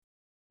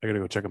I gotta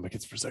go check on my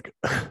kids for a second.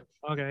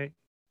 Okay.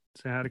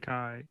 Say hi to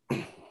Kai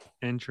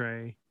and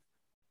Trey.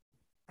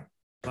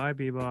 Bye,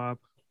 Bebop.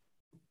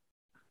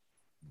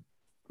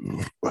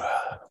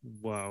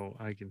 Whoa,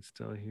 I can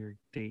still hear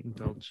Dayton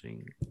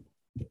belching.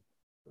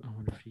 I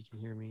wonder if he can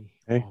hear me.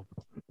 Hey. Oh.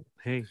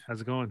 Hey,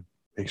 how's it going?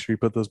 Make sure you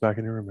put those back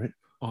in your room, right?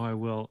 Oh, I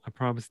will. I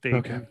promise,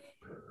 Dayton.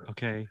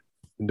 Okay.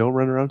 And don't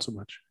run around so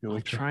much. I'll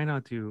try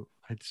not to.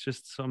 It's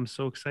just I'm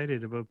so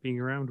excited about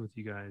being around with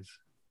you guys.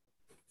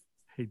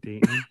 Hey,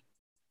 Dayton.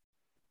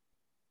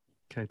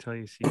 Can I tell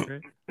you a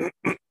secret? I'll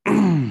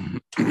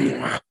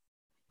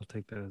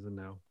take that as a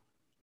no.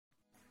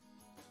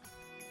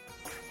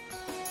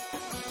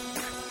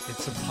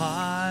 It's a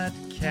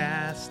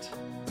podcast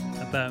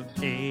about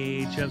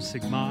Age of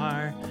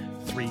Sigmar.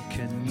 3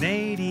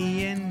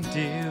 Canadian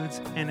dudes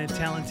and a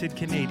talented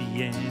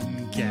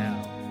Canadian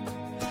gal.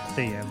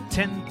 They have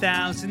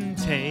 10,000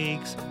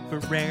 takes,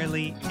 but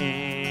rarely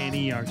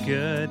any are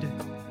good.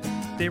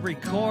 They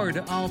record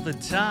all the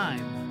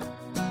time,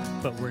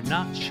 but we're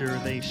not sure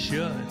they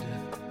should.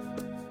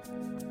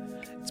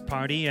 It's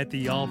party at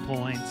the All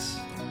Points.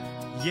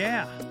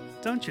 Yeah,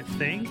 don't you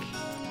think?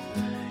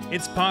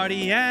 It's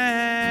party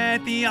at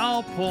the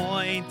All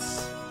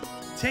Points.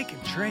 Take a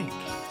drink.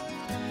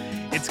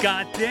 It's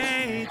got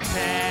day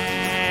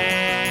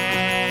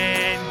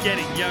 10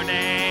 getting your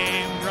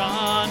name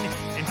wrong,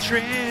 and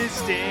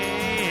Tristan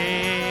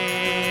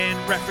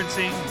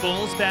referencing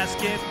Bulls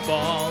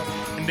basketball,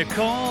 and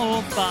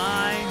Nicole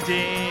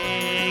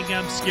finding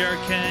obscure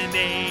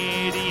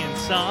Canadian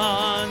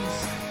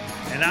songs,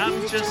 and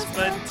I'm just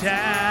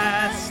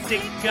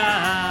fantastic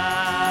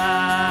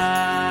guy.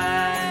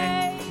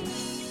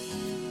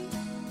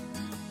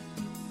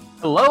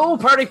 Hello,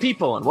 party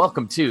people, and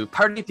welcome to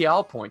Party at the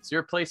All Points,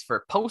 your place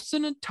for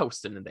posting and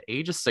toasting in the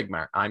Age of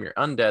Sigmar. I'm your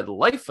undead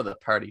life of the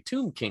party,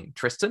 Tomb King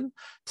Tristan.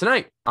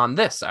 Tonight, on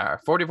this,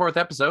 our 44th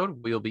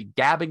episode, we'll be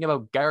gabbing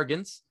about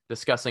Gargants,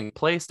 discussing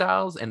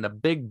playstyles, and the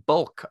big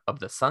bulk of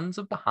the Sons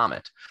of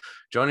Bahamut.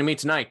 Joining me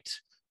tonight,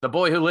 the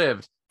boy who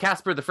lived,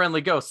 Casper the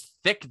Friendly Ghost,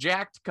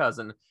 thick-jacked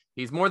cousin.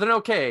 He's more than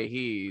okay.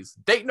 He's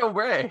Dayton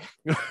O'Bray.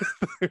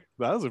 That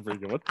was a pretty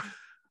good one.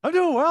 I'm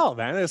doing well,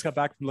 man. I just got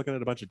back from looking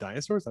at a bunch of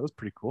dinosaurs. That was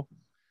pretty cool.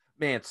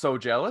 Man, so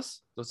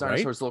jealous. Those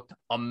dinosaurs looked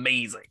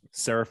amazing.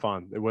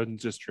 Seraphon. It wasn't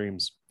just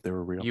dreams. They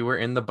were real. You were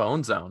in the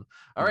bone zone.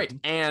 All right.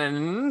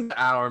 And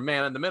our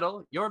man in the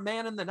middle, your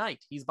man in the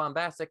night. He's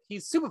bombastic.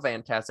 He's super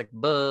fantastic.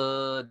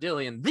 Bud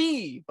Dillion,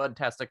 the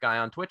Budtastic guy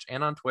on Twitch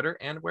and on Twitter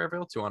and wherever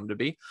else you want him to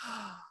be.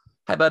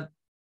 Hi, Bud.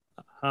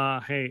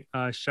 Hey,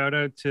 shout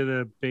out to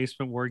the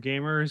Basement War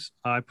Gamers.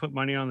 I put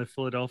money on the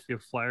Philadelphia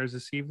Flyers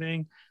this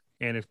evening.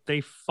 And if they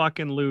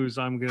fucking lose,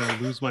 I'm going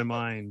to lose my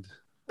mind.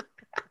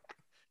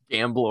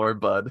 Gambler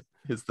Bud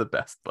is the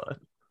best Bud.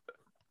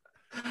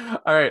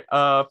 All right.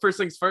 First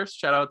things first,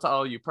 shout out to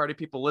all you party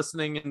people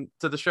listening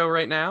to the show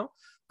right now.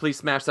 Please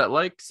smash that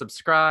like,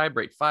 subscribe,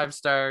 rate 5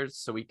 stars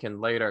so we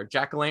can light our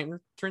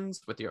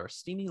jack-o'-lanterns with your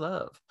steamy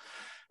love.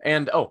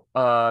 And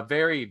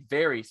very,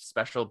 very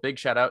special big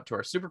shout out to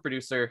our super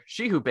producer,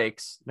 she who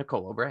bakes,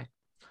 Nicole O'Bray.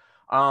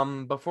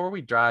 Before we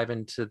dive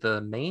into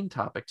the main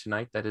topic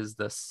tonight, that is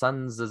the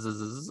Sons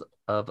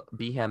of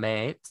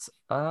Bahamut,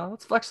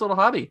 let's flex a little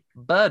hobby.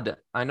 Bud,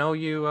 I know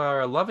you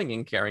are a loving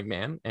and caring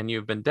man, and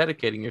you've been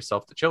dedicating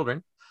yourself to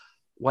children.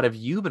 What have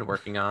you been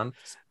working on,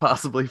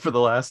 possibly for the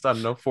last,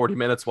 40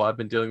 minutes while I've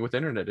been dealing with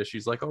internet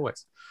issues like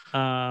always?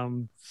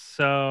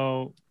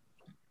 So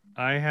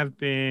I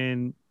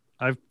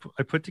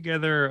put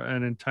together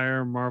an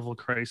entire Marvel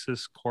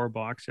Crisis core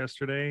box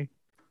yesterday,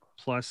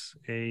 plus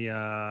a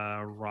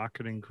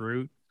Rocket and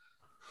Groot.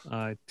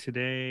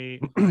 Today,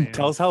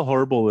 tell us how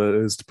horrible it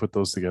is to put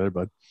those together,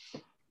 bud.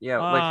 Yeah,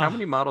 like how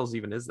many models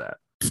even is that?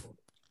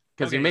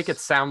 Because you make it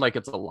sound like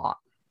it's a lot.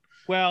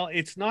 Well,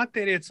 it's not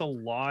that it's a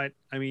lot.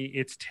 I mean,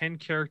 it's 10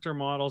 character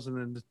models and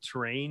then the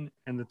terrain,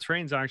 and the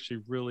terrain's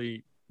actually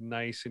really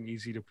nice and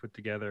easy to put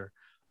together.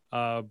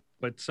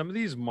 But some of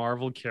these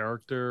Marvel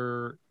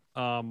character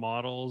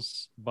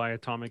models by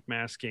Atomic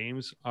Mass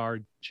Games are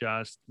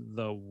just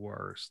the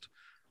worst.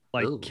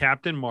 Like, ooh.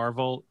 Captain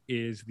Marvel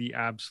is the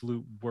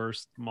absolute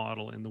worst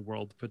model in the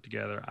world to put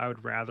together. I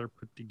would rather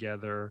put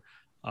together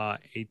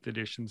 8th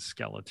edition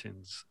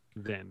skeletons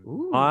than.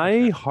 Ooh,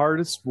 my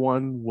hardest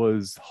one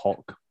was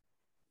Hulk.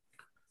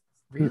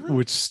 Really?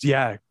 Which,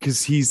 yeah,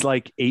 because he's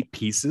like 8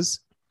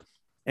 pieces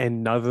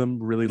and none of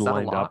them really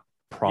lined up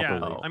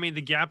properly. Yeah, I mean,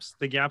 the gaps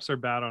are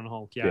bad on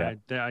Hulk. Yeah.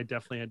 I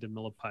definitely had to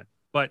milliput.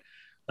 But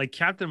like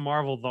Captain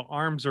Marvel, the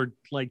arms are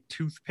like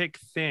toothpick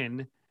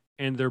thin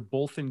and they're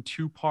both in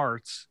 2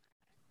 parts.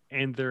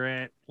 And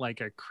they're at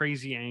like a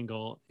crazy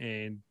angle.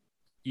 And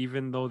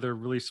even though they're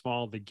really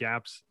small, the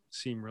gaps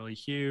seem really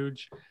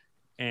huge.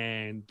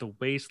 And the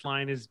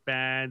waistline is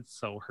bad.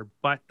 So her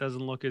butt doesn't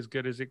look as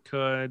good as it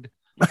could.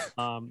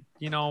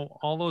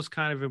 All those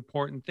kind of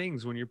important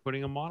things when you're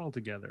putting a model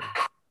together.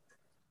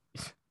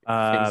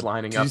 Things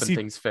lining up and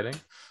things fitting.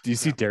 Do you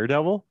see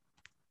Daredevil?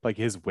 Like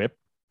his whip?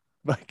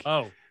 Like,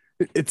 oh,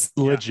 it's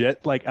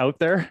legit, like out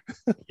there.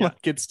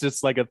 Like it's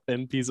just like a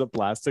thin piece of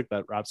plastic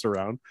that wraps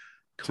around.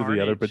 To the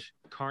other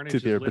Carnage to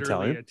is their literally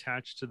battalion?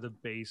 attached to the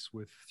base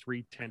with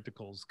 3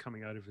 tentacles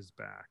coming out of his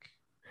back.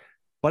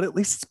 But at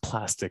least it's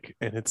plastic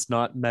and it's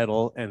not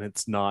metal and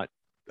it's not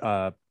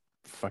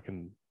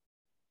fucking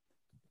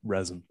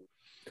resin.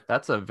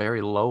 That's a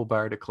very low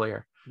bar to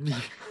clear.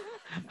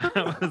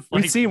 I was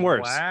We've like, seen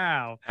worse.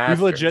 Wow. We've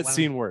After. legit Wow.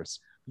 seen worse.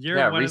 You're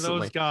Yeah, one recently.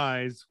 of those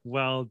guys.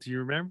 Well, do you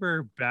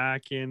remember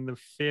back in the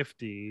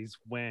 50s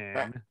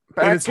when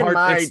Back it's in hard-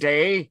 my it's-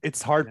 day.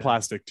 It's hard Yeah.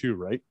 plastic too,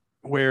 right?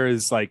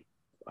 Whereas like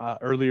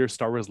earlier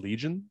Star Wars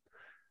Legion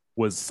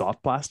was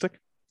soft plastic.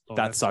 Oh,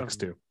 that that sucks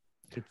stuff- too.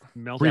 it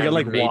melts Where you Yeah, gotta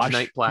like Mage wash,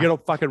 Knight you pla-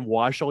 gotta fucking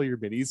wash all your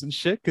minis and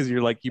shit because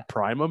you're like you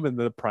prime them and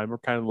the primer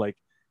kind of like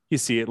you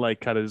see it like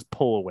kind of just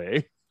pull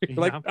away. You're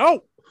like, Yeah.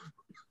 oh,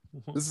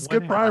 this is What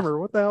good happened? primer.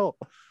 What the hell?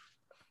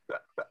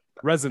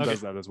 Resin Okay.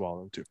 does that as well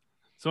though, too.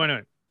 So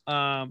anyway,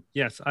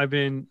 yes, I've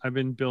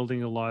been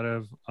building a lot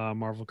of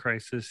Marvel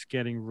Crisis,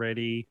 getting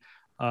ready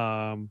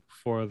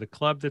for the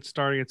club that's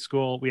starting at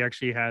school. We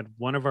actually had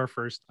one of our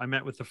first. I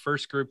met with the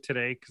first group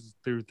today because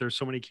there's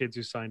so many kids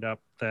who signed up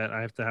that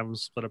I have to have them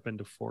split up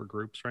into 4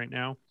 groups right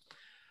now.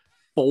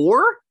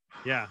 4?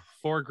 Yeah,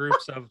 4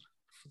 groups of.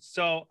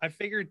 So I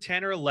figured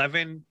 10 or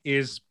 11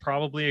 is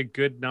probably a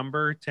good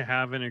number to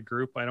have in a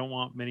group. I don't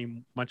want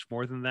much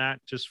more than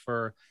that, just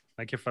for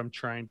like if I'm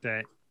trying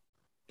to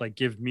like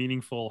give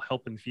meaningful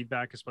help and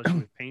feedback,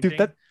 especially with painting.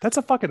 Dude, that's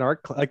a fucking art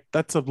like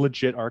that's a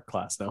legit art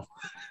class now.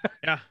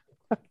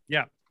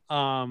 Yeah.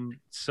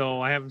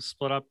 So I have them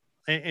split up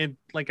and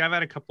like I've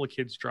had a couple of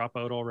kids drop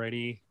out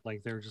already.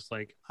 Like they're just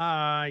like,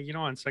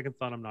 on second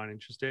thought, I'm not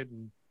interested.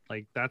 And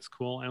like, that's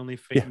cool. I only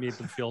Yeah. made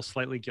them feel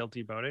slightly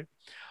guilty about it.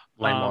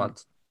 Lame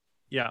mods.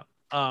 Yeah.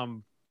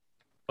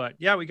 But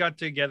yeah, we got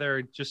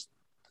together.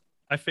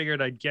 I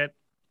figured I'd get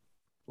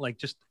like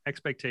just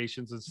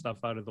expectations and stuff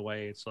out of the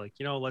way. It's like,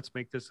 let's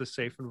make this a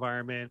safe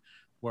environment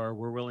where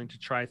we're willing to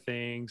try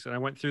things. And I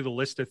went through the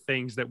list of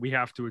things that we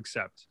have to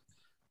accept.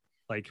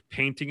 Like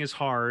painting is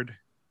hard,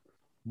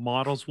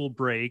 models will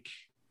break,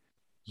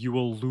 you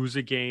will lose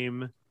a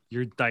game,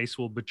 your dice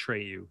will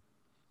betray you.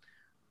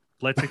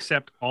 Let's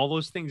accept all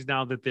those things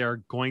now that they are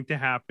going to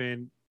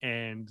happen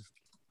and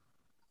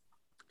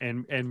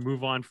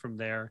move on from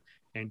there.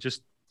 And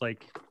just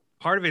like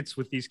part of it's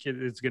with these kids,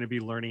 it's going to be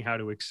learning how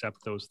to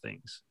accept those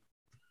things,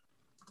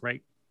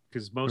 right?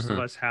 Because most of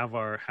us have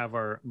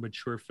our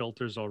mature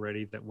filters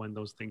already that when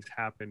those things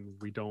happen,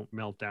 we don't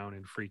melt down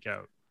and freak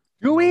out.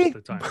 Do we? Most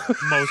of the time.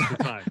 Most of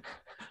the time.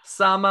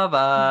 Some of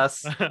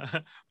us.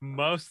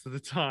 Most of the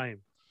time.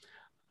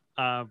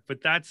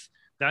 But that's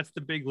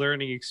the big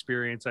learning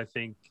experience, I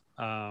think.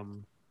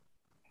 On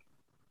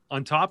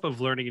top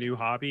of learning a new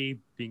hobby,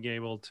 being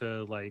able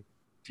to like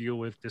deal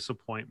with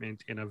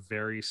disappointment in a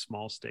very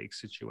small stakes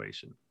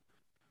situation.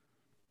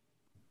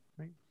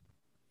 Right?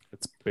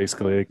 It's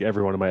basically like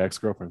every one of my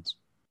ex-girlfriends.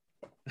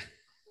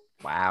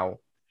 Wow.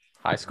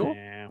 High school?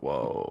 Wow.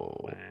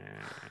 Whoa.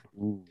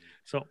 Wow. Ooh.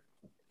 So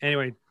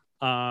anyway,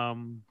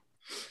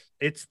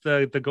 it's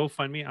the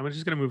GoFundMe. I'm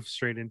just gonna move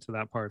straight into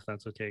that part if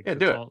that's okay. 'Cause Yeah,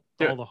 do it's it. all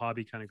Do it. the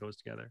hobby kind of goes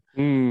together.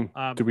 Do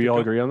we the all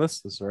Go- agree on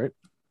this? This is all right.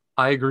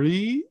 I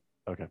agree.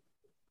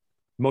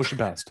 Motion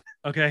passed.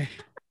 Okay.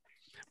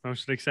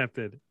 Motion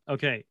accepted.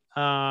 Okay.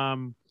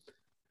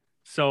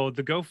 So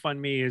the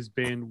GoFundMe has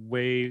been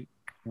way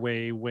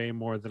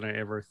more than I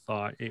ever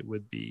thought it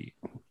would be.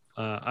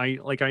 I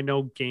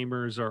know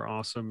gamers are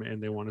awesome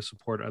and they want to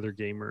support other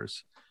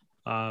gamers.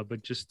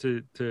 But just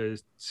to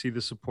see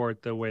the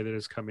support the way that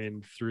has come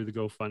in through the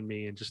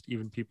GoFundMe and just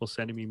even people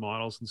sending me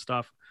models and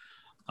stuff.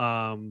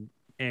 And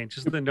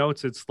just the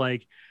notes, it's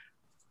like,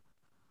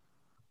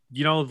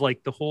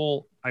 like the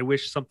whole, I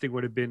wish something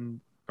would have been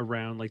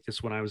around like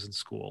this when I was in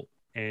school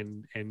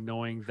and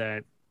knowing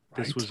that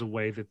this Right. was a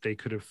way that they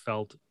could have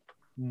felt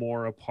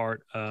more a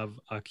part of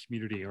a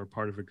community or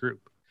part of a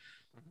group.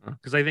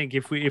 Because I think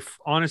if we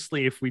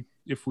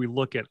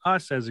look at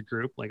us as a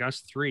group, like us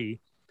 3,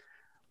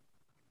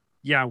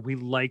 yeah, we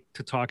like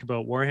to talk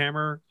about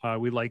Warhammer.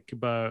 We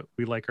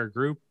like our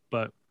group,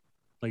 but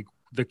like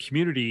the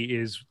community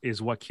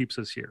is what keeps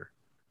us here.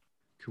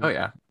 Can Oh, we-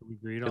 yeah. can we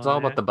agree It's on all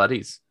about that? the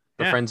buddies,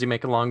 the Yeah. friends you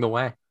make along the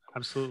way.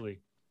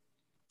 Absolutely.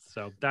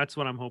 So that's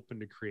what I'm hoping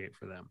to create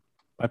for them.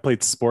 I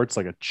played sports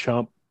like a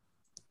chump.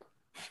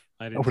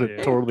 I I did would have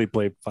too. totally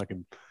played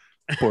fucking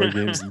board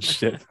games and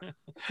shit.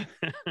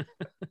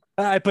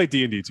 I played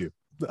D&D too.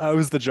 I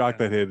was the jock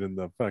Yeah. that hid in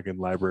the fucking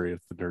library at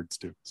the nerds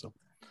too. So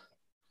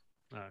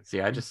See,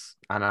 I just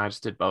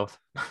did both.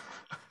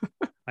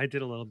 I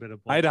did a little bit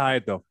of both. I had to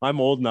hide though. I'm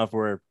old enough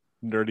where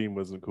nerding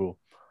wasn't cool.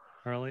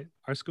 Harley,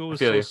 our school was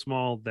feel so you.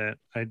 small that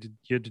you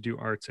had to do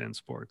arts and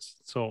sports.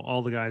 So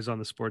all the guys on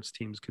the sports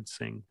teams could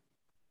sing.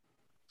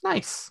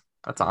 Nice.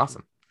 That's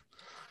awesome.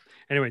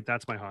 Anyway,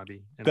 that's my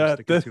hobby. And I'm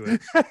The, sticking to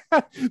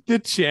it. the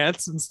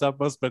chants and stuff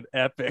must have been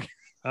epic.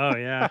 Oh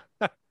yeah.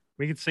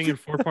 We could sing in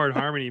 4-part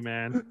harmony,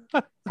 man.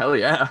 Hell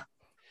yeah.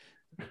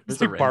 It's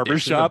There's a like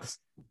rendition barbershop. of-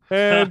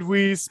 And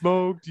we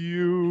smoked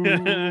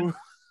you.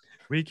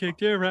 We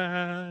kicked your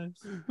ass.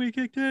 We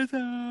kicked his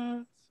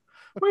ass.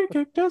 We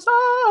kicked his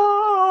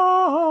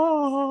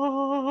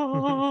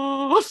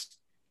ass.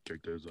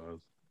 Kick those ass.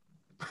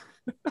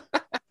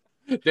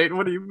 Dayton,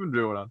 what have you been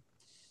doing on?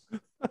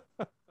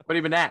 What have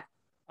you been at?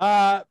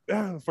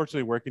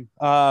 Unfortunately working.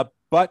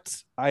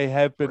 But I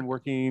have been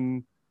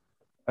working.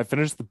 I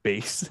finished the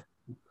base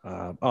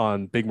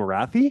on Big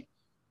Marathi,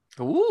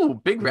 Ooh,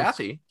 big Yes.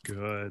 Rathy.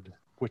 Good.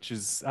 which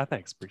is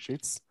thanks,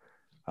 appreciates.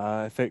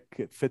 I think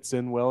it fits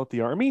in well at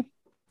the army.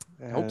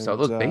 I hope so.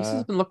 And, Those bases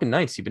have been looking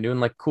nice. You've been doing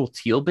like cool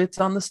teal bits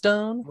on the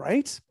stone.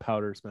 right?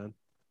 Powders, man.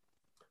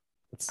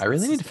 I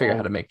really need to figure out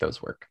how to all- make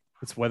those work.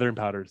 It's weathering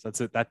powders. That's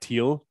it. That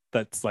teal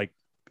that's like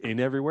in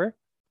everywhere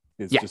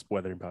is Yeah. just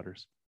weathering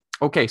powders.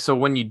 Okay, so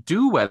when you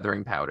do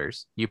weathering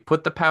powders, you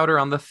put the powder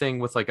on the thing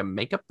with like a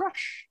makeup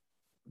brush,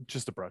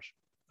 Just a brush.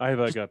 I have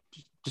like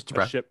just a a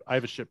brush, ship. I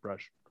have a ship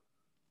brush.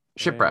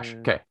 ship brush.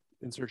 And Okay,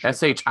 Insert ship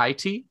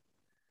SHIT,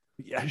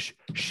 Yeah,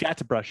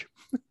 shat brush.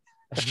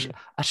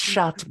 a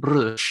shot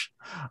brush.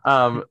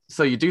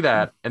 So you do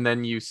that, and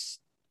then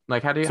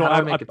like how do So I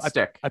I- make it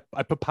stick?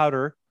 I put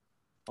powder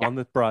Yeah. on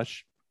the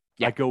brush.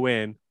 Yeah. I go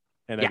in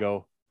and I Yeah.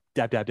 go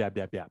dab, dab, dab,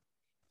 dab, dab.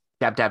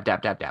 Dab, dab,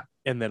 dab, dab, dab.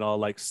 And then I'll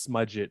like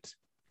smudge it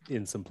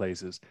in some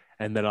places.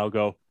 And then I'll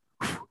go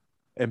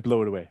and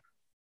blow it away.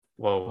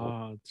 Whoa!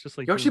 Oh, it's just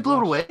like You actually blow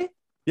it blush. away?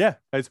 Yeah,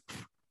 I just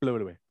blow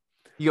it away.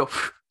 You go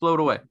blow it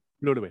away.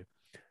 Blow it away.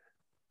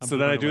 I'm So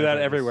then I blowing do away that by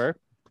this. everywhere.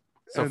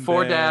 So And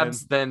 4 then-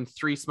 dabs, then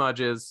 3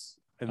 smudges,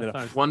 And then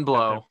I thought- one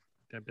blow.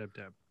 Dab, dab,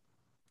 dab.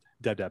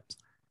 dab dabs.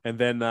 And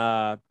then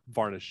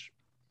varnish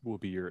will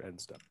be your end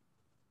step.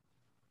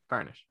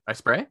 Varnish. I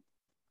spray.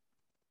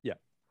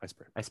 I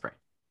spray. I spray.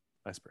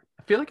 I spray.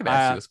 I feel like I've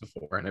asked Uh, you this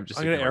before, and I've just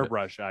I'm gonna ignored it.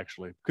 airbrush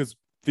actually, because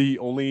the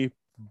only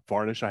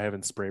varnish I have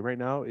in spray right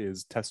now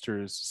is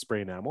Tester's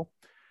spray enamel,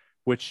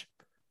 which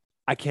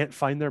I can't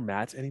find their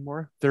matte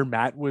anymore. Their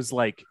matte was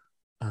like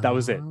that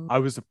was it.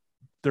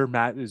 Their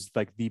matte is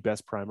like the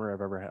best primer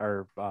I've ever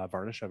or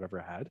varnish I've ever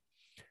had,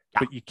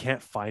 but you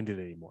can't find it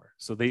anymore.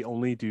 So they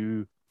only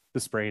do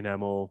the spray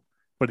enamel,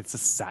 but it's a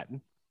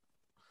satin.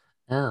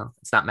 Oh,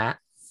 it's not matte.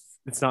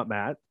 It's not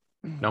matte.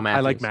 No matte. I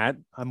like matte.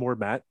 I'm more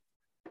matte.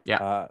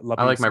 Yeah. love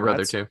I like using my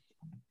brother mattes. too.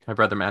 My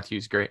brother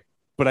Matthew's great.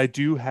 But I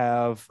do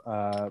have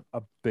a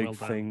big Well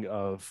done. thing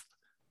of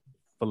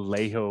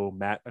Vallejo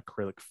matte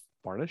acrylic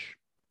varnish.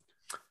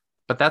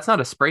 But that's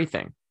not a spray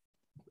thing.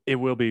 It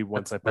will be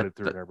once That's- I put that-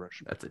 it through an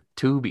airbrush. That's a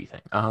tubey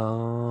thing.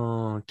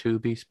 Oh,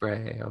 tubey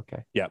spray.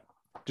 Okay.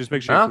 Just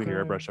make sure you clean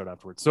your Okay. airbrush out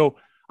afterwards. So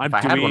I'm If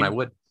I doing had one, I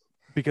would.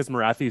 because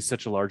Marathi is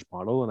such a large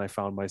model, and I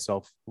found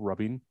myself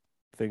rubbing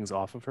things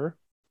off of her.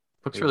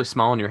 Looks really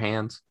small in your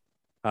hands.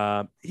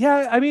 Yeah,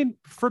 I mean,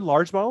 for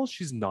large models,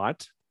 she's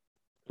not.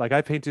 Like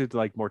I painted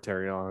like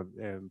Mortarion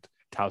and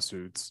Tau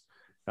suits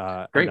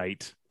at Great.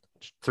 night.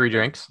 3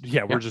 drinks.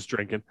 Yeah, we're just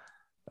drinking.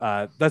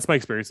 That's my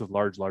experience with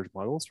large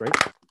models, right?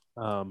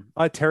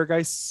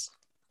 Terrorgeist,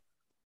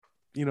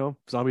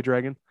 Zombie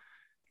Dragon.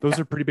 Those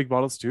are pretty big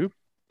models too,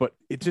 but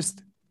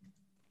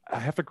I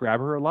have to grab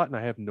her a lot and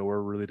I have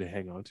nowhere really to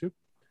hang on to.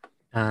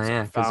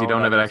 Yeah, because you found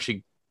don't have it I was-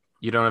 actually.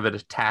 You don't have it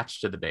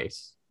attached to the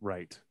base.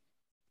 Right.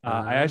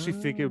 I actually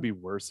think it would be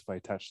worse if I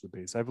attached the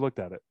base. I've looked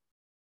at it.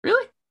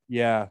 Really?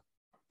 Yeah.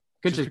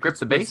 Could you grip because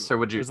the base, or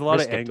would you? There's a lot of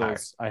risk it tired?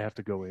 angles I have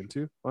to go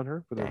into on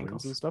her with her wings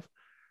Angles. and stuff.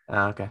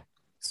 Okay.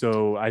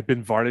 So I've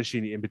been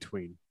varnishing in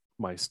between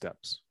my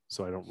steps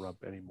so I don't rub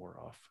any more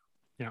off.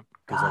 Yeah.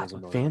 Because that God, was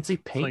annoying. fancy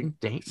It's like painting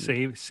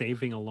Dayton.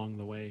 saving along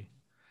the way.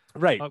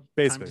 Right. Oh, time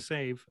basically. to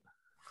save.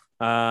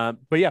 But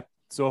yeah,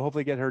 so I'll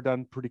hopefully get her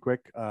done pretty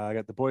quick. I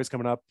got the boys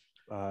coming up.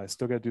 I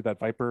still got to do that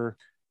Viper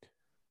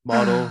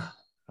model.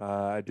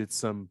 I did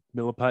some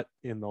milliput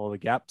in all the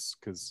gaps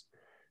because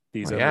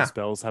these Oh, other yeah.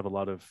 spells have a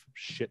lot of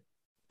shit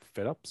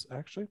fit ups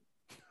actually.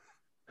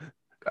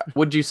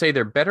 Would you say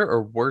they're better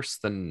or worse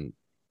than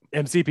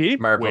MCP?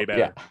 Marvel? Way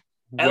better.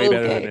 Yeah. Way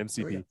better Okay. than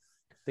There we MCP. go.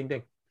 Ding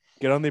ding.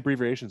 Get on the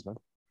abbreviations, man.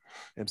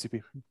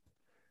 MCP.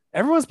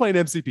 Everyone's playing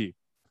MCP.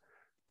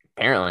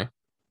 Apparently,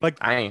 Like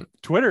I ain't.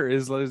 Twitter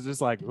is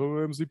just like, oh,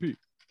 MCP.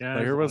 Yeah, Like there's a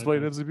everyone's lot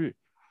of playing things. MCP.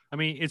 I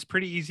mean, it's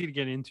pretty easy to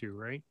get into,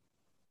 right?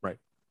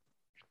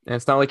 And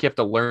it's not like you have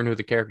to learn who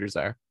the characters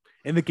are.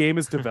 And the game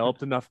is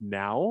developed enough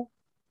now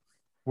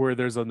where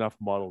there's enough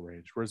model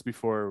range. Whereas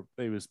before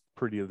it was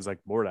like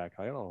Mordak.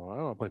 I don't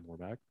want to play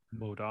Mordak.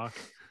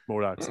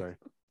 Modoc. Sorry.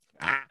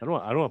 I don't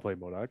want to play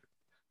Modoc.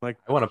 Like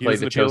I want to he play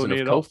doesn't the appeal to Chosen of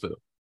me at all. Kofu.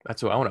 That's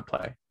who I want to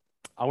play.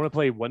 I want to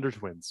play Wonder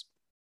Twins.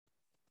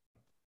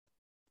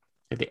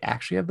 Did they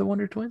actually have the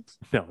Wonder Twins?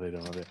 No, they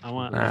don't have it. I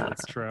want Ah.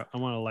 Electro. I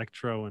want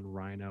Electro and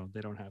Rhino. They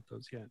don't have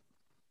those yet.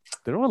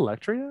 They don't have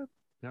Electra yet?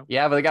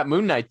 Yeah, but they got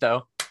Moon Knight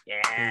though.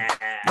 Yeah,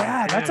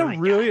 that's a my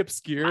really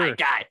obscure. My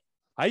guy.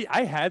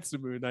 I had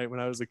some Moon Knight when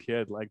I was a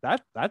kid. Like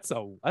that's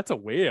a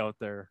way out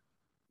there.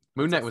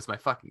 Moon Knight was my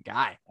fucking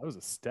guy. That was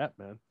a step,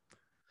 man.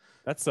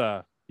 That's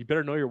you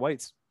better know your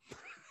whites.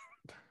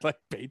 Like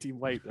painting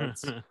white.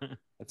 That's your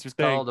thing.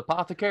 Called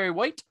Apothecary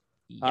White.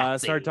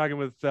 Started talking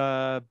with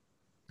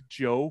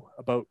Joe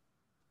about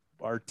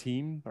our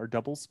team, our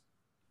doubles.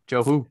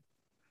 Joe who?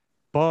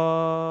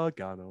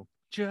 Bogano.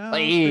 Joe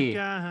Hey.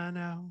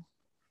 Pagano.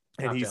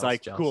 And I'm he's jealous,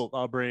 like, jealous. cool,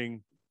 I'll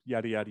bring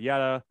yada, yada,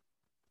 yada.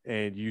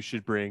 And you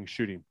should bring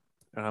shooting.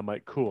 And I'm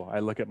like, cool. I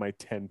look at my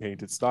 10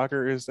 painted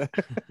stalkers.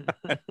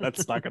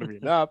 That's not going to be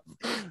enough.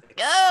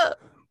 Yeah.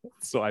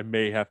 So I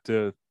may have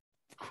to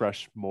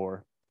crush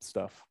more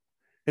stuff.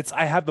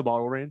 I have the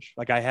model range.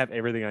 Like, I have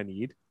everything I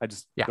need. I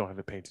just Yeah. don't have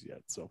it painted yet.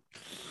 So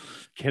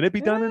can it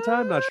be done in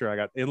time? Not sure. I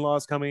got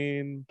in-laws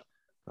coming.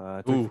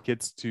 I took the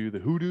kids to the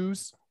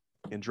Hoodoos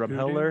in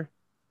Drumheller.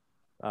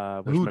 Which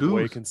my boy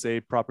Hoodoos. can say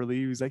properly.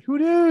 He was like,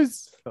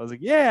 Hoodoos. I was like,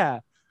 yeah.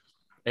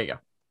 There you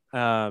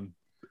go.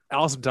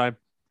 Awesome time.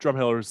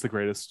 Drumheller is the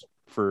greatest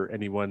for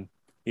anyone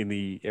in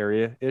the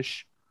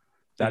area-ish.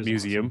 That was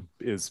museum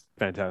is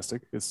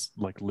fantastic. It's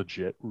like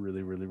legit,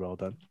 really, really well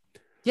done.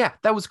 Yeah,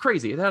 that was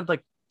crazy. It had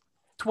like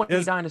 20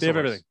 Yes, dinosaurs. they have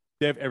everything.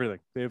 They have everything.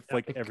 They have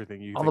like Like,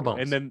 everything. You all think the of.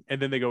 bones.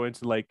 And then they go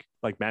into like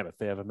mammoth.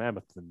 They have a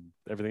mammoth and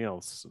everything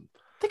else. And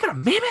They got a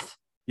mammoth?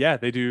 yeah,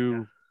 they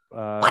do.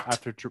 What?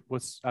 After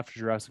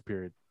Jurassic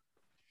period?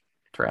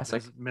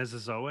 Jurassic?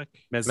 Mesozoic.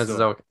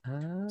 Mesozoic.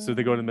 So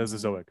they go into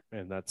Mesozoic,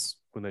 and that's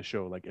when they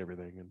show like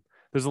everything. And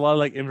there's a lot of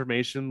like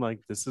information, like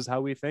this is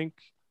how we think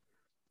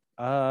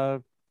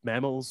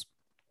mammals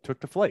took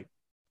to flight.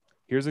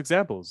 Here's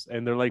examples,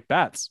 and they're like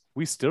bats.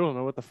 We still don't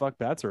know what the fuck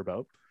bats are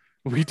about.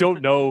 We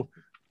don't know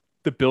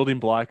the building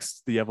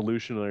blocks, the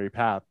evolutionary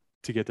path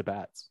to get to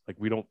bats. Like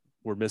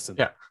we're missing.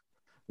 Yeah.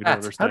 We don't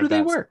Bats. understand How do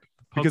they bats. work?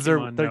 Because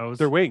Pokemon they're knows.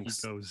 their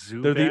wings. You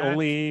go They're the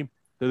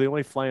Zubat.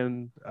 only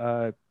flying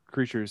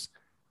creatures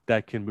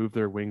that can move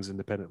their wings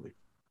independently.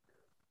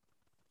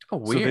 Oh,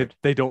 weird. So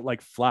they don't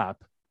like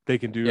flap. They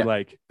can do Yeah.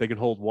 like they can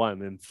hold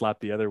one and flap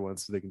the other one,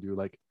 so they can do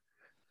like.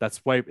 That's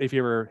why if you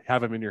ever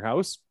have them in your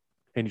house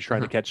and you try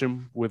to catch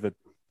them with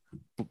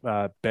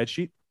a bed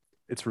sheet,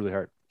 it's really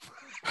hard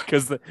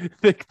because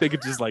they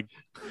could just like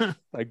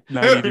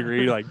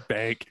 90-degree like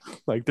bank,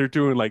 like they're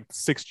doing like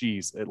 6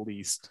 Gs at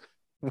least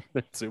when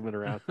they're zooming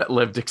around. That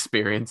lived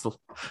experience. But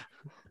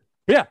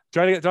yeah,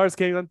 trying to get Daughters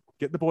King,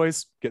 getting the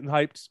boys, getting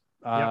hyped.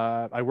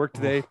 I worked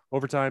today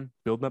overtime,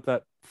 building up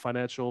that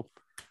financial,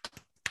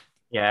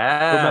 building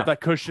Yeah. up that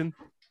cushion.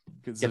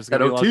 Because Get there's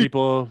gonna that be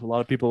OT. a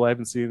lot of people I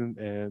haven't seen,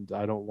 and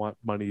I don't want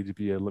money to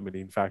be a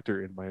limiting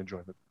factor in my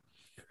enjoyment.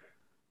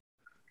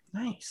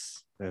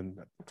 Nice. And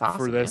That's awesome,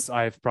 for this,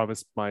 I've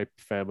promised my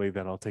family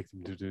that I'll take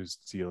them to New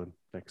Zealand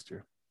next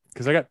year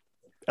because I got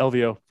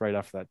LVO right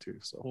after that too.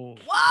 So Oh,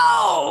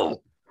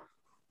 Whoa.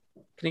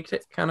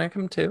 Can I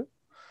come too?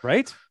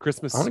 right,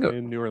 Christmas I wanna go.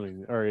 in New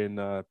Orleans or in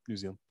New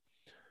Zealand.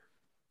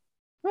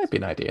 Might be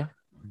an idea.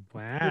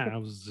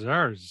 wow,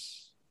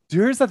 Zers.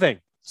 Here's the thing.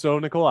 So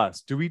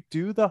Nicolas, do we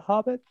do the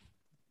Hobbit?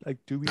 Like,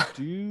 do we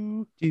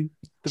do the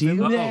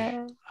village?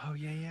 that. Oh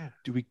yeah.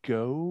 Do we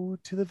go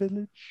to the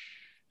village?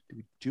 Do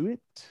we do it?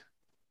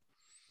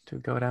 To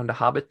go down to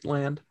Hobbit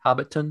land,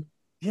 Hobbiton.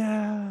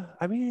 Yeah,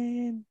 I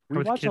mean, we How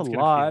much watch a kids gonna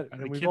lot, feel? Are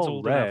and the we've kids all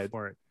old enough read.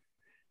 for it?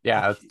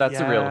 Yeah, that's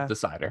a real Yeah.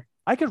 decider.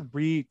 I could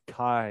read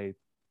Kai,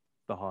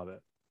 the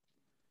Hobbit.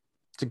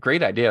 It's a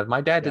great idea.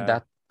 My dad Yeah. did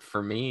that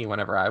for me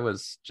whenever I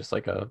was just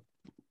like a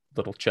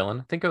little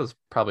chillin'. I think I was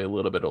probably a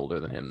little bit older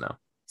than him though.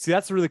 See,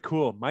 that's really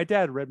cool. My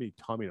dad read me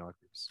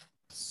Tommyknockers.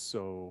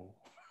 So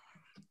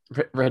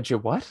Read you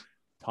what?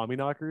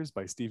 Tommyknockers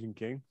by Stephen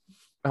King.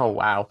 Oh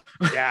wow.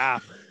 Yeah,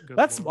 Good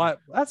that's lord.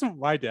 what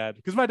my dad.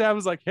 Because my dad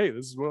was like, "Hey,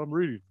 this is what I'm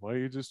reading. Why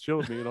don't you just chill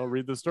with me and I'll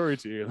read the story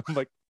to you?" And I'm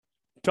like,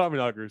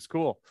 "Tommyknockers,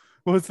 cool.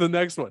 What's the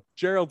next one?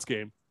 Gerald's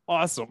Game.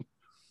 Awesome."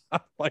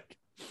 I'm like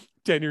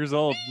 10 years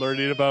old,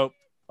 learning about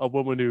a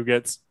woman who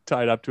gets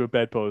tied up to a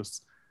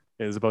bedpost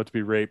and is about to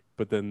be raped,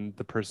 but then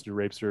the person who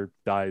rapes her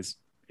dies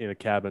in a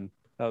cabin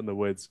out in the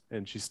woods,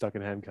 and she's stuck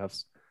in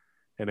handcuffs.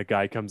 And a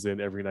guy comes in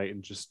every night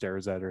and just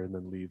stares at her and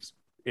then leaves.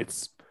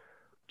 It's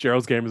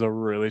Gerald's Game is a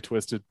really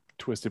twisted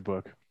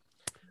book.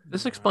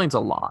 This explains a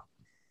lot.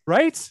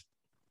 Right?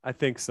 I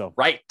think so.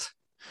 Right.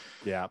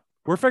 Yeah.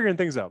 We're figuring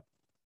things out.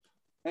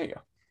 There you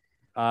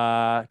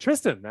go.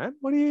 Tristan, man,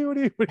 what have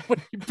you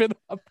been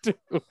up to?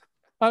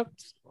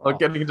 Well,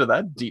 getting into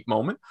that deep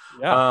moment.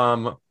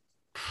 Yeah.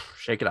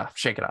 Shake it off.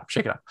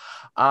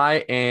 I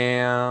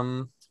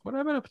am. What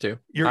have I been up to?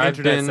 Your I've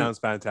internet been- sounds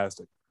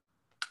fantastic.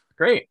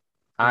 Great.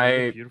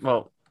 Yeah,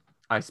 beautiful.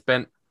 I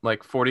spent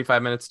like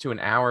 45 minutes to an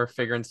hour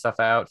figuring stuff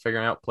out,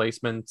 figuring out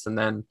placements, and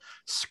then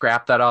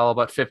scrapped that all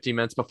about 50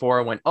 minutes before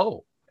I went,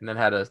 oh, and then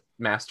had a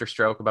master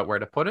stroke about where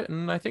to put it.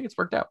 And I think it's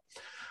worked out.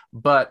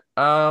 But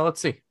let's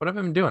see. What have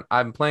I been doing?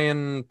 I've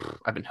been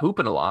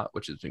hooping a lot,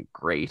 which has been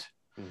great.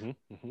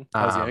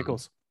 How's the Um,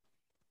 ankles?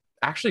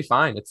 Actually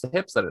fine. It's the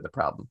hips that are the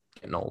problem.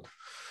 Getting old.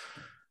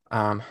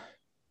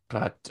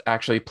 But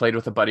actually played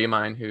with a buddy of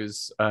mine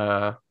who's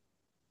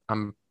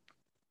I'm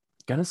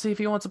gonna see if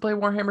he wants to play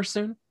Warhammer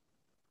soon.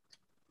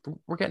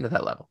 We're getting to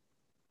that level.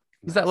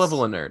 He's that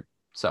level of nerd.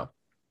 So,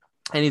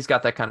 and he's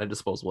got that kind of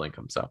disposable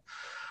income. So,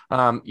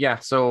 yeah.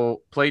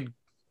 So played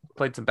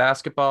some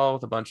basketball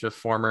with a bunch of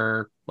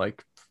former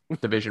like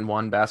Division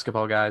 1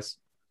 basketball guys.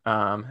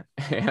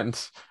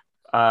 And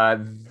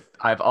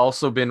I've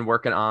also been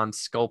working on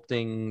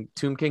sculpting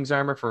Tomb King's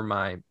armor for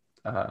my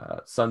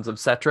Sons of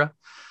Cetra.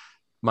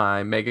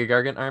 my Mega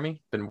Gargant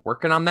army. Been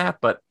working on that,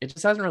 but it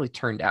just hasn't really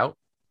turned out.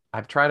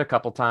 I've tried a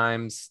couple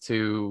times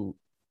to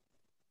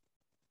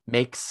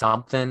make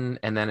something,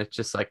 and then it's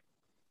just like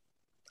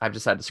I've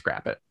just had to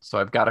scrap it. So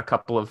I've got a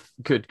couple of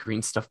good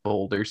green stuff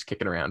boulders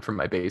kicking around from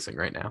my basing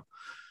right now.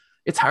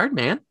 It's hard,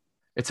 man.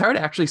 It's hard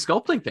actually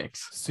sculpting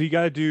things. So you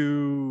got to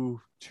do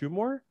 2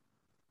 more?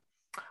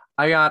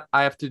 I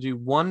have to do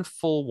 1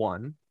 full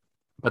one,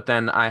 but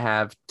then I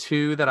have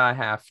 2 that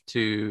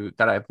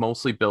I've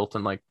mostly built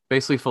and like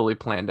basically fully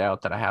planned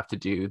out that I have to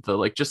do the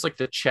like just like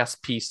the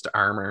chest piece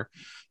armor,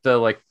 the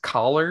like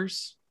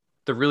collars,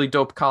 the really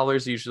dope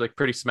collars, usually like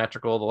pretty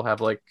symmetrical. They'll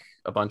have like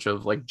a bunch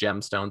of like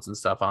gemstones and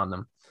stuff on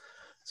them.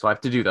 So I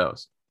have to do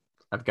those.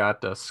 I've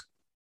got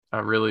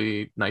a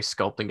really nice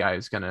sculpting guy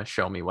who's going to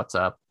show me what's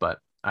up, but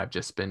I've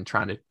just been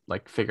trying to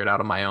like figure it out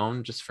on my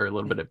own just for a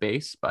little bit of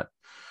base, but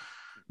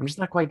I'm just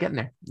not quite getting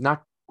there.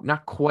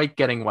 Not quite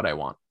getting what I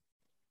want.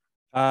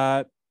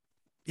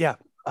 Yeah.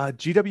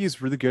 GW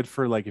is really good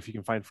for like if you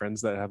can find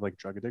friends that have like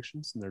drug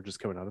addictions and they're just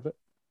coming out of it.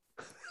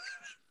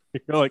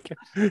 You're like,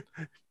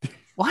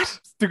 what?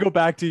 To go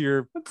back to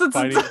your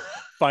finding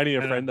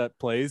a Yeah. friend that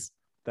plays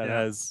that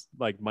Yeah. has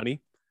like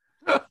money.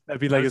 That'd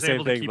be like I the was same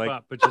able to thing. keep Like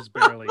up, but just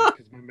barely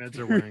because my meds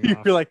are wearing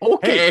off. you're like,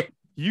 Okay. hey,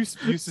 you used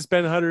to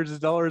spend hundreds of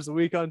dollars a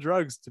week on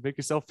drugs to make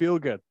yourself feel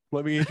good.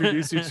 Let me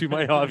introduce you to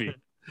my hobby.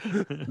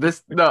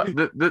 This guy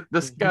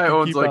can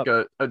owns keep like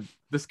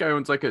this guy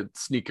owns like a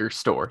sneaker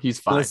store. He's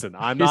fine. Listen,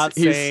 I'm He's- not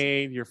he's-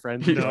 saying your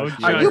friend's No, drug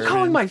John, Are you dealer.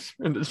 calling my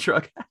friend a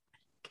drug?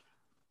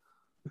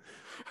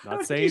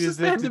 Not saying You he's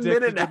spent a addicted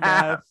minute to and a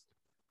half. meth.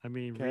 I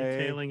mean, Okay.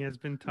 retailing has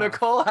been tough.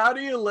 Nicole, how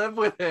do you live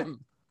with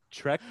him?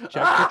 Check for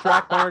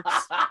track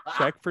marks.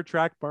 Check for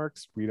track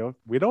marks. We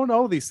don't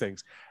know these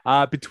things.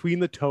 Between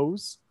the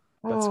toes,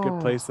 that's a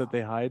good place that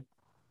they hide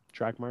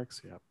track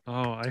marks. Yeah.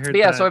 Oh, I heard. But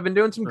yeah, that so I've been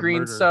doing some for green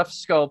murder. stuff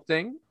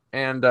sculpting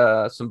and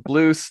some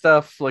blue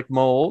stuff like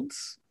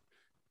molds.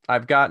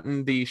 I've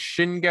gotten the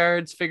shin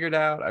guards figured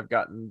out. I've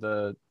gotten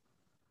the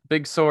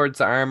big swords,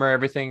 the armor,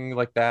 everything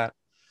like that.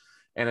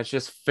 And it's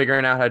just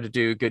figuring out how to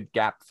do good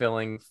gap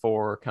filling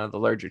for kind of the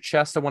larger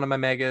chest of one of my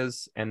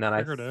megas. And then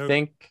Figured out.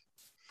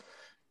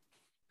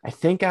 I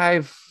think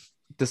I've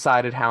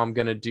decided how I'm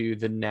gonna do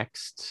the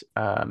next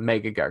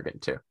Mega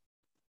Gargant too.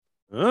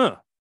 Uh,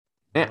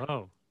 Yeah.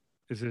 Oh,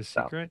 is it a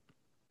So- secret?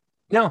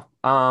 No,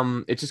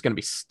 it's just gonna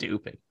be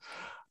stupid.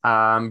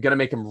 I'm gonna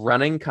make him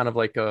running, kind of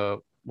like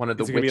one of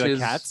the is it gonna witches.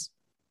 be like cats?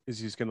 Is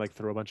he just gonna like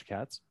throw a bunch of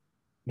cats?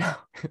 No,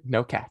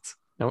 no cats.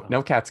 No, Oh.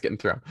 no cats getting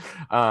thrown.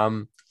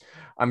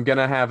 I'm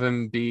gonna have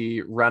him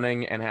be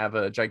running and have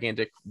a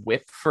gigantic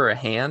whip for a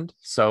hand.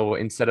 So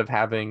instead of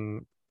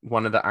having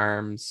one of the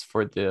arms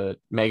for the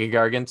Mega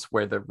Gargants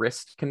where the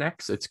wrist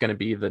connects, it's gonna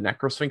be the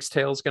Necrosphinx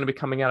tail is gonna be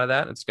coming out of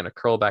that. It's gonna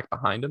curl back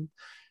behind him,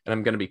 and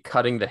I'm gonna be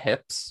cutting the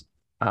hips.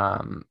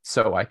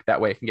 So that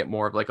way I can get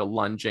more of like a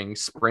lunging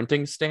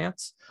sprinting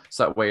stance.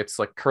 So that way it's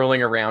like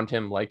curling around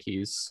him like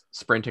he's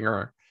sprinting,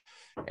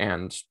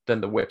 and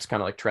then the whip's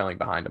kind of like trailing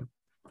behind him.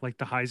 Like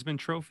the Heisman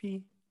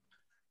Trophy?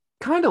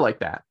 Kind of like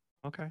that.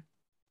 Okay.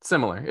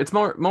 Similar. It's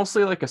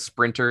mostly like a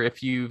sprinter.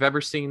 If you've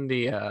ever seen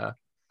the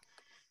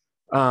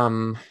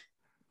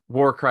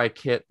Warcry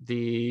kit,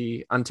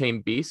 the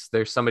Untamed Beast,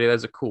 there's somebody that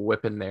has a cool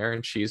whip in there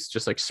and she's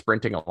just like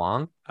sprinting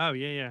along Oh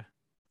yeah, yeah.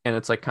 and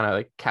it's like kind of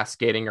like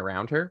cascading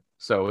around her.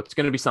 So it's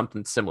going to be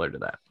something similar to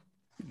that,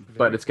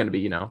 but it's going to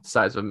be,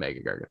 size of a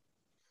Mega Gargant.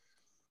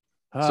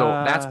 So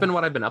that's been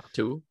what I've been up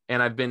to.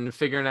 And I've been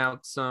figuring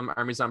out some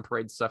Armies on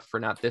Parade stuff for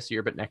not this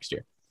year, but next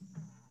year.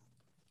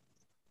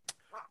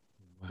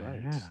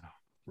 Right. Wow.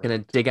 Gonna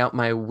dig out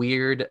my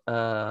weird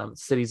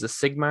Cities of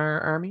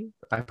Sigmar army.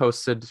 I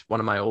posted one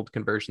of my old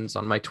conversions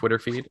on my Twitter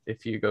feed.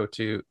 If you go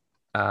to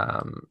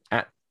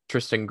at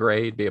Tristan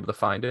Gray, you'd be able to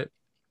find it.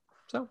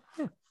 So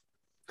yeah,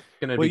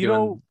 gonna Well, be you doing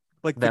know,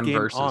 like the them game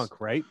versus.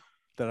 Ankh, right?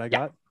 That I Yeah.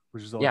 got,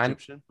 which is all Yeah,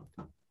 Egyptian.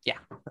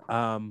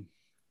 yeah.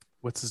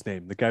 What's his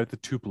name? The guy with the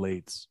 2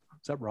 blades.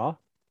 Is that Raw?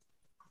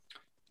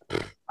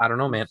 I don't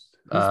know, man.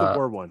 Who's the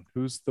war one?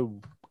 Who's the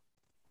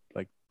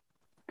like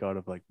god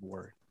of like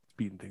war,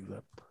 beating things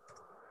up?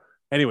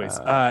 Anyways,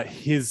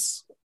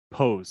 his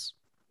pose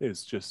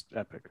is just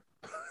epic.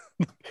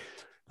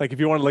 Like if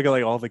you want to look at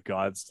like all the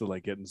gods to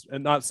like get,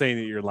 and not saying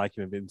that you're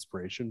lacking of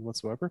inspiration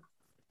whatsoever,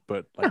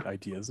 but like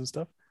ideas and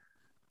stuff.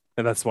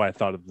 And that's why I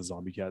thought of the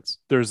zombie cats.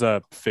 There's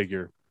a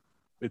figure.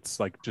 It's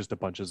like just a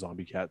bunch of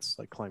zombie cats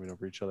like climbing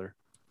over each other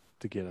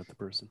to get at the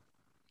person.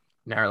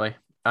 Gnarly.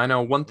 I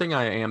know one thing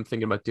I am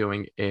thinking about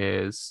doing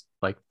is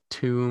like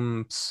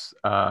tombs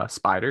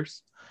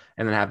spiders,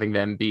 and then having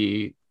them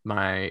be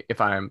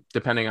if I'm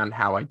depending on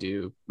how I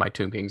do my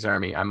Tomb King's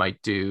army, I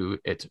might do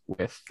it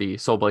with the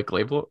Soulblight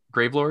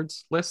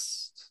Gravelords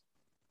list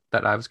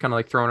that I was kind of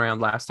like throwing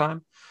around last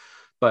time.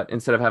 But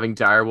instead of having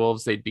dire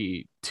wolves, they'd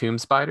be tomb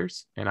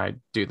spiders, and I'd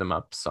do them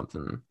up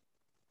something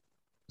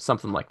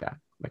like that,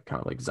 like kind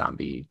of like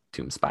zombie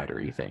tomb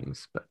spidery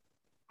things, but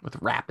with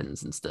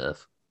wrappings and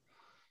stuff.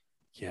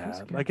 Yeah, Those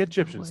like guys are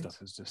Egyptian blades.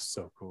 stuff is just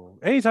so cool.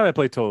 Anytime I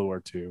play Total War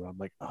 2, I'm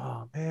like,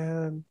 oh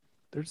man,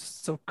 they're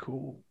just so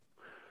cool.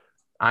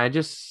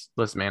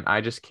 Listen, man,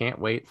 I just can't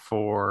wait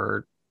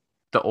for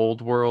the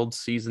Old World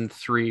season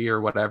 3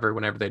 or whatever,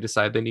 whenever they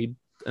decide they need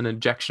an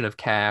injection of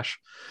cash,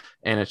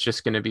 and it's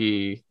just going to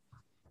be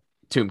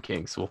Tomb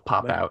Kings will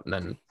pop out, and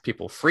then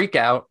people freak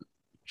out,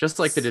 just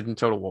like they did in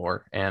Total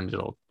War, and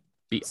it'll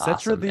be Cetra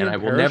awesome. the And I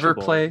will never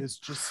Imperishable play. is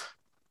just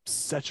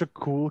such a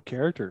cool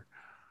character.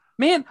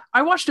 Man,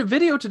 I watched a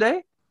video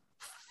today.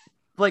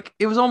 Like,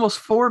 it was almost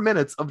 4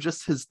 minutes of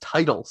just his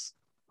titles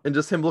and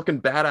just him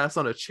looking badass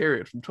on a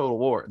chariot from Total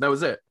War. And that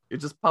was it. It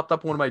just popped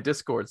up on one of my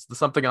Discords, the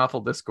Something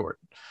Awful Discord.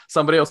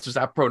 Somebody else just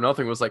apropos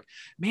nothing was like,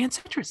 man,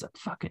 Cetra's a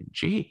fucking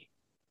G.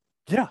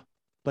 Yeah.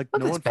 Like,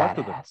 Look, no it's one fucked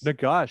with him. badass.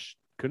 Nagash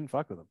couldn't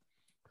fuck with him.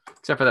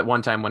 Except for that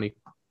one time when he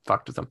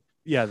fucked with them.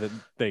 Yeah, then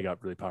they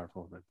got really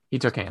powerful. Then He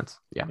took hands.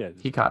 Yeah. Yeah,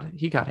 He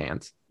got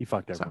hands. he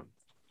fucked So, everyone.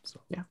 So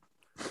yeah.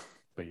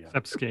 But yeah.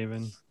 Except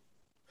Skaven.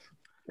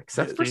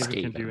 Except for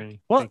Skaven can do Skaven.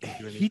 any- Well, they can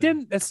do he anything.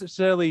 didn't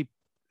necessarily.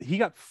 He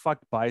got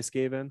fucked by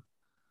Skaven,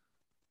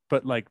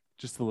 but like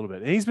just a little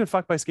bit. And he's been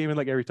fucked by Skaven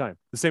like every time.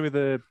 The same with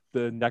the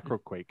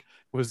Necroquake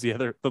was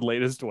the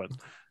latest one.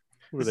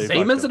 where they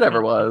Same fucked as him. it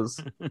ever was.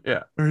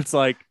 Yeah. Where it's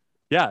like,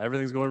 yeah,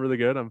 everything's going really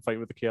good. I'm fighting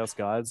with the Chaos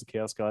Gods. The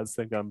Chaos Gods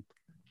think I'm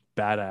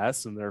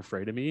badass and they're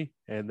afraid of me.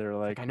 And they're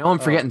like, I know I'm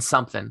oh, forgetting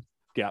something.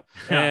 yeah.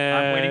 Yeah,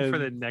 I'm waiting for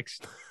the And-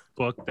 next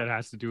book that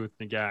has to do with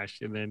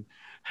Nagash, and then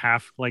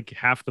half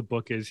the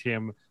book is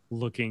him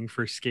looking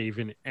for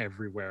Skaven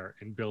everywhere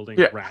and building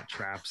Yeah. rat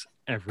traps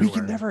But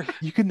everywhere.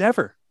 you can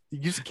never. You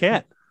just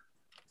can't.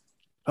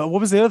 What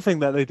was the other thing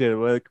that they did?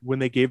 Like when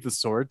they gave the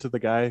sword to the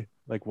guy,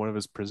 like one of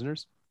his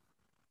prisoners,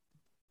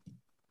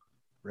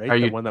 right? Are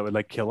The you- one that would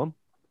like kill him.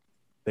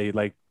 They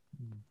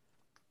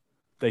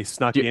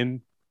snuck You-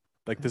 in.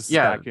 Like this is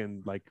Yeah. back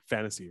in like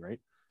fantasy, right?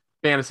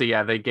 Fantasy,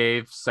 yeah. They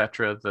gave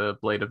Cetra the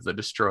Blade of the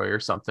Destroyer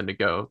something to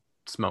go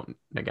smoke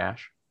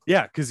Nagash.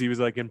 Yeah, because he was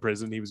like in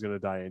prison. He was gonna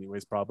die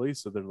anyways, probably.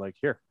 So they're like,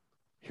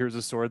 here's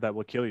a sword that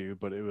will kill you,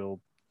 but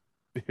it'll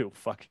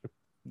fuck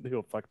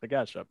the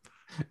gash up.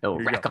 It'll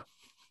Here you wreck go. him.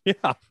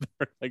 Yeah.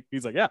 Like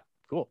he's like, yeah,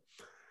 cool.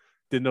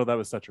 Didn't know that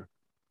was Cetra.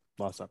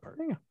 Lost that part.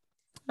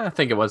 I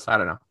think it was. I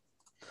don't know.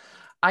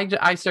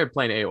 I started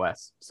playing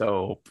AOS,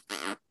 so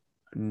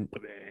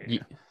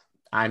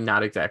I'm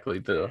not exactly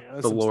the Yeah,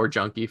 that's the some lore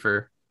junkie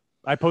for.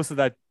 I posted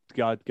that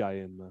God guy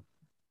in the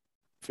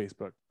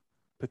Facebook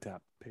Patap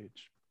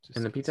page. Just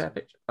In the so- pizza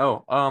page.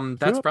 Oh,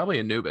 that's Cool. probably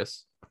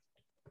Anubis.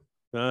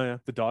 Oh yeah,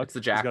 the dog. It's the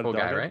He's got a Jackal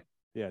dog, guy, right?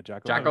 Yeah,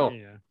 Jackal. Jackal.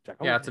 Yeah.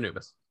 Jackal. Yeah, it's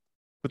Anubis.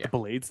 With yeah. the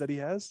blades that he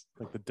has,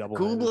 like the double.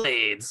 Cool headed.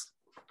 blades.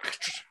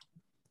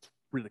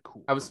 Really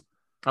cool. I was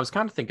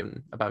kind of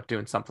thinking about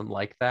doing something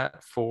like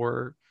that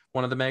for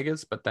one of the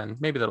megas, but then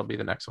maybe that'll be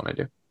the next one I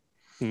do.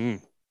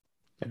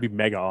 It'd be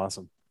mega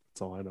awesome.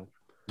 That's all I know.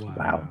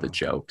 Wow, the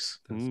jokes.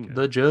 That's Mm. good.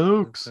 The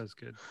jokes. That's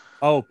good.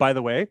 Oh, by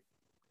the way,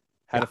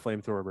 had Yeah. a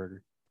flamethrower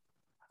burger.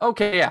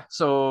 Okay, yeah.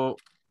 So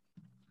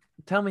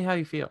tell me how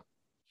you feel.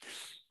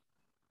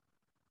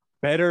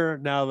 Better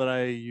now that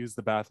I used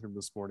the bathroom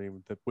this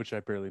morning, which I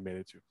barely made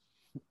it to.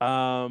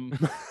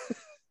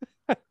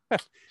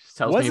 Just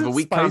tells me you have a Wasn't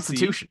weak spicy.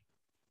 constitution.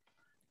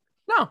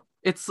 No,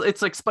 it's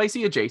like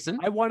spicy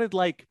adjacent. I wanted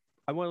like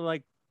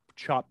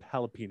chopped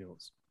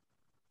jalapenos,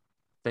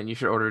 Then you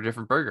should order a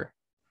different burger.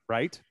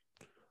 right?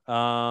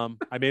 I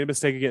made a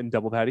mistake of getting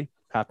double patty,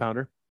 half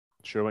pounder.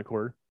 Should have went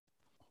quarter.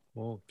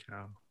 Oh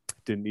cow.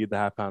 Didn't need the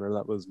half pounder.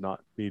 That was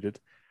not needed.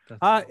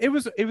 That's It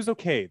was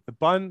okay. The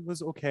bun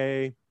was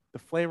okay. The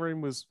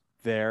flavoring was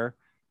there.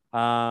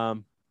 I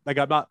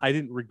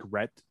didn't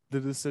regret the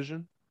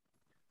decision.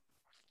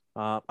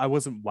 I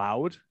wasn't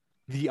wowed.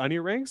 The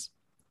onion rings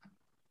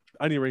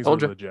are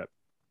Told you. legit.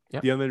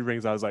 Yep. The onion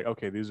rings, I was like,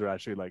 okay, these are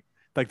actually like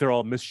they're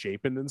all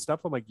misshapen and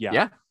stuff. I'm like,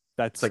 yeah,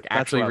 that's It's like that's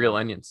actually what I real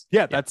want. onions.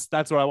 Yeah, that's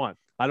what I want.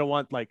 I don't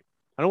want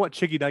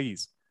chicky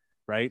nuggies,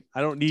 right?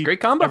 I don't need Great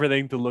combo.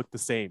 everything to look the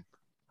same.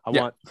 I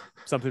Yeah. want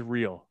something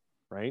real,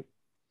 right?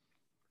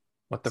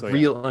 What the So, yeah.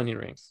 real onion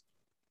rings?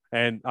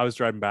 And I was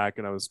driving back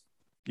and I was,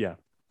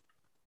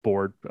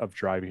 bored of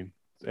driving.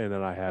 And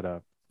then I had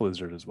a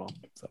blizzard as well.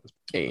 So that was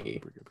Hey, pretty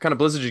good. what kind of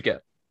blizzard you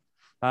get?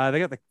 They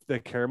got the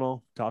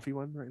caramel toffee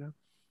one right now.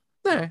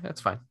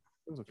 That's fine.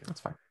 It was okay. That's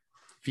fine.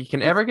 If you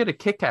can ever get a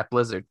Kit Kat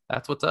blizzard,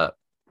 that's what's up.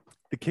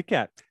 The Kit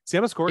Kat. See,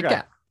 I'm a score Kit guy.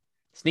 Kat.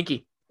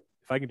 Sneaky.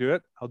 If I can do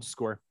it, I'll just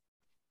score.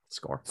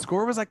 Score.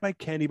 Score was like my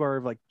candy bar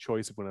of like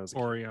choice when I was a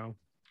kid. Oreo.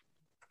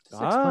 This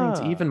explains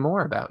Ah. even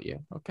more about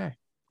you. Okay.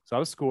 So I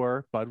was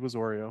score. Bud was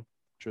Oreo.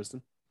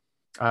 Tristan.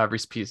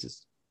 Reese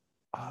Pieces.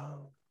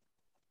 Oh.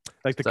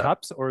 Like the So-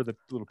 cups or the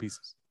little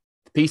pieces?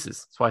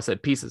 Pieces. That's why I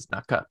said pieces,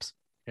 not cups.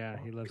 Yeah,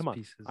 he loves Come on.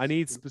 pieces. I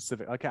need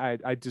specific. Okay,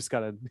 I just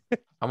gotta.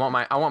 I want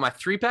my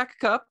 3-pack of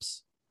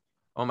cups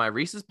on my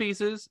Reese's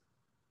Pieces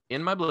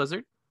in my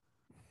blizzard.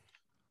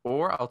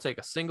 Or I'll take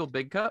a single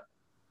big cup.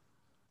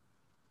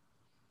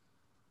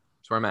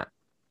 That's where I'm at.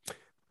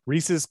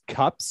 Reese's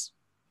cups,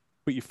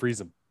 but you freeze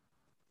them.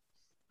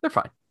 They're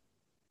fine.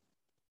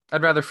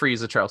 I'd rather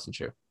freeze a Charleston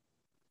chew.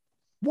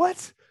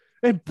 What?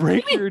 And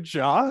break your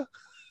jaw?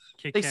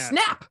 Kit They Kat.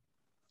 snap.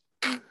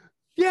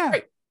 Yeah.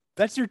 Right.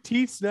 That's your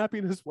teeth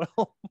snapping as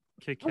well.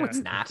 Kit No, it's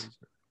Kat. not.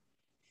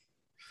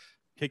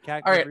 Kit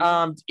Kat. All right.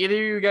 Cadbury? Either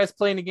of you guys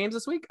play any games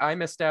this week? I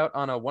missed out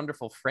on a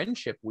wonderful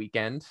friendship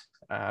weekend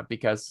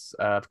because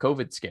of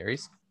COVID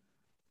scaries.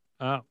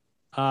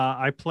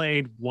 I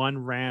played one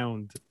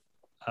round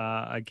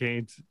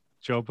against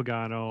Joe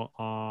Pagano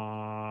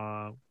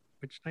on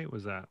which night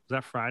was that? Was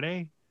that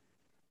Friday?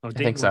 Oh, think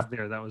Dayton so. was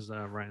there. That was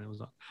Ryan. That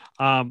was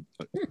on.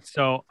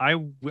 So I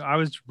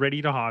was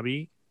ready to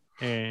hobby,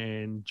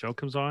 and Joe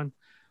comes on.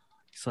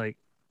 He's like,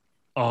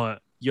 "Oh,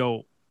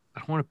 yo, I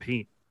don't want to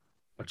paint.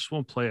 I just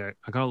want to play it.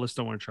 I got a list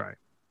I want to try. Can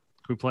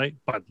we play?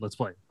 Bud, let's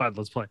play. Bud,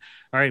 let's play.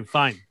 All right,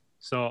 fine."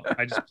 So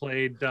I just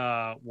played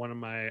one of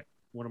my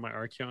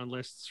Archeon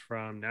lists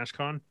from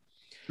NashCon,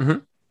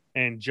 Mhm.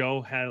 and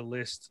Joe had a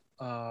list.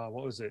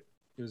 What was it?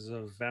 It was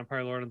a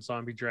Vampire Lord and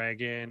Zombie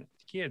Dragon. I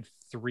think he had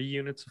 3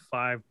 units of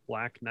 5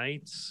 Black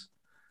Knights.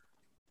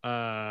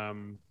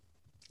 Yeah.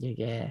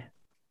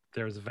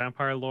 There was a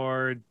Vampire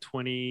Lord,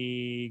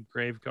 20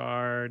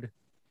 Graveguard,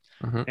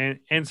 Mhm.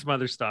 and some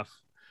other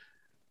stuff.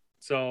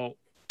 So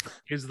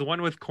is the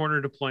one with corner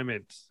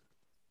deployment.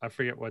 I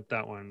forget what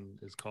that one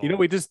is called. You know,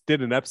 we just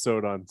did an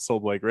episode on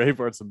Soulblight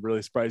Graveguard. I'm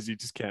really surprised you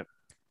just can't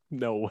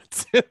know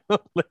what's in the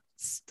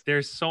list.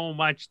 There's so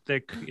much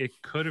that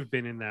it could have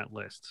been in that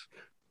list.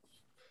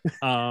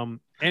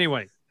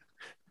 Anyway,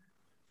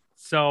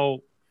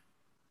 so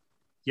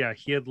yeah,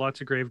 he had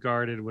lots of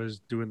Graveguard and was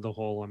doing the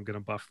whole I'm gonna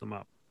buff them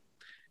up.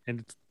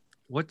 And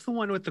what's the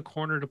one with the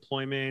corner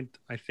deployment?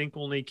 I think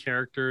only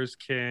characters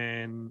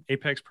can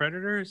Apex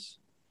Predators.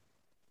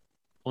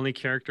 Only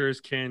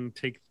characters can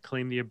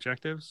claim the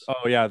objectives.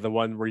 Oh yeah, the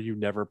one where you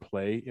never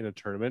play in a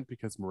tournament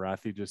because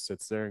Marathi just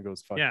sits there and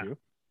goes, "Fuck Yeah. you."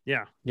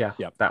 Yeah. Yeah.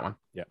 That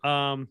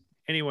one.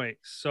 Anyway,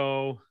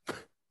 so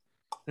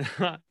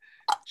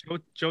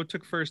Joe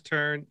took first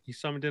turn. He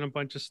summoned in a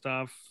bunch of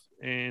stuff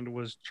and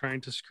was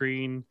trying to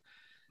screen.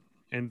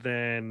 And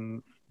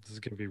then this is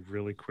going to be a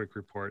really quick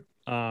report.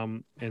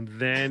 And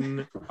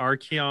then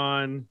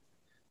Archeon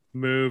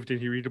moved and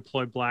he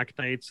redeployed Black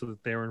Knight so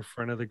that they were in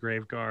front of the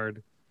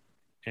Graveguard.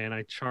 And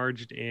I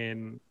charged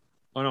in.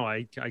 Oh no,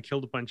 I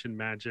killed a bunch in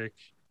Magic,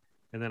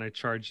 and then I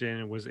charged in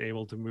and was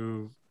able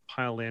to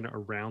pile in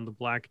around the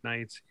Black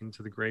Knights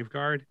into the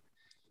Graveguard.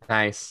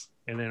 Nice.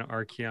 And then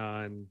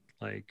Archeon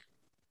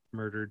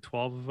murdered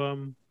 12 of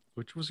them,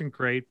 which wasn't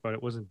great, but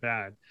it wasn't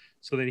bad.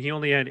 So then he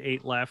only had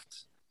 8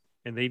 left,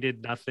 and they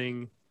did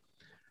nothing.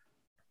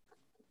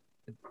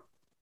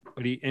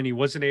 But he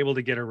wasn't able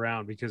to get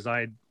around because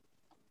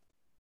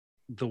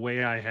the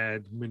way I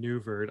had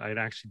maneuvered, I'd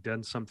actually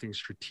done something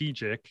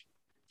strategic.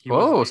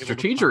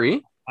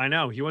 Strategery. I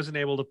know. He wasn't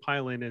able to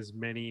pile in as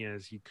many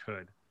as he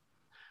could.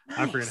 Nice.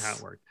 I forget how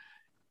it worked.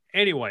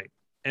 Anyway,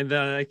 and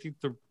then I think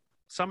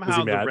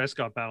somehow the rest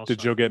got battle. Did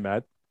Joe get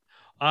mad?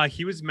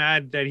 He was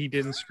mad that he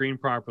didn't screen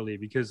properly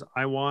because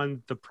I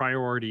won the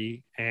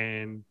priority,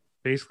 and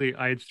basically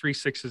I had 3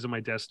 6s in my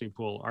destiny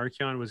pool.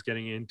 Archeon was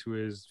getting into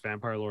his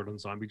Vampire Lord and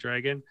Zombie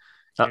Dragon.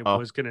 I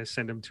was going to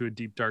send him to a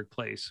deep dark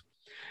place.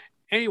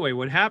 Anyway,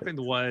 what happened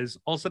was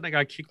all of a sudden I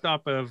got kicked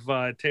off of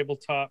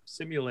Tabletop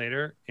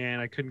Simulator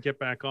and I couldn't get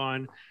back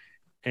on.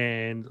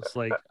 And it's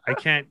like, I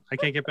can't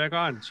get back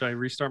on. So I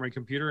restart my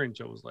computer and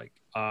Joe was like,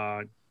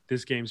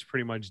 this game's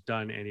pretty much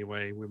done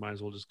anyway. We might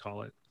as well just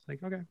call it. It's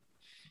like, okay.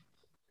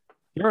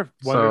 You ever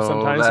wonder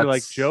sometimes, you're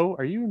like, Joe,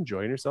 are you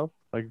enjoying yourself?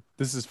 Like,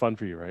 this is fun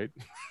for you, right?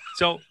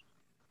 So,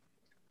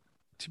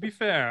 to be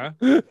fair,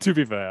 it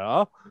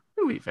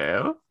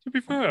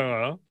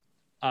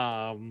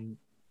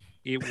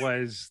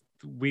was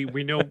we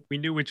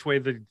knew which way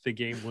the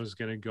game was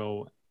gonna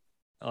go,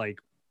 like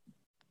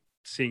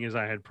seeing as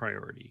I had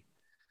priority.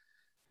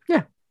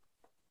 Yeah.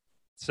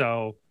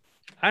 So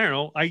I don't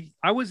know.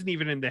 I wasn't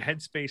even in the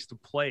headspace to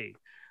play.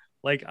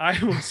 Like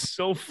I was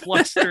so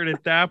flustered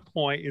at that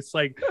point. It's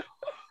like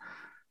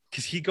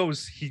because he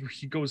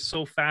goes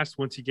so fast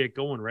once you get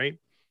going, right?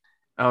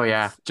 Oh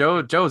yeah,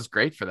 Joe's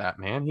great for that,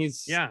 man. He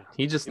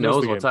just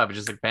knows what's up. It's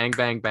just like bang,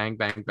 bang, bang,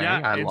 bang,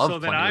 bang. Yeah, I love so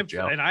playing with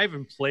Joe. And I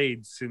haven't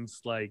played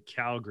since like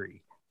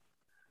Calgary,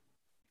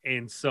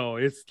 and so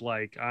it's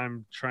like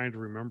I'm trying to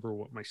remember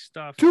what my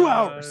stuff. 2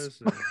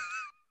 hours.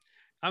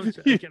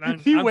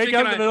 You wake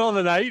up in the middle of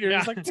the night. You're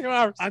just like 2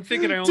 hours. I'm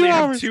thinking I only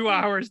have 2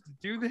 hours to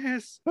do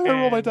this. I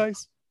roll my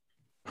dice.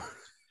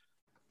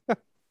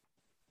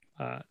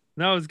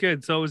 No, it was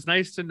good. So it was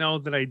nice to know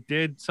that I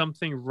did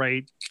something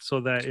right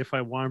so that if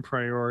I won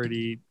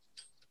priority,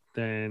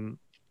 then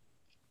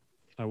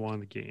I won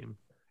the game.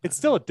 It's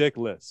still a dick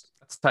list.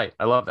 That's tight.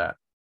 I love that.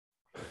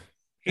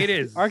 It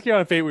is.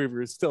 Archeon Fate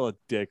Weaver is still a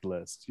dick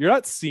list. You're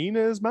not seeing it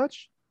as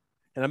much.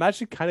 And I'm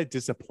actually kind of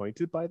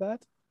disappointed by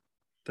that.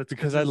 That's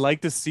because I'd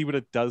like to see what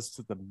it does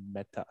to the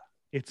meta.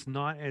 It's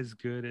not as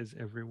good as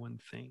everyone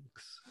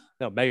thinks.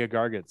 No, Mega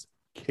Gargants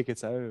kick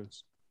its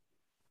ass.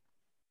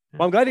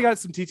 Well, I'm glad you got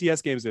some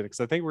TTS games in it because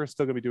I think we're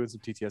still going to be doing some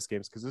TTS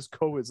games because this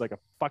COVID is like a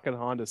fucking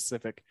Honda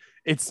Civic.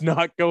 It's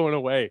not going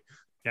away.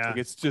 Yeah. Like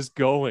it's just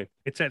going.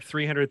 It's at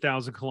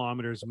 300,000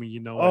 kilometers. I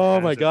mean,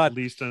 oh my God. At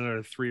least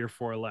another 3 or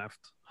 4 left.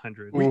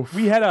 100.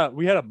 We had a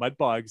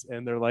Mudbogs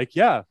and they're like,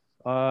 yeah,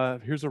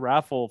 here's a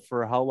raffle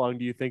for how long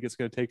do you think it's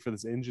going to take for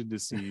this engine to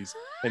seize?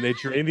 And they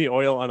drained the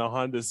oil on a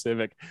Honda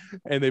Civic,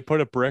 and they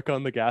put a brick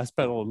on the gas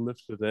pedal and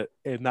lifted it,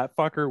 and that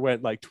fucker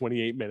went like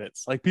 28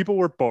 minutes. Like people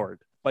were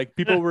bored, like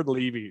people were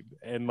leaving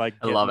and like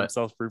I getting love it.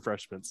 themselves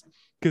refreshments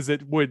because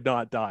it would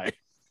not die.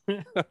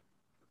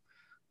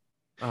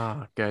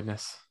 Oh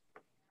goodness.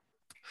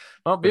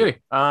 Well, beauty.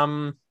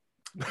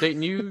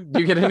 Dayton, do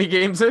you get any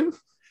games in?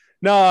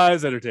 No, I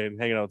was entertained,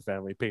 hanging out with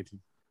family, painting.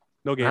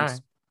 No games. Right.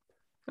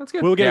 That's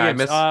good. We'll get Yeah,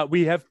 games.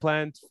 We have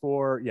plans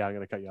for. Yeah, I'm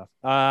gonna cut you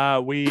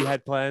off. We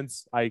had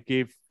plans. I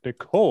gave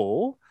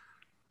Nicole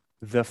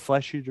the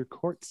Flesh Eater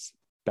Courts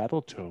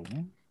Battle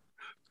Tome,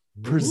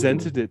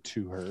 presented it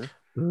to her,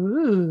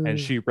 and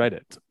she read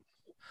it.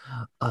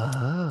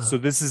 So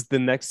this is the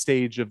next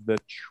stage of the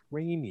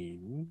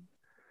training.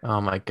 Oh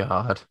my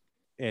god!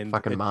 And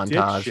fucking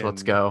montage.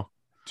 Let's go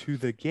to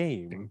the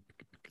game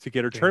to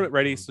get her tournament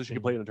ready so she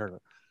can play in a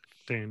tournament.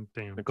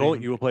 Nicole,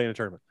 you will play in a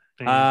tournament.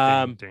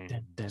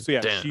 So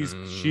yeah,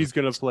 she's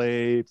gonna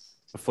play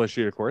a Flesh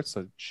Eater Courts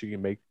so she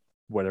can make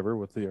whatever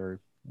with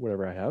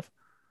whatever I have.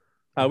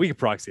 We can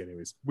proxy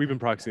anyways. We've been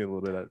proxying a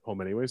little bit at home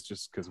anyways,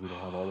 just because we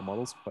don't have all the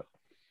models. But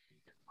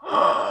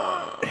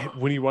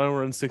when you want to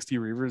run 60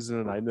 Reavers in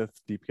a 9th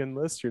Deepkin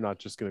list, you're not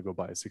just gonna go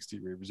buy 60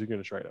 Reavers. You're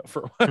gonna try it out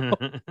for a while.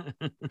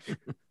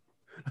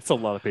 That's a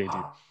lot of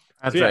painting.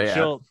 That's So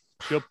yeah,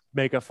 she'll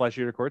make a Flesh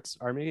Eater Courts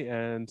army,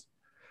 and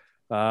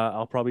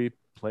I'll probably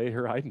play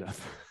her Heideneth.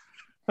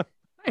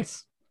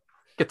 Nice.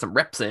 Get some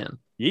reps in.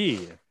 Yeah,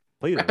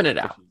 repping it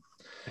out.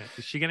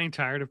 Is she getting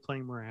tired of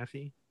playing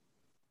Marathi?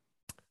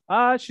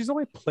 She's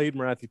only played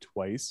Marathi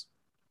twice.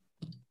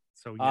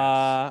 So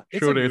yes.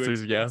 Short answer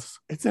is yes.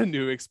 It's a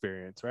new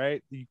experience,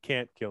 right? You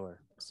can't kill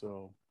her.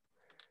 So,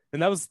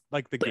 and that was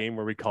like the game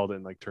where we called it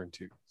in like turn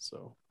 2.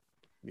 So,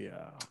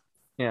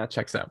 yeah,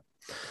 checks out.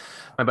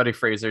 My buddy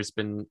Fraser's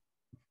been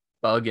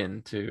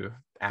bugging to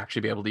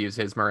actually be able to use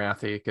his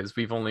Marathi because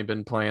we've only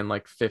been playing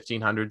like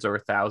 1500s or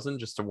 1000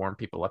 just to warm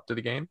people up to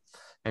the game,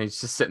 and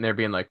he's just sitting there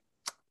being like,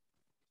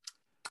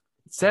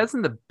 it says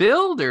in the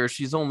builder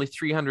she's only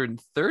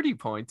 330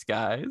 points,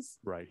 guys.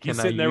 Right. He's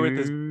sitting there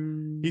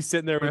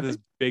with his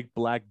big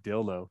black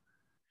dildo,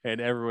 and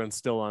everyone's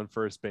still on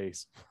first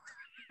base.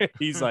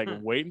 He's like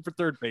waiting for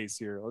third base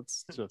here.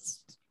 Let's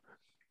just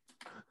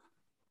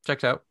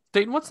checked out.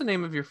 Dayton, what's the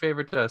name of your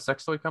favorite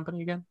sex toy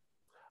company again?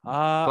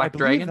 Black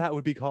Dragon. That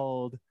would be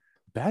called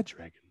Bad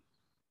Dragon.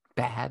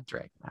 Bad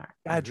Dragon. Right.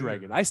 Bad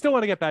Dragon. I still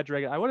want to get Bad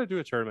Dragon. I want to do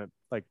a tournament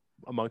like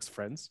amongst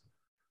friends,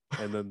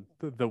 and then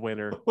the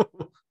winner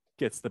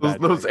gets the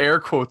those air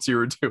quotes you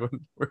were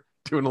doing. We're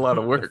doing a lot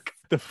of work.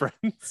 The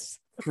friends.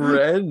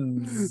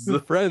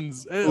 The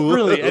friends.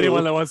 Really,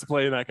 anyone that wants to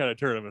play in that kind of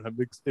tournament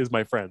is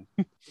my friend.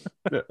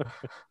 Yeah.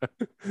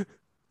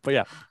 But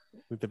yeah,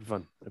 I think that'd be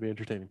fun. That'd be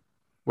entertaining.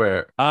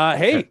 Where?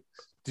 Hey,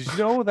 did you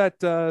know that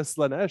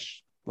Slanesh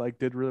like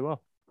did really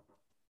well?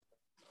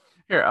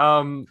 Here,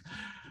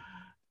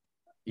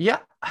 yeah.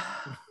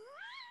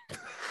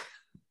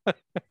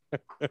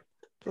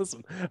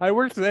 Listen, I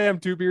worked today. I'm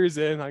 2 beers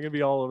in. I'm gonna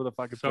be all over the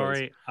fucking place.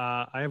 Sorry,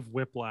 I have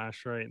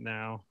whiplash right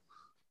now.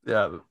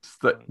 Yeah,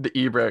 the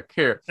e-brick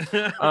here.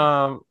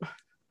 How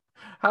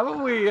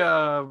about we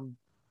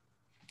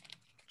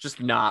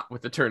just not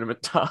with the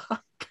tournament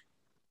talk?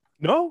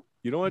 No,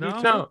 you don't want to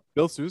do no.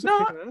 Bill Souza?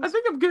 No, I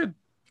think I'm good.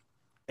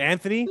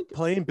 Anthony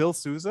playing Bill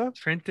Souza?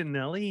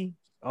 Trentinelli?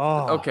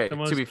 Oh, okay. The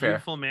most to be fair,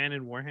 beautiful man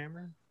in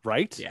Warhammer?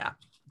 Right? Yeah,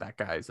 that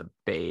guy's a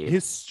babe.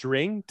 His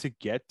string to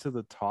get to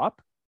the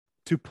top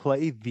to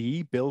play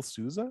the Bill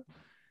Souza.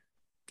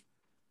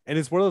 And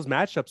it's one of those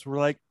matchups where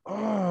we're like,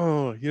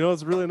 oh,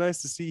 it's really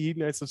nice to see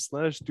Knights of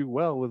Slaanesh do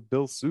well with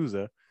Bill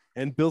Souza.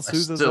 And Bill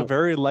Souza's a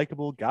very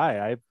likable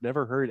guy. I've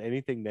never heard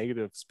anything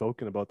negative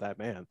spoken about that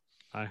man.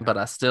 But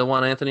I still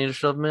want Anthony to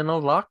shove him in a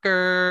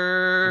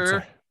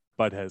locker.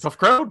 Bud has. Tough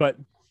crowd. But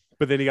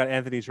then you got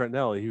Anthony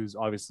Trentinelli, who's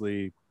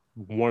obviously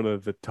one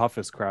of the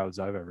toughest crowds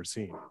I've ever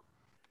seen.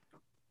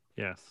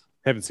 Yes.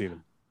 Haven't seen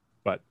him,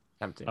 but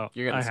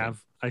you're gonna I have.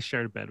 I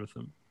shared a bed with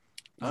him.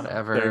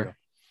 Whatever.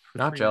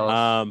 Not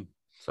jealous.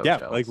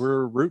 Jealous. Like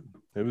we're rooting.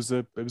 It was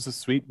a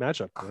sweet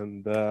matchup,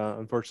 and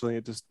unfortunately,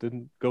 it just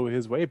didn't go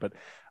his way. But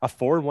a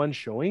 4-1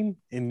 showing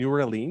in New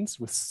Orleans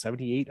with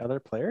 78 other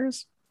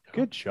players.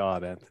 Good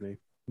job, Anthony.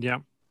 Yeah.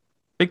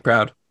 Big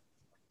proud.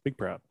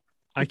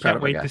 I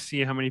can't wait to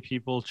see how many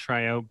people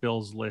try out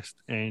Bill's list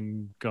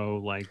and go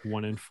like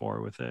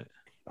 1-4 with it.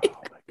 Oh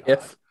my god!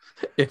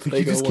 If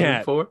they just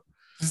can't. 1-4,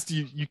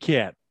 you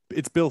can't.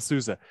 It's Bill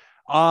Souza.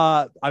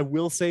 I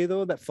will say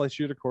though that Flesh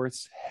Eater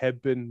Courts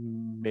have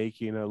been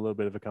making a little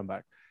bit of a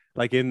comeback,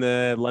 like in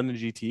the London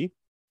GT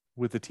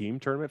with the team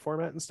tournament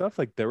format and stuff.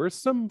 Like there was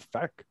some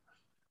feck,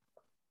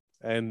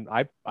 and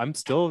I'm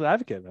still an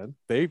advocate, man.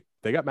 They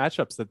got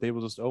matchups that they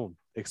will just own,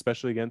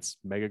 especially against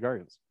Mega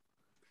Guardians.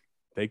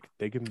 They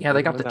can. Yeah,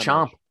 they got the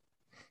chomp. Match.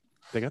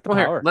 They got the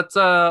power.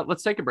 Here,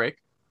 let's take a break.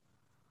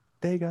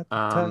 They got the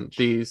touch.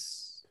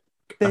 These.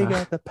 They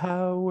got the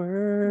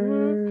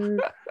power.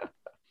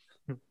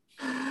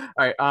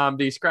 All right.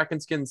 These Kraken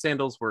skin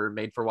sandals were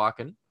made for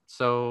walking.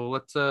 So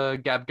let's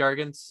gab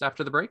Gargants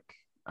after the break.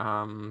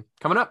 Coming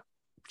up,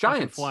 Fucking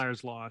Giants.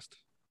 Flyers lost.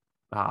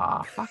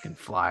 Fucking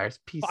Flyers.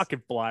 Piece.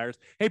 Fucking Flyers.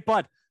 Hey,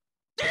 bud,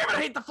 Damn it,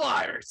 I hate the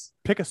Flyers.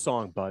 pick a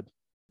song, bud.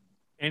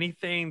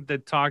 Anything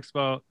that talks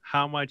about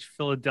how much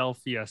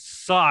Philadelphia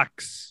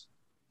sucks.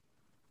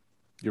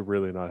 You're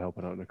really not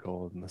helping out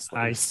Nicole in this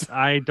list.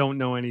 I don't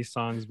know any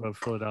songs about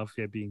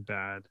Philadelphia being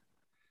bad.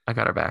 I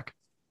got her back.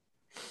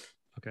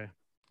 Okay.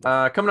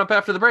 Coming up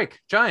after the break,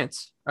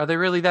 Giants. Are they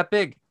really that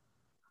big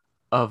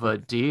of a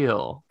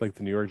deal? Like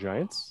the New York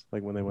Giants,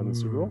 like when they won the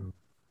Super Bowl.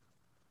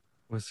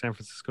 Was San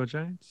Francisco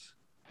Giants?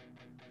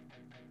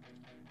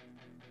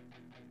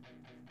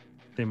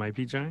 They might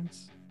be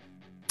Giants.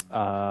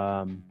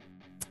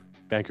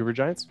 Vancouver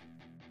Giants.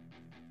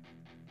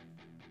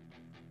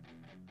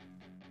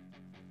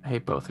 I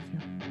hate both of you.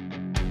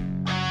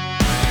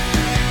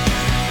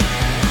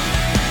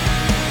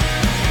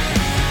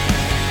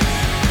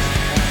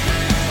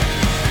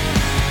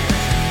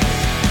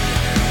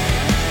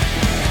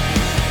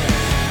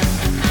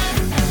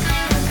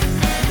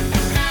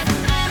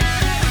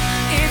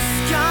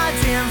 It's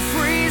goddamn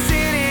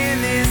freezing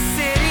in this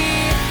city.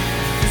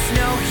 There's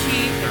no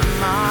heat in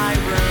my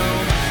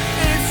room.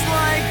 It's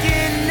like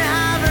it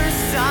never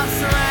stops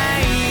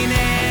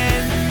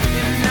raining,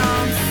 and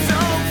I'm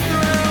soaked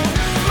through.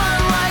 My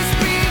life's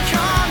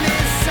become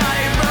this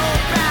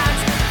tightrope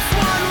act.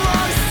 One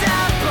wrong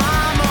step,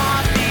 I'm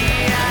off the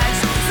edge.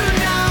 So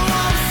now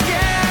I'm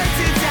scared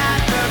to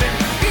death of an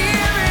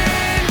ear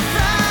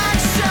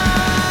infection.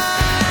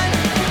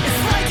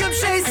 It's like I'm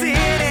chasing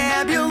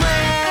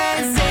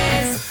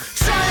ambulances,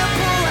 trying to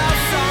pull out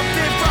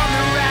something from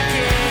the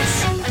wreckage.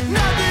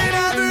 Nothing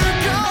ever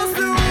goes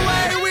the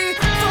way we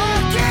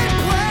fucking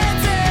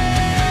planned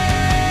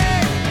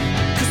it.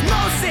 'Cause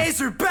most days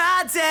are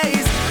bad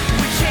days.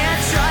 We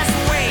can't just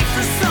wait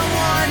for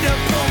someone to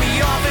pull me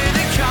off of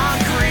the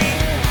concrete.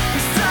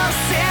 I'm still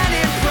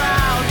standing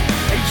proud.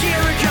 A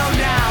year ago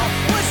now,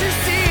 what you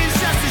see is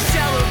just a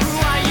shell of who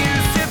I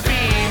used to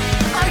be.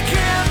 I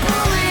can't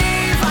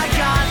believe I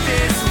got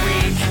this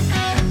weak.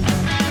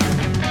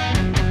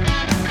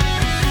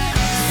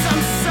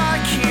 I'm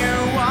stuck here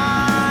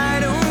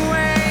wide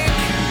awake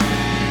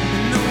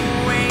in the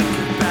wake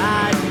of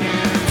bad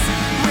news.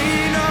 We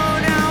know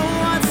now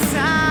what's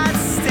at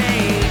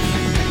stake,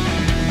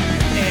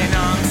 and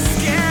I'm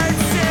scared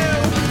too.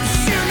 'Cause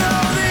you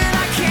know that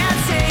I can't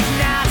take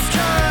naps,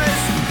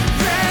 'cause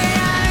they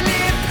end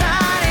in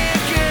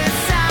panic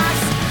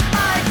attacks.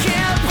 I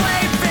can't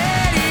play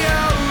video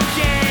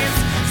games,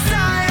 'cause I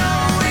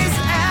always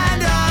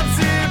end up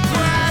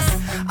depressed.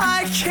 I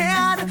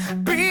can't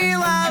be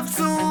left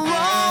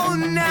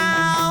alone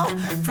now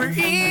for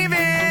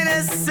even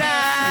a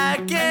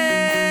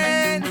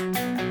second.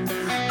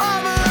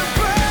 I'm a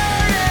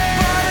burden,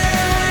 but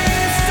it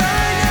leaves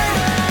turning.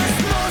 'Cause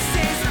most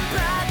days are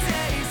bad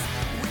days.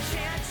 We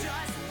can't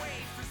just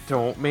wait for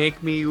Don't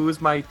make me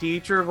use my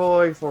teacher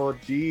voice. Oh,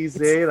 geez,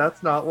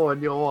 that's not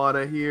one you'll want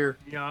to hear.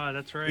 Yeah,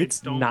 that's right.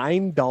 It's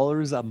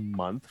 $9 a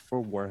month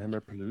for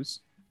Warhammer Plus.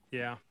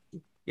 Yeah.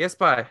 Yes,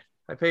 bye.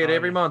 I pay it Oh,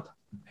 every yeah. month.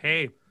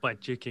 Hey,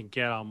 but you can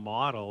get a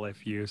model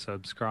if you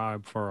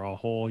subscribe for a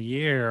whole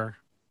year.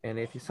 And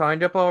if you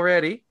signed up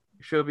already,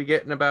 you should be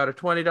getting about a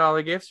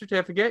 $20 gift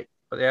certificate,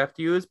 but they have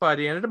to use by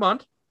the end of the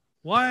month.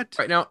 What?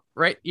 Right now,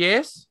 right?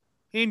 Yes.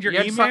 In your You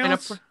have to sign up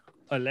emails? for- It's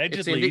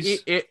Allegedly. in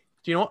the,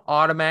 do you know what?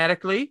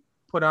 Automatically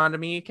put onto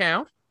me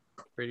account.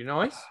 Pretty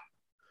nice.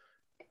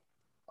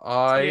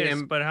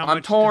 Yes, but how I'm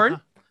much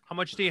torn. how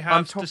much do you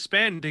I'm have to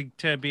spend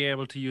to be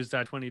able to use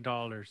that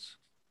 $20?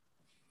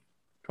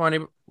 20.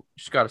 You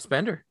just got to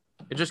spend her.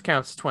 It just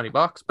counts as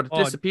 $20, but it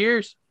Oh,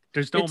 disappears.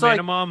 There's no It's like-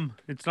 minimum.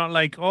 It's not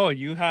like, oh,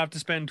 you have to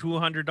spend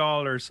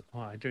 $200. Oh,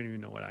 I don't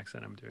even know what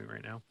accent I'm doing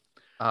right now.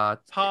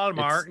 Paul It's-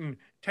 Martin,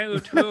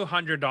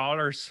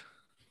 $200.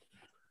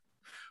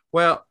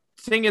 Well,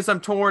 thing is,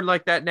 I'm torn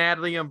like that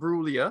Natalie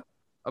Imbruglia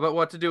about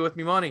what to do with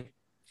me money.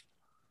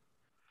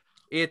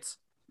 It's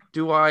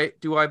do I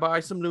buy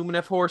some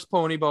Luminef horse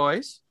pony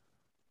boys?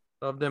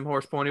 Love them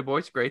horse pony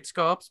boys, great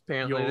sculpts.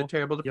 Apparently Yo, they're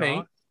terrible to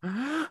yeah.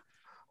 paint.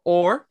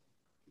 Or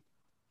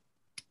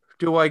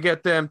do I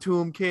get them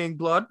Tomb King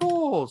blood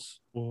bowls?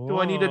 Do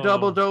I need a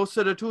double dose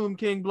of the Tomb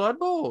King blood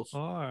bowls?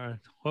 Or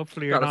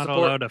hopefully you're Gotta not support-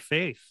 allowed a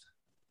faith.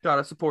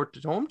 Gotta support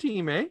the home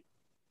team, eh?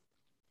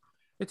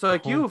 It's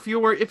like home- you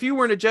if you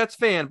weren't a Jets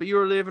fan, but you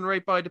were living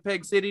right by the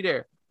Peg City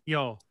there.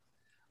 Yo,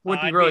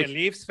 Wouldn't I'd be right. be a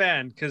Leafs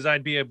fan because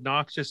I'd be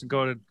obnoxious and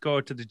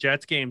go to the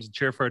Jets games and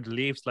cheer for the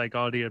Leafs like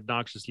all the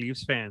obnoxious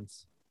Leafs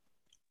fans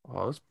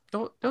Oh,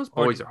 those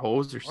boys are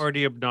hosers. or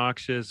the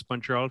obnoxious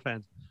Montreal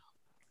fans.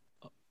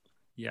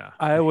 Yeah,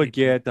 I would hate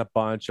them. get a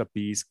bunch of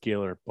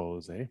B-scaler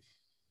bows, eh?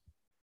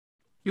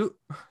 You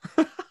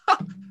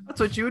that's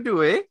what you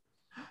do, eh?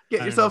 Get I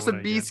don't yourself know some what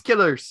I beast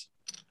killers.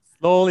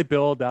 Slowly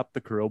build up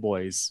the Crow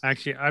Boys.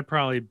 Actually, I'd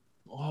probably.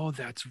 Oh,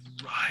 that's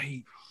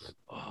right.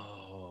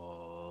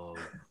 Oh,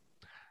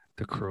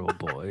 the Crow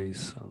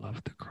Boys. I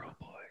love the Crow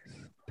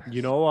Boys.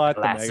 You know what?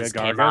 The Glasses Mega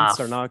came Gargants off.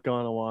 are not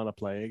going to want to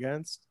play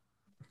against.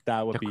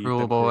 That would The be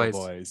Cruel the Boys.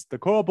 Cruel Boys. The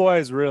Cruel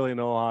Boys really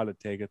know how to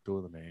take it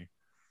to the knee.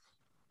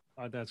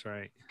 Oh, that's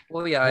right.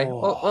 Well, yeah.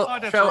 Oh. Oh,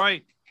 that's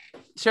right.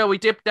 Shall we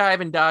dip,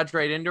 dive, and dodge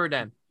right into her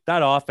then?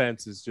 That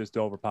offense is just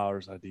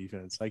overpowers our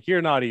defense. Like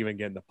you're not even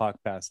getting the puck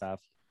past half.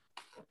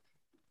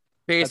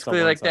 Basically,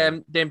 on like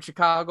one them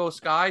Chicago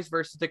Skies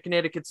versus the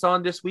Connecticut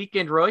Sun this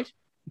weekend, right?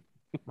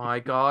 My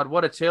God,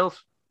 what a tilt!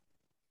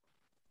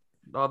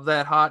 Love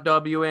that hot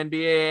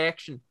WNBA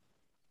action.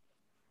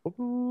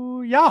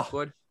 Ooh, yeah.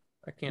 Good.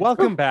 I can't.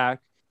 Welcome back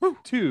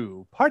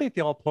to Party at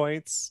the All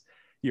Points,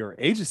 your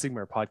Age of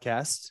Sigmar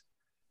podcast,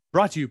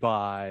 brought to you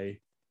by,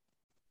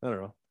 I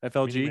don't know,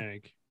 FLG.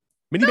 Minimag.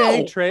 Mini No.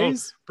 bag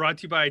trays. Brought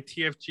to you by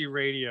TFG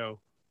Radio.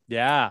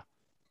 Yeah.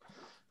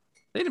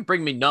 They didn't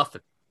bring me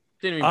nothing.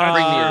 Didn't even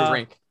bring me a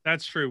drink.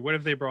 That's true. What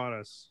have they brought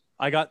us?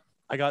 I got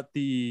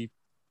the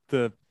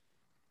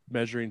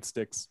measuring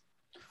sticks.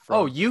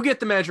 Oh, you get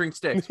the measuring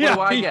sticks. What yeah,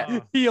 do I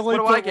get? He only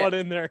What do I put get? one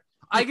in there.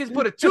 I just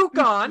put a toque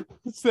on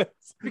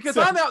because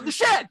I'm out in the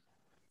shed.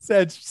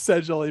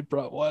 Sedge only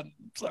brought one.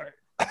 Sorry.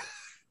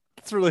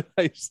 It's really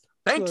nice.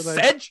 Thanks, really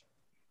nice. Sedge.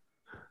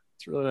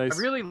 It's really nice.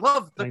 I really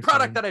love the Thanks,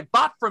 product man. that I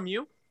bought from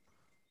you.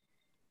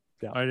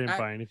 I didn't I-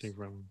 buy anything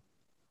from them.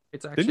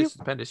 It's Did actually you?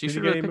 stupendous. You Did you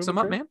should get really any pick some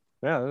up, movement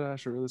man. Yeah, that's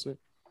actually really sweet.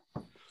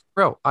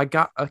 Bro, I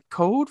got a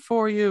code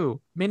for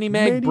you. Mini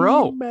Mag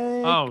Bro.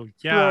 Mag Oh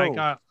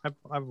yeah, Bro.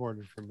 I've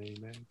ordered from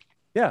Minimag.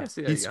 Yeah, Yeah,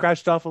 see, there he you go.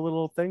 scratched off a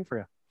little thing for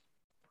you.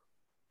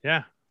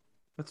 Yeah.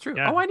 That's true.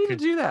 Yeah, Oh, I need to good.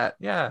 do that.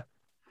 Yeah.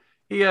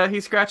 He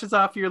scratches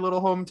off your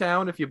little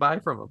hometown if you buy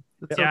from him.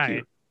 That's so Yeah.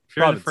 cute. If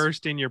you're Province. the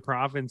first in your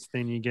province,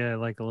 then you get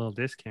like a little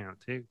discount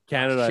too.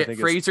 Canada, I Shit, think.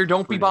 Fraser,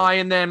 don't be pretty good.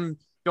 buying them.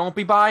 Don't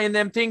be buying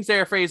them things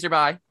there, Fraser.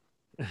 Buy.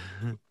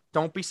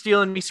 Don't be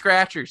stealing me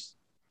scratchers.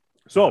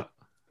 So,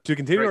 to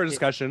continue Right, our yeah.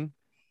 discussion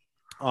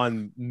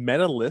on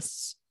meta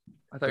lists,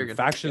 I thought you were and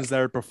gonna factions that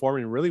are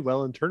performing really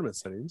well in tournament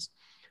settings,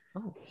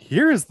 Oh.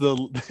 here's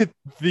the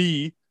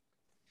the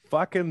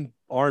fucking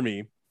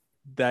army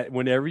that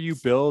whenever you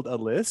build a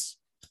list,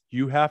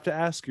 you have to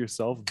ask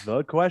yourself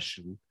the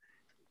question: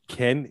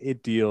 can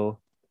it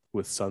deal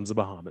with Sons of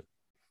Bahamut?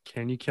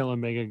 Can you kill a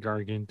Mega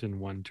Gargant in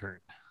one turn?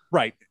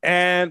 Right.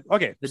 And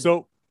okay, The-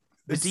 so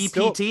The it's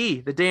still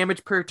DPT, the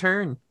damage per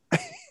turn.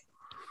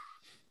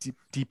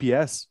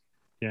 DPS,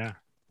 Yeah.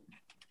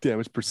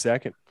 damage per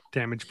second.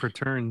 Damage per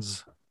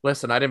turns.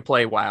 Listen, I didn't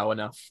play WoW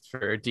enough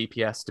for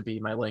DPS to be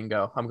my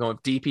lingo. I'm going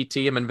with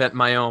DPT. I'm inventing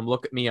my own.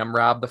 Look at me. I'm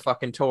Rob the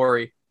fucking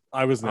Tory.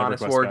 I was never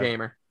Honest Quest war guy,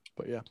 gamer.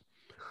 but yeah,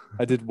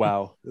 I did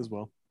WoW as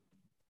well.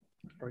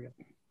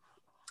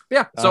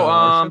 Yeah. So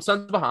Worship?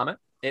 Sons of Bahamut.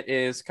 It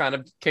is kind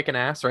of kicking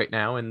ass right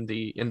now in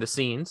the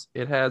scenes.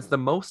 It has the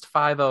most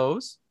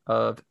 5-0s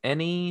of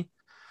any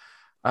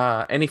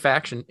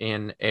faction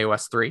in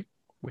AOS 3,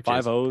 which Five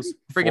is O's,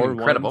 friggin' 4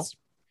 incredible. ones.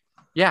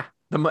 Yeah,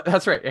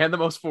 that's right, and the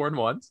most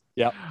 4-1s.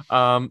 Yep.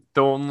 The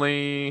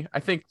only I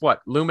think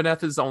what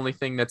Lumineth is the only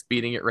thing that's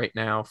beating it right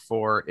now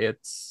for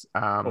its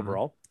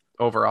Overall,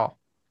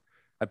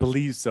 I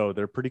believe so.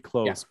 They're pretty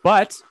close, Yeah.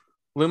 but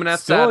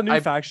Lumineth's still a at, new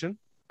faction.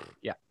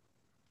 Yeah.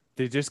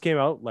 They just came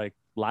out like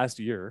last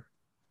year.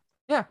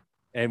 Yeah.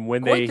 And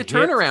when quite they the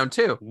turnaround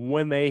too.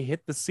 when they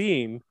hit the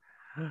scene,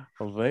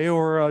 they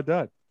were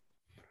done.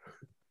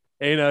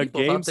 In a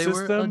People game thought they were a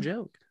system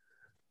joke.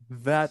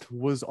 that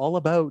was all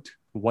about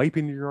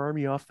wiping your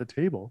army off the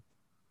table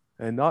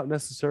and not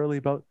necessarily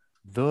about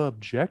the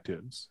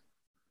objectives,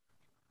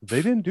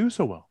 they didn't do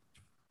so well.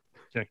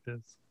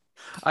 Objectives.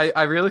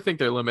 I really think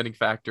their limiting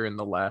factor in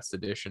the last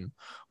edition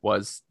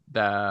was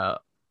the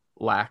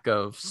lack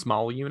of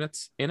small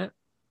units in it.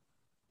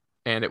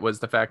 And it was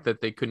the fact that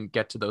they couldn't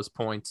get to those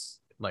points,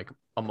 like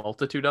a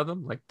multitude of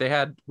them. Like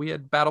we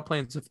had battle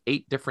plans of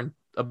 8 different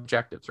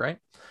objectives, right?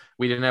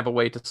 We didn't have a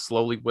way to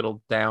slowly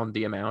whittle down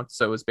the amount.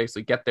 So it was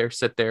basically get there,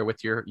 sit there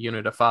with your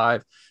unit of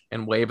 5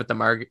 and wave at the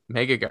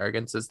Mega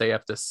Gargants as they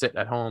have to sit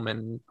at home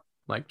and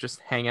like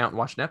just hang out and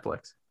watch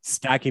Netflix.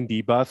 Stacking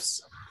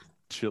debuffs,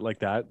 shit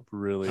like that,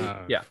 really,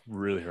 Yeah.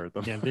 really hurt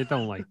them. Yeah, they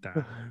don't like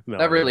that. No,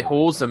 That really they don't.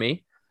 holds to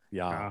me.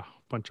 Yeah,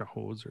 Bunch of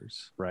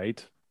hosers.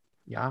 right.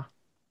 Yeah.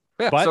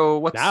 Yeah. But so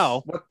what's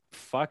now? what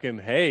Fucking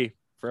hey,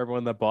 for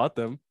everyone that bought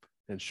them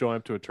and showing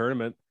up to a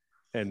tournament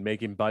and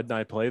making Bud and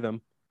I play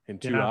them in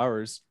 2 Yeah.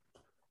 hours.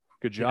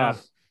 Good job.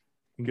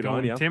 Good on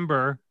Going ya.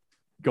 Timber.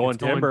 Going It's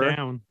going timber.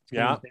 down. It's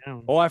Yeah. going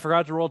down. Oh, I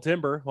forgot to roll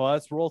timber. Well,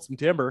 let's roll some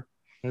timber.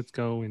 Let's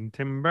go in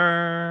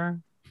Timber.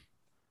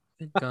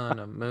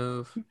 gonna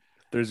move?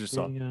 There's your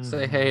song. Yeah.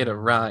 Say hey to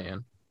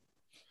Ryan.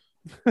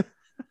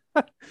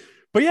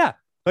 But yeah,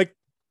 like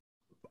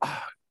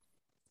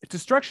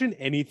destruction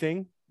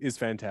anything is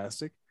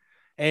fantastic.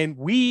 And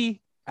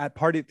we at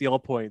Party at the All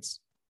Points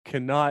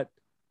cannot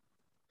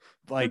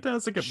like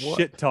Fantastic at what?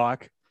 shit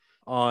talk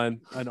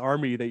on an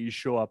army that you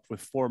show up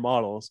with 4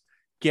 models,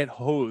 get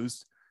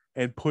hosed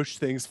and push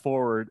things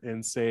forward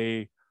and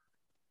say,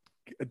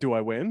 do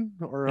I win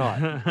or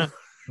not?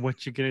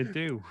 What you gonna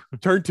do?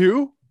 Turn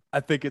 2,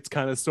 I think it's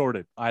kind of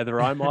sorted. Either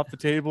I'm off the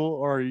table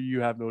or you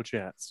have no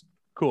chance.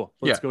 Cool.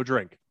 Let's Yeah. go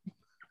drink.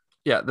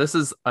 Yeah, this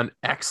is an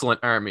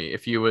excellent army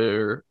if you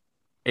were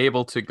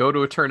able to go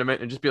to a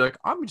tournament and just be like,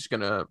 I'm just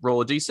gonna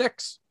roll a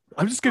d6.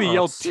 I'm just gonna Oh,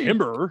 yell see.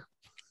 timber.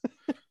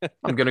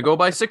 I'm gonna go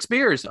buy 6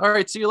 beers. All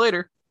right, see you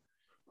later.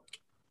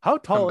 How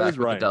Come tall back is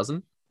with a Ryan?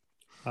 dozen.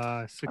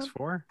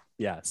 6'4".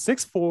 Yeah,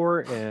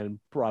 6'4" and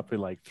probably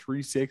like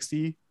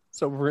 360,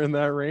 somewhere in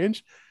that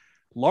range.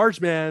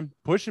 Large man,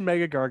 pushing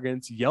mega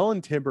gargants,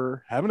 yelling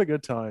timber, having a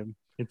good time.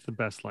 It's the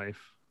best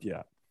life.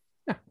 Yeah,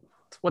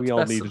 What's we all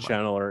best need in to life?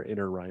 channel our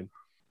inner Ryan.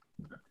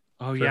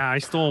 Oh Sure. yeah, I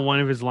stole one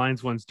of his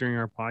lines once during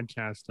our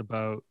podcast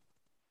about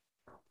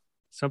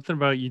something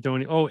about you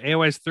don't. Oh,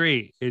 AOS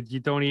 3. You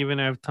don't even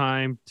have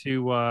time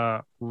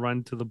to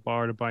run to the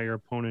bar to buy your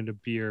opponent a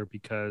beer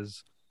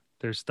because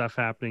there's stuff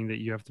happening that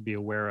you have to be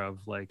aware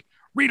of, like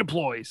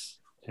redeploys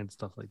and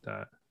stuff like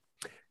that.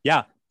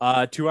 Yeah,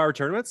 2-hour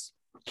tournaments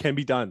can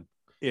be done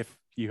if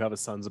you have a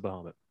Sons of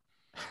Bahamut.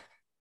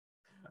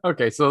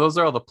 Okay, so those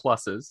are all the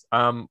pluses.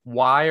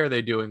 Why are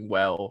they doing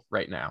well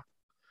right now?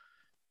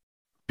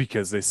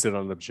 Because they sit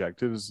on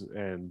objectives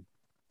and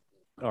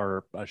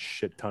are a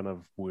shit ton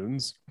of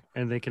wounds.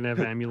 And they can have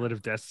Amulet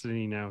of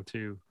Destiny now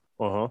too.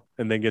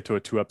 And then get to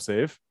a 2-up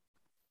save.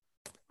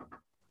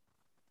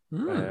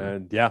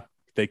 And yeah,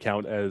 they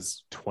count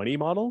as 20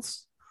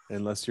 models.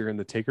 Unless you're in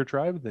the Taker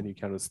tribe, then you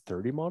count as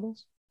 30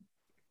 models.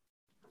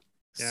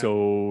 Yeah,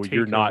 So Take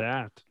you're of not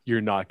that.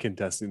 you're not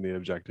contesting the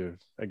objective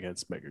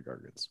against Mega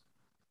Gargants.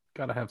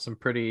 Gotta have some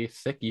pretty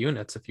thick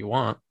units if you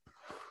want,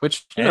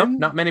 which you know And-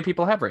 not many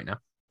people have right now.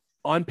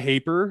 On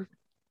paper,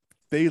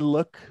 they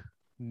look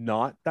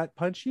not that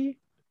punchy,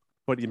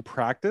 but in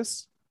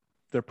practice,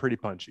 they're pretty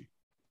punchy.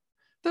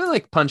 They're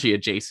like punchy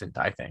adjacent,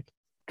 I think.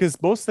 Because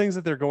most things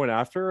that they're going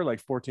after are like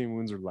 14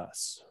 wounds or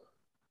less.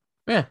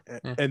 Yeah,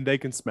 And they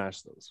can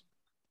smash those.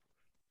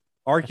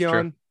 true.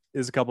 Archeon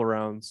is a couple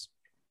rounds.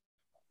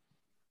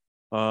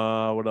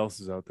 What else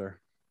is out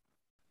there?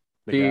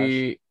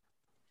 Nagash.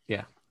 The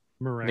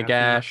Marathi.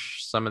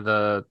 Nagash, some of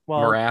the Well,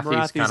 Marathis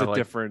Marathi's kind of a like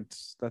different.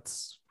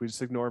 That's we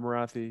just ignore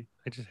Marathi.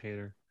 I just hate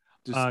her.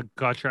 Just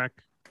Gotrek.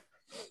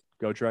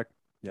 go Trek.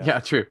 yeah,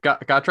 true.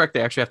 Gotrek,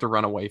 they actually have to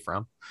run away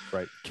from.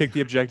 Right. Kick the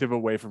objective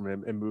away from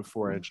him and move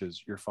 4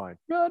 inches. You're fine.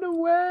 Run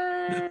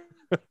away.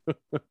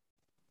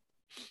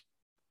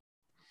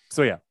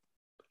 So yeah,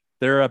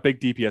 they're a big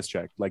DPS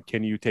check. Like,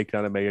 can you take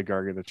down a Mega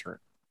Gargant a turn?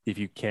 If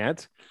you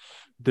can't,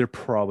 they're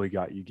probably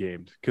got you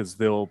gamed because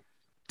they'll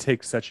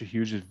take such a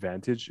huge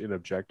advantage in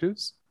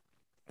objectives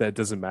that it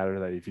doesn't matter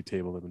that if you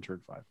table them in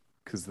turn 5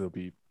 because they'll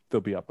be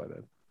up by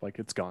then. Like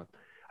it's gone.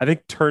 I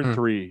think turn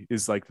 3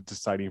 is like the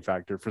deciding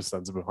factor for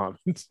Sons of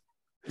Bahamut.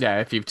 Yeah,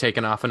 if you've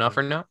taken off enough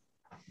or not.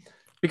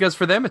 Because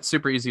for them, it's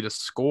super easy to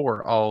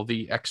score all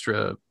the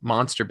extra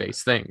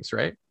monster-based things,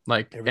 right?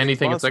 Like Everything's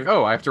anything, it's like, monster.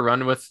 oh, I have to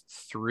run with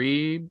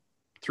three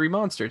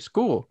monsters.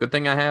 Cool. Good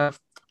thing I have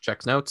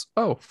checks notes.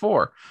 Oh,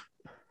 4.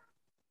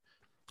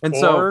 And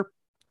so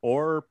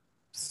or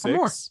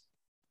 6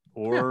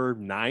 more. or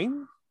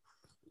 9.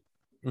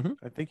 Mhm.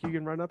 I think you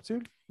can run up to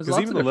There's because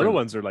lots even of the little different-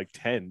 ones are like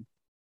 10,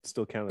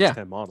 still count as Yeah,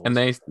 10 models. and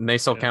they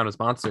still Yeah. count as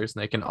monsters,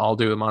 and they can all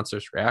do the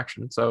monster's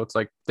reaction. So it's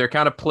like they're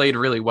kind of played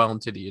really well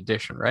into the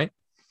addition, right?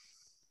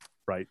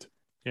 right.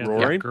 Yeah,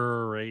 Roaring?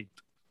 great.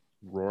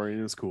 Roaring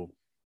is cool.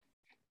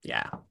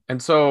 Yeah.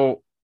 And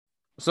so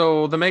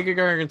the Mega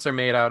Gargants are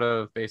made out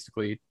of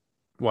basically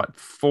what,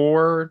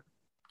 4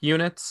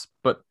 units,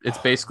 but it's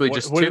basically What-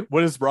 just what, 2.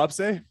 What does Rob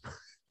say?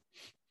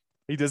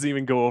 He doesn't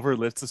even go over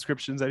list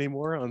descriptions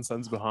anymore on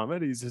Sons of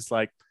Bahamut. He's just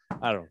like,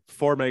 I don't know,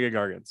 4 Mega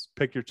Gargants.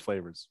 Pick your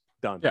flavors.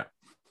 Done. Yeah.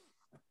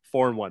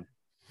 4 and 1.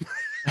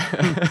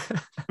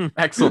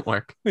 Excellent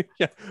work.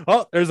 Yeah.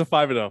 Oh, there's a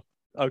 5 and 0.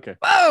 Okay.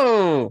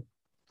 Oh,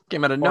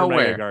 came out of 4 Mega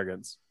nowhere.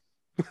 Gargants.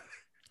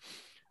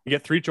 You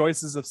get 3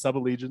 choices of sub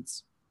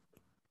allegiance.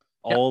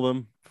 Yep. All of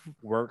them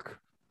work.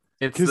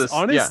 It's Because this,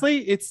 honestly,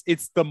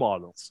 it's the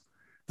models.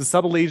 The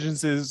sub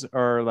allegiances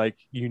are like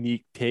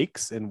unique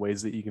takes and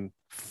ways that you can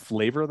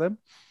flavor them.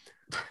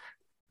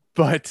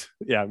 But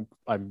yeah,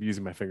 I'm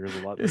using my fingers a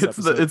lot. This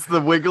episode. it's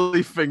the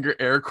wiggly finger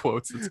air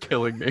quotes that's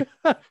killing me.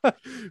 But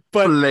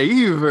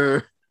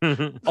Flavor.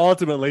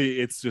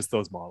 ultimately, it's just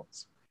those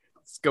models.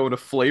 Let's go to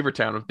Flavor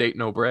Town of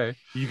Dayton O'Bray.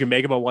 You can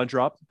make them a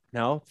 1-drop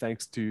now,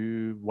 thanks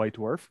to White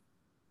Dwarf.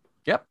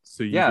 Yep.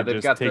 So you Yeah, can they've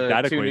just got take the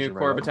that 2 new equation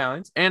core right out.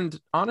 battalions. And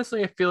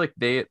honestly, I feel like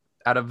they,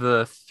 out of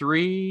the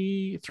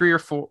three or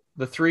four,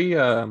 the 3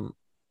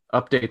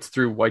 updates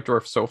through White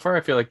Dwarf so far,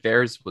 I feel like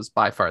theirs was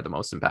by far the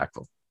most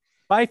impactful.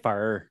 By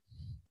far.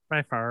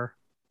 By far.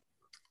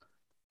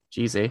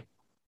 Jeez, eh?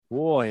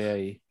 Whoa, yeah.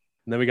 And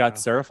then we got Wow.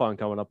 Seraphon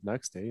coming up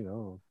next, you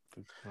know.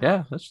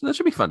 Yeah, that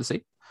should be fun to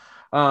see.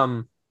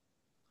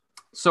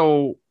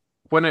 So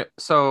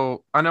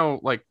I know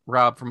like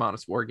Rob from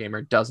Honest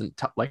Wargamer doesn't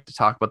like to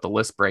talk about the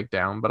list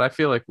breakdown, but I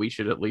feel like we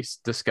should at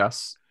least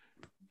discuss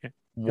Yeah,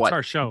 what it's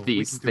our show.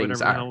 these we can do things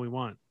whatever the are. hell we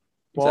want.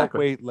 Well, Exactly.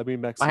 wait, let me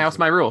message My house, him.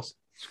 my rules.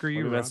 Screw Let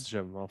you, me Rob. message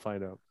him. I'll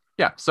find out.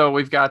 Yeah, so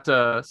we've got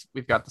the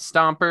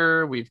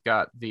Stomper, we've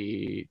got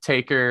the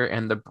Taker,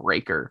 and the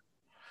Breaker.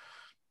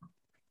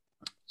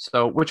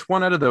 So which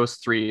one out of those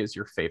 3 is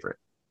your favorite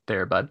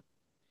there, bud?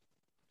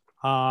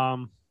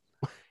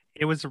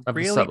 It was a the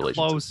really sub-allegiances.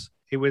 close.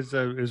 It was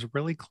a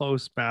really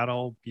close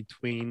battle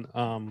between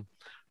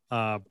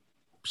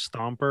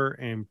Stomper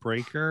and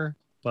Breaker,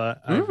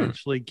 but I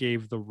eventually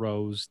gave the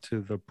rose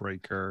to the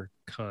Breaker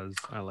because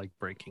I like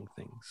breaking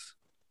things.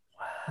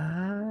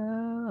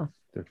 Wow.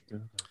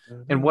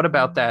 And what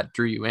about that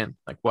drew you in?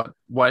 Like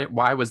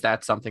why was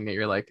that something that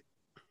you're like,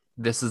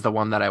 this is the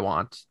one that I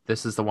want.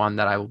 This is the one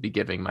that I will be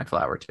giving my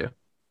flower to.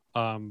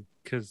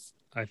 Because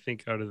I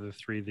think out of the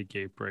three, the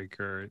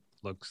Gatebreaker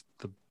looks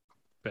the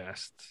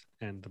best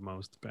and the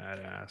most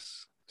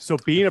badass. So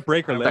being a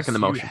breaker Back list, in the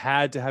you motion.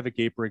 had to have a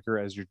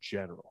Gatebreaker as your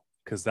general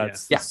because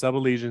that's Yeah. the sub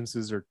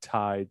allegiances are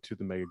tied to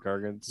the Mega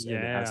Gargants, and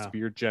it has Yeah. to be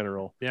your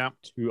general Yeah.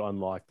 to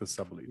unlock the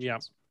sub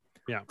allegiance.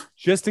 Yeah.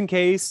 Just in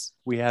case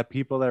we have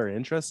people that are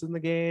interested in the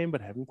game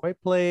but haven't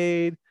quite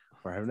played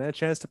or haven't had a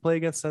chance to play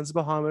against Sons of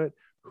Bahamut,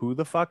 who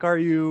the fuck are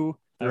you?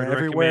 I They're would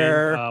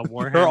everywhere. recommend,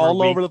 Warhammer They're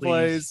all over the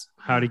Weekly's place.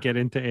 How to Get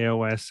into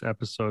AOS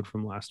episode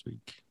from last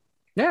week.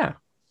 Yeah.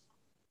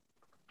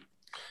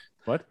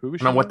 What? Who I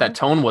was don't know what she that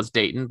tone was,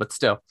 Dayton, but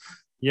still.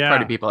 Yeah.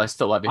 Party people, I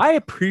still love you. I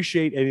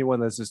appreciate anyone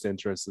that's just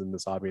interested in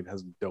this hobby and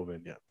hasn't dove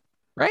in yet.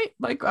 Right?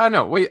 Like, I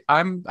know.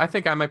 I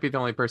think I might be the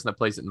only person that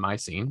plays it in my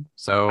scene.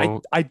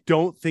 So I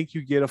don't think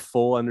you get a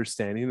full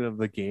understanding of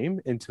the game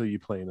until you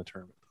play in a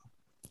tournament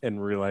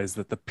and realize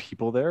that the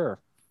people there are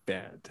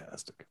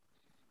fantastic.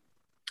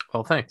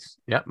 well, thanks.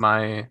 Yeah,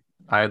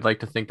 I'd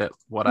like to think that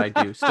what I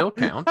do still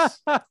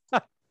counts. I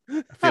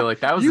feel like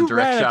that was You a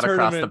direct ran a shot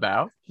across the tournament.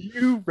 bow.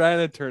 You ran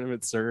a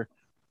tournament, sir.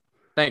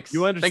 Thanks.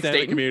 You understand Thanks, the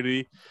Dayton.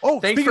 community. Oh,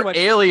 Thanks speaking for of which,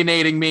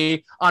 alienating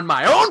me on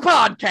my own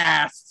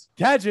podcast.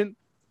 Tangent,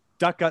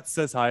 Duck Guts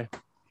says hi.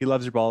 He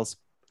loves your balls.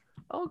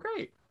 Oh,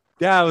 great.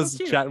 Yeah, I was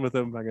cute. chatting with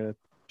him. I'm gonna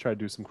try to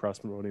do some cross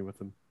promoting with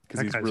him because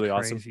That he's guy's really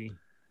crazy. awesome.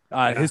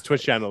 Yeah. His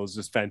Twitch channel is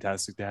just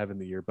fantastic to have in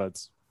the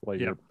earbuds while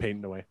you're Yep.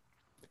 painting away.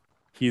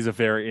 He's a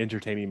very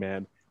entertaining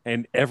man,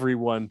 and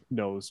everyone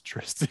knows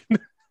Tristan.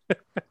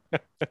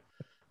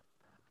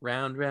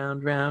 Round,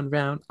 round, round,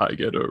 round. I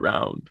get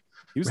around.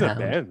 He was in a Round.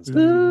 band. and stuff.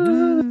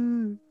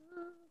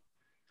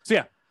 So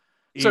yeah.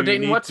 So You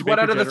Dayton, need what to make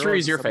out your of the general three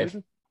as is a your fave?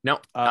 subdivision? No,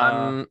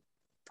 I'm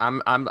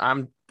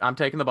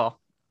taking the ball.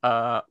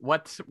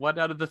 What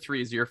out of the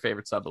three is your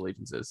favorite sub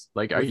allegiances?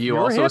 Like, are With you your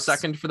also hips? a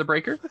second for the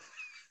breaker?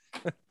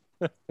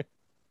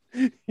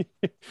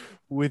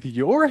 With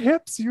your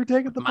hips, you're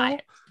taking the ball.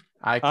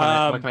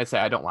 What can I say?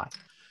 I don't lie.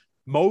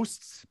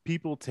 Most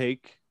people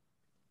take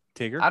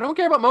Tigger. I don't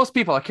care about most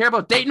people. I care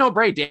about Dayton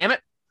O'Bray. Damn it.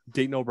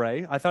 Dayton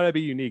O'Bray. I thought I'd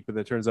be unique, but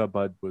it turns out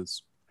Bud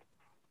was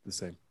the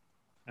same.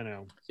 I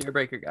know. You're a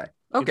breaker guy.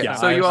 Okay, Yeah,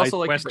 so you I- also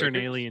like the Western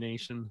breaker?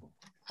 alienation.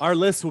 Our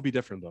list will be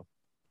different though.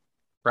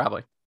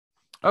 Probably.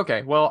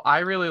 Okay, well, I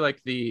really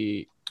like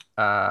the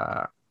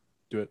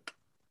Do it.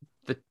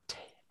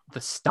 the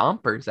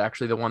Stomper is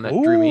actually the one that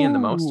drew me in the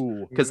most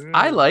Ooh. because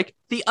I like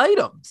the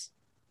items.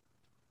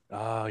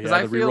 Oh yeah,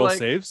 I the feel reroll like-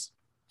 saves.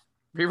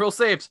 Reroll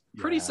saves,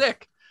 pretty Yeah.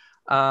 sick.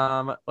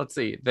 Let's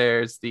see.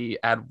 There's the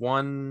add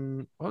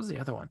one. What was the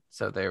other one?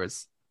 So there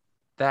was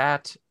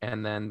that,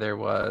 and then there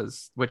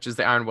was, which is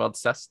the Ironweld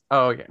Cestus.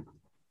 Oh, okay.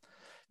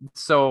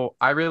 So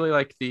I really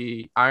like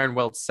the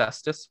Ironweld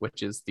Cestus,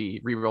 which is the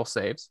reroll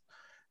saves.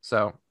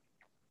 So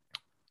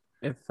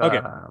if Okay.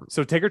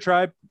 So Tigger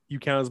Tribe, you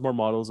count as more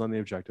models on the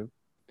objective.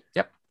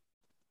 Yep.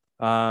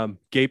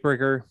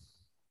 Gatebreaker,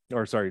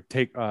 or sorry,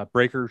 take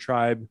Breaker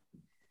Tribe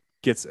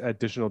gets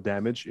additional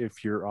damage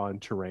if you're on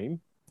terrain.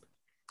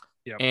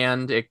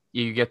 and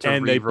you get to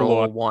And they blow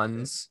reroll up.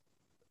 ones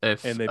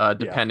if And they-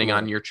 depending blow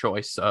on up. your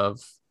choice of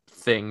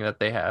thing that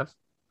they have.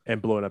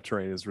 And blowing up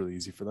terrain is really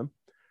easy for them.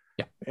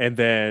 Yeah. And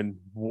then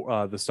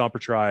the Stomper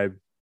Tribe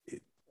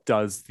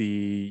does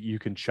you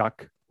can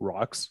chuck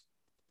rocks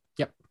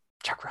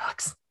Chuck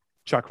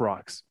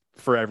rocks.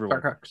 for everyone.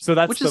 Chuck rocks. So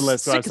that's Which the is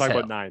list. So I was sick as talking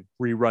about hell. 9.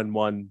 We run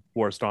one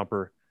War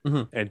Stomper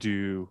Mhm. and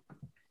do.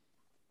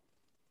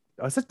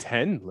 Oh, it's a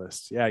 10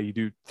 list. Yeah, you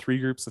do 3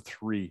 groups of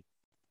 3.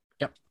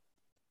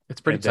 It's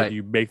pretty and then tight,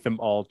 you make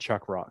them all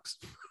chuck rocks.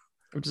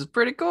 which is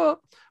pretty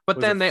cool. But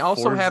Was then it they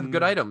also have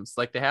good Forzen? items.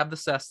 Like they have the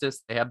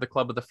Cestus, they have the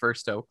Club of the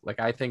First Oak. Like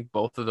I think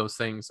both of those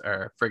things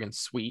are friggin'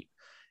 sweet.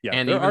 Yeah,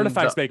 And their even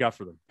artifacts the- make up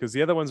for them because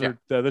the other ones Yeah. are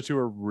the other two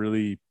are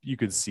really you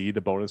can see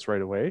the bonus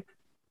right away.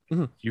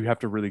 Mhm. You have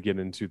to really get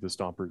into the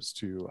stompers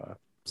to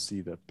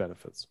see the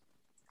benefits.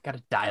 Got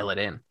to dial it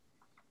in.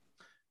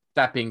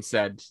 That being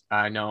said,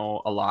 I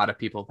know a lot of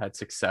people have had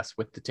success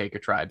with the Taker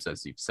tribes,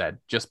 as you've said,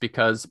 just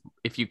because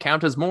if you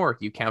count as more,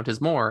 you count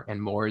as more,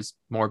 and more is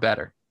more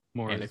better.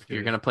 More And is if you're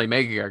good. going to play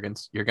Mega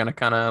Gargants, you're going to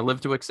kind of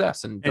live to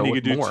excess and go And you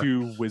with could do more.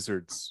 2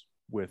 wizards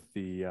with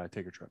the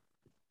Taker Tribe.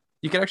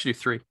 You can actually do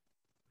 3.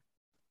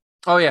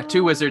 Oh, yeah,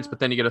 2 wizards, but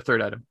then you get a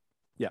third item.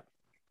 Yeah.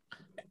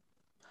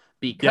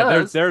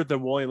 Because, Yeah, they're the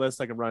only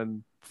list I can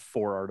run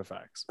 4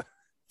 artifacts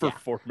for Yeah.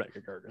 4 Mega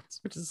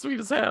Gargants. which is sweet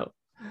as hell.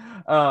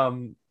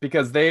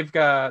 Because they've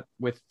got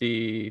with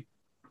the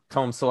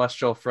Tome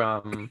Celestial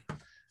from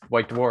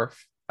White Dwarf,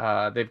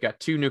 they've got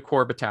 2 new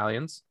core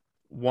battalions.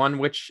 One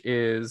which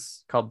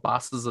is called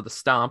Bosses of the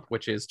Stomp,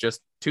 which is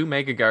just 2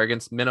 Mega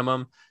Gargants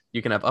minimum.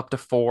 You can have up to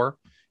 4,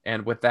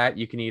 And with that,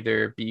 you can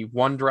either be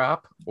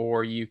 1-drop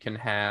or you can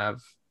have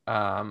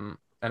an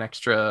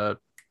extra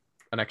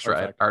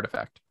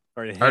artifact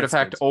Or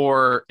artifact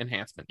or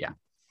enhancement. Yeah.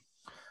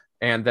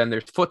 And then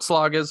there's Foot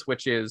Sloggas,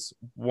 which is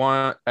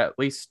at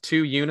least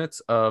 2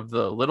 units of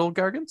the little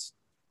Gargants,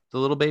 the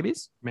little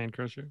babies. Man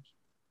Crushers.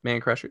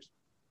 Man Crushers.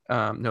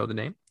 Know the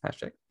name,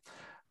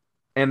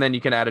 #. And then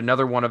you can add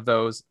another one of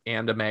those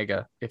and a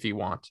mega if you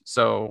want.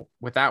 So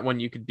with that one,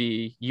 you could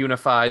be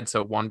unified,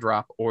 so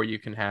 1-drop, or you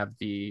can have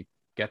the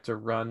get to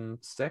run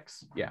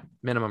 6. Yeah,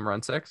 minimum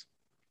run 6.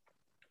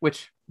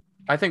 Which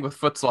I think with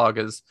Foot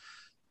Sloggas,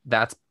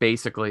 that's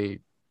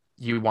basically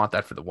you want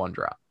that for the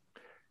 1-drop.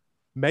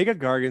 Mega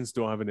Gargants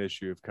don't have an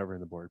issue of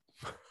covering the board.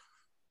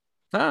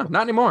 Not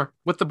anymore.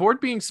 With the board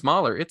being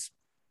smaller, it's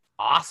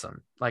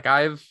awesome. Like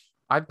I've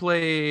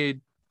played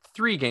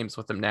 3 games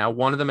with them now.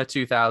 One of them at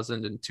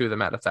 2,000 and 2 of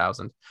them at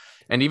 1,000.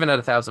 And even at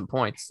 1,000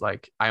 points,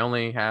 like I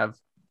only have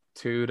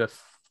 2 to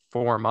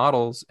 4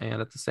 models,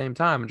 and at the same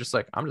time, I'm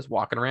just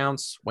walking around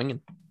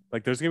swinging.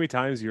 Like there's gonna be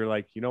times you're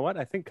like, you know what?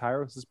 I think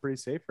Kairos is pretty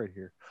safe right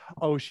here.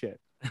 Oh shit!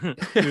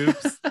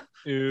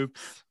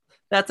 Oops.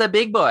 That's a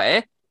big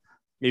boy.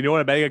 You know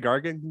what a Mega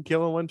Gargant can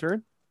kill in 1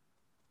 turn?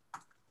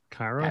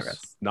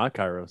 Kairos. Not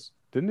Kairos.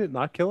 Didn't it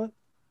not kill it?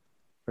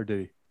 Or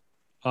did he?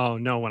 Oh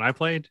no, when I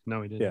played,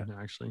 no, he didn't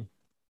actually.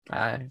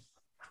 -1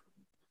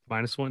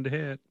 to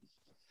hit.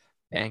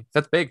 Dang,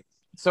 that's big.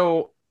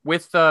 So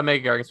with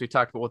Mega Gargants, we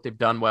talked about what they've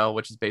done well,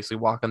 which is basically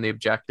walk on the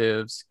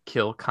objectives,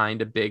 kill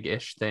kind of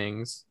big-ish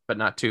things, but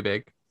not too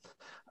big.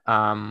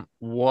 How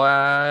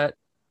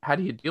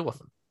do you deal with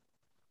them?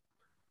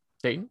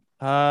 Dayton?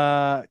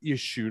 You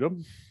shoot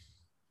them.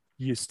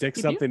 You stick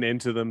something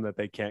into them that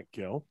they can't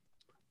kill,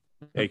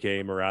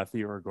 aka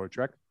Marathi or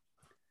Gotrek.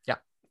 Yeah,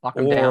 lock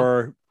them down.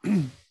 Or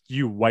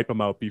you wipe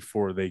them out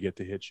before they get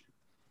to hit you,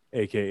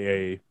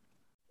 aka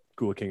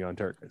Ghoul King on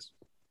Tarkus.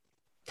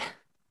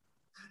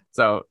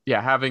 So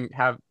yeah,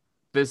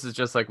 this is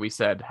just like we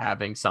said,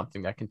 having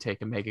something that can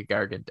take a Mega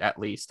Gargant at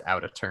least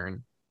out a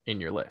turn in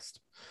your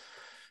list.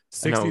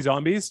 60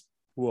 zombies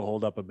will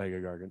hold up a Mega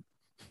Gargant.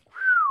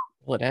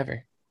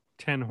 Whatever.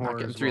 10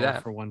 horrors through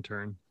that for 1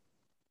 turn.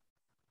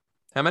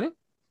 How many?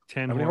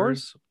 10 How many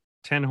horrors.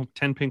 10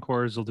 pink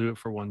horrors will do it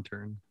for 1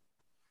 turn.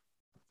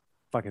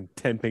 Fucking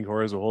 10 pink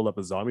horrors will hold up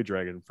a zombie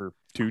dragon for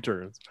 2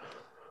 turns.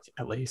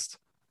 At least.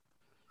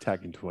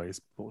 Attacking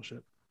twice.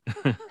 Bullshit.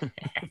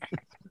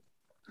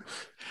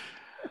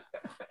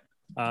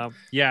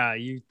 Yeah,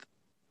 you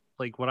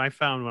like what I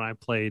found when I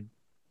played.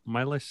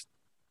 My list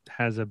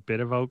has a bit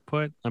of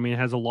output. I mean, it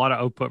has a lot of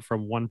output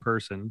from 1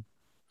 person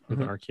with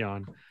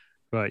Archaon,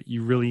 but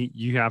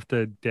you have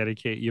to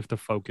dedicate. You have to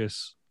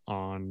focus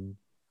on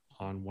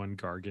 1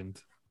 Gargant,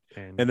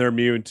 and they're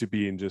immune to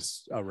being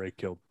just outright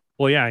killed.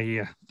 Well,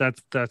 yeah,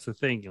 that's the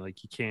thing.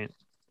 Like you can't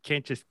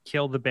just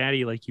kill the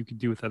baddie like you could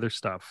do with other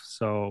stuff.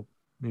 So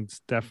it's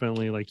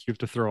definitely like you have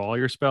to throw all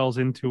your spells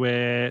into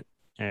it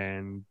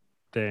and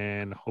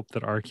then hope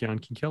that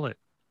Archaon can kill it.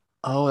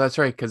 Oh, that's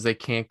right, because they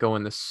can't go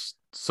in the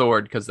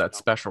sword because that's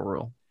special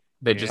rule.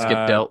 They just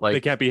get dealt like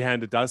they can't be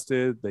hand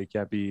dusted. They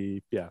can't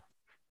be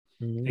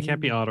They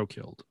can't be auto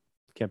killed.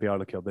 Can't be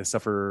auto killed. They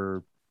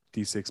suffer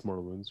D6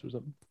 mortal wounds or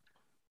something.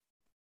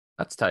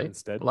 That's tight.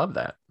 Instead. Love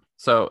that.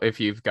 So if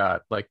you've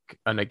got like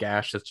a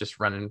Nagash that's just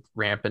running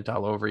rampant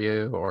all over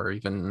you, or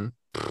even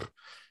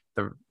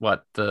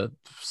the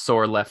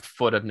sore left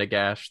foot of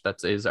Nagash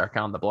that is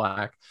Archon the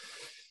Black,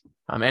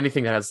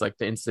 anything that has like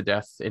the insta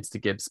death, insta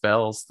give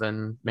spells,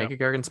 then Mega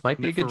Gargants might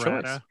be a good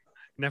choice.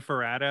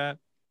 Neferata.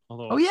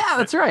 Oh yeah,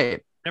 that's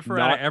right.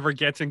 Neferata ever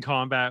gets in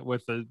combat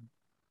with the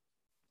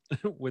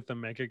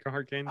Mega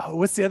Gargant. Oh,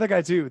 what's the other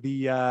guy too?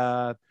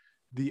 The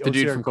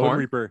dude from Bone Khorne?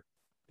 Reaper,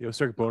 the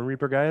Osiris Bone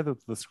Reaper guy,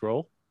 the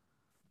scroll.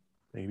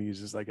 And he's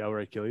just like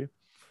outright kill you.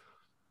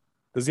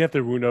 Does he have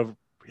to wound over?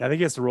 I think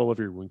he has to roll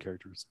over your wound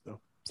characters though,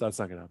 so that's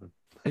not gonna happen.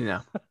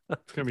 No,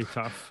 It's gonna be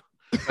tough.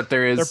 but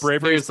there is Their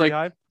bravery is there's pretty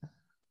like high.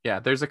 yeah,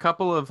 there's a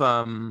couple of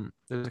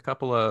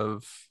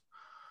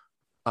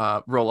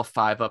roll a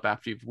 5 up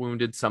after you've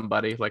wounded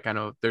somebody. Like I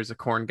know there's a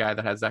Khorne guy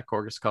that has that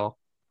Korga skull.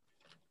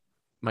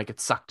 Might get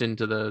sucked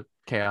into the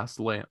chaos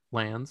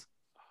lands.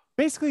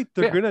 Basically,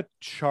 they're gonna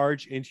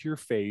charge into your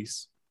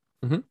face.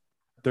 Mhm.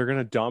 They're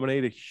gonna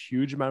dominate a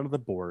huge amount of the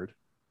board.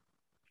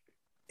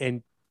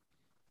 And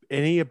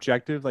any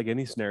objective, like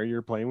any scenario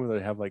you're playing where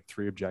they have like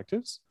 3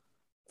 objectives,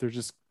 they're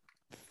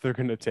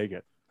gonna take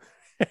it.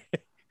 I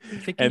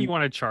think you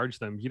want to charge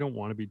them. You don't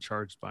want to be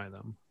charged by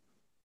them.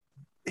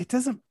 It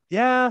doesn't.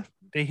 Yeah,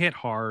 They hit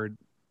hard.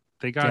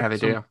 They got they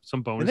some, do. some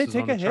and bonuses they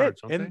take on a the charge,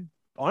 hit. don't And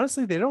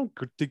honestly, they don't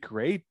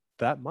degrade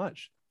that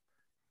much.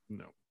 they?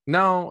 No.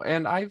 No,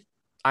 and I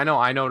know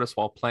I noticed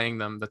while playing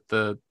them that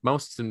the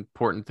most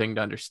important thing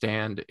to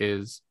understand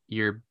is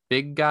your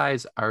big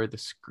guys are the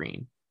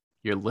screen.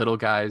 Your little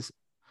guys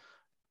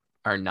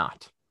are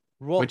not.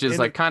 Well, Which is and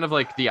like kind of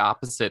like the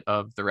opposite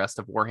of the rest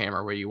of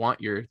Warhammer, where you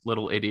want your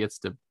little idiots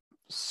to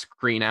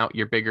screen out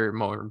your bigger,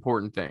 more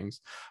important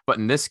things. But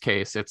in this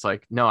case, it's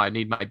like, no, I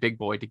need my big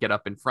boy to get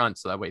up in front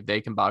so that way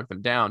they can bog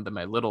them down, then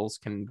my littles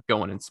can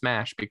go in and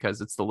smash,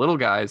 because it's the little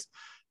guys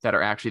that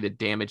are actually the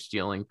damage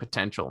dealing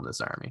potential in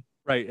this army.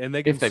 Right, and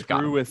they can If they've got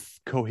screw 'em. with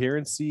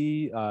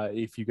coherency.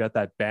 If you got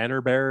that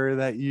banner bearer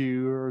that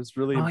you is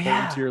really Oh, important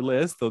yeah. to your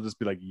list, they'll just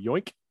be like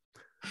yoink.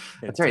 and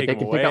That's right, take they 'em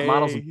can pick up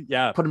models away.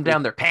 Yeah, Put them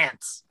down their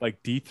pants.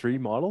 like D3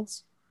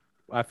 models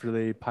after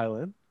they pile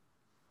in.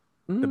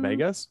 The Mm,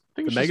 megas, I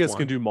think the it's just megas one.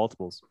 can do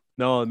multiples.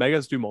 No, the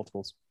megas do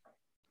multiples.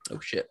 Oh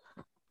shit.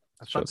 I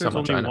Shows thought how there's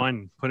much only I know.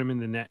 one. Put him in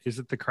the net. Is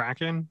it the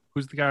Kraken?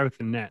 Who's the guy with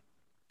the net?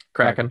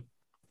 Kraken.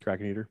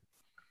 Kraken Eater.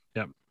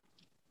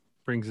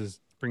 Brings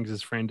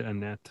his friend a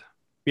net.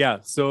 Yeah.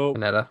 So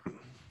Panetta.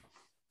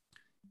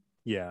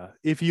 yeah,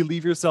 if you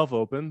leave yourself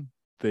open,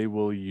 they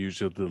will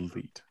usually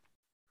delete.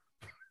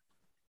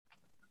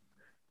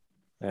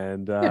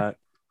 And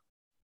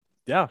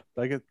yeah,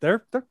 like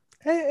they're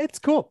hey, it's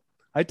cool.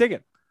 I dig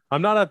it.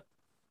 I'm not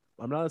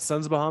a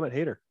Sons of Bahamut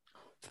hater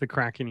It's the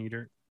Kraken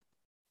Eater.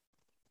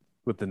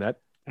 with the net.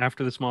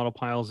 After this model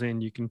piles in,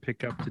 you can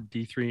pick up to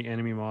D3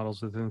 enemy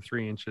models within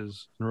 3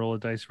 inches and roll a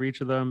dice for each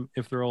of them.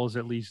 If the roll is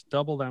at least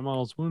double that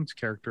model's wounds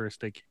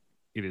characteristic,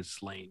 it is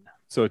slain.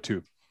 So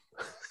 2.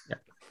 Yeah.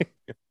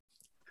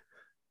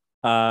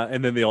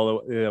 And then the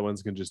other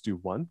ones can just do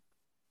 1,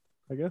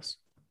 I guess.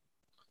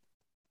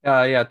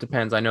 Yeah, it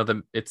depends. I know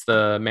it's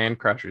the man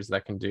crushers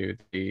that can do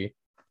the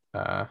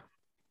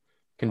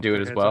can do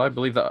it as Heads well.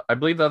 up. I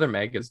believe the other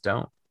megas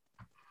don't.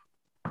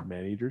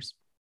 Man eaters.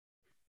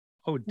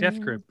 Oh, Death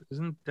Grip.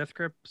 Isn't Death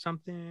Grip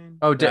something?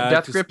 Oh,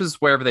 Death just Grip is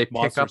wherever they pick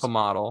up monsters. a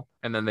model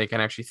and then they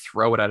can actually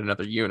throw it at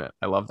another unit.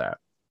 I love that.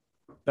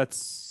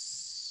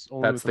 That's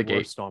only That's with the the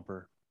War gate.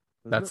 Stomper.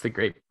 isn't That's it? the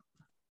great.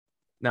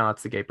 No,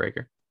 it's the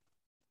Gatebreaker.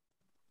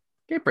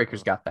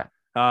 Gatebreaker's got that.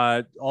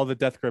 All the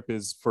Death Grip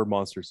is for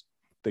monsters.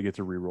 They get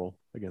to reroll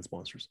against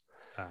monsters.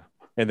 Ah.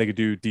 And they could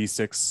do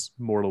D6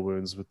 mortal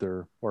wounds with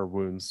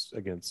wounds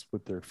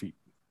with their feet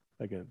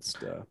against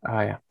Oh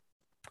yeah.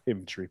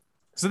 infantry.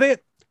 So they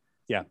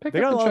Pick they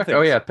up got a and lot chuck. of things.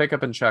 Oh yeah, pick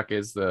up and chuck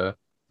is the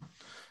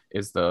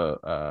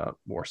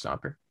War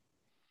Stomper.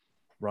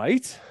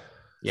 Right?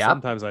 Yeah.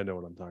 Sometimes I know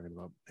what I'm talking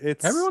about.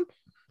 It's Everyone.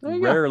 There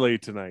you go. rarely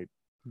tonight,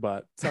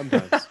 but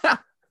sometimes.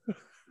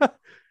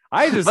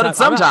 I just But ha- it's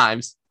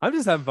sometimes. I'm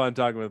just having fun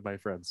talking with my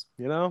friends,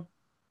 you know?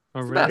 Oh,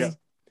 It's the really? best.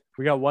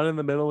 We got one in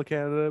the middle of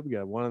Canada, we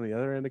got one on the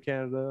other end of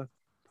Canada.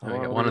 Oh, we I'm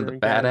got over one on here the in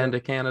bad Canada. end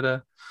of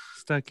Canada.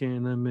 Stuck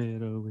in the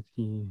middle with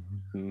you.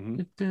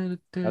 Mhm.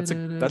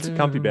 That's a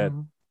comfy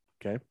bed.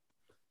 Okay.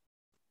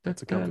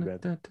 That's a comfy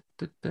bed.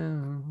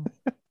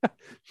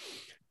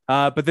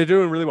 But they're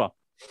doing really well.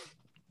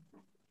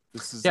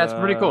 This is Yeah, it's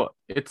pretty cool.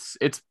 It's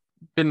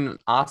been an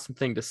awesome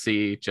thing to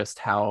see just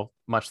how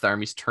much the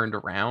army's turned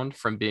around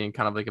from being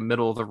kind of like a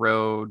middle of the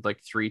road,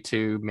 like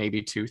 3-2,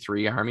 maybe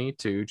 2-3 army,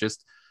 to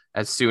just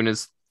as soon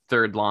as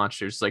third launch,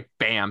 there's like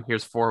bam,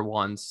 here's 4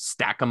 ones,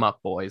 stack them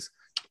up, boys.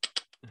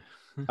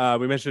 We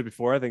mentioned it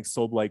before. I think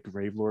Soulblight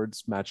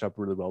Gravelords match up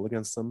really well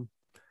against them.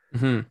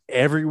 Mhm.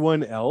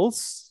 Everyone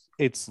else,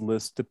 it's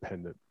list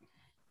dependent.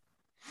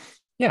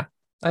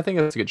 I think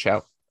that's a good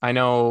shout. I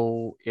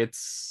know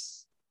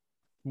it's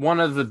one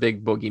of the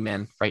big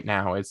boogeymen right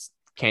now is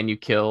can you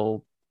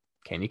kill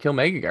Mega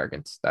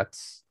Gargants?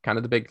 That's kind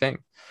of the big thing.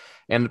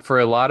 And for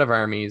a lot of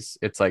armies,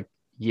 it's like,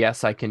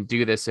 yes, I can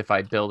do this if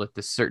I build it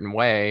this certain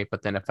way,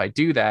 but then if I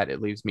do that,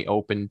 it leaves me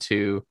open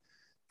to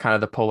kind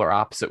of the polar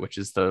opposite, which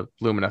is the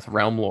Lumineth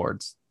Realm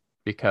Lords,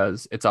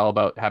 because it's all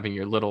about having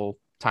your little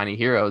tiny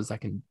heroes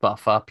that can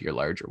buff up your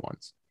larger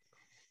ones.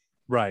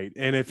 Right.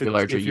 And if Your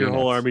larger your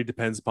whole units. army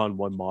depends upon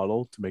one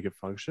model to make it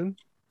function,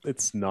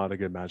 it's not a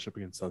good matchup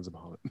against Sons of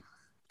Bahamut.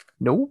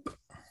 Nope.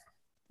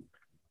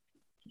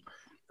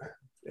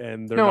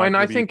 And they're No, not and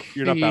gonna I be- think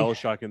you're not the- battle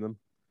shocking them.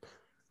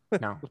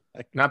 No,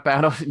 not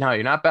battle. No,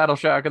 you're not battle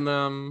shocking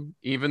them.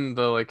 Even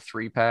the like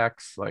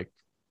 3-packs, like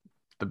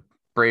the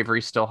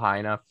bravery's still high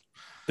enough.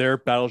 They're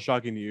battle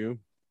shocking you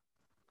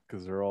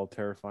because they're all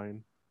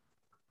terrifying.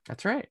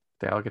 That's right.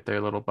 They all get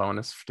their little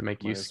bonus to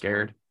make you Minus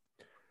scared.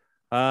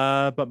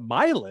 But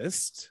my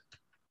list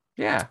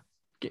Yeah.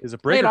 is a Lay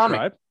it breaker on me.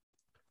 tribe.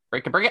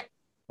 Break it.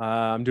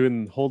 I'm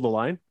doing hold the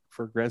line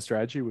for grand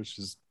strategy, which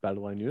is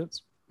battle line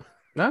units.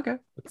 Okay.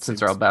 Since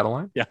they're all battle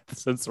line. Yeah,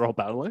 since they're all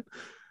battle line.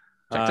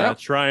 Checked out.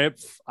 Triumph,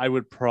 I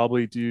would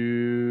probably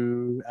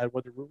do add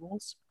one to root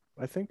rolls.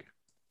 I think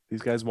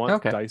these guys want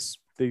Okay. dice.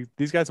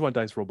 These guys want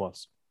dice roll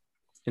buffs.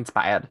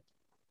 Inspired.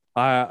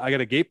 I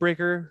got a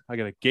gatebreaker. I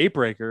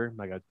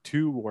got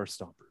 2 war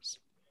stompers.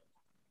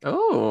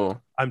 Oh.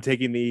 I'm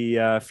taking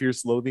the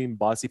fierce loathing,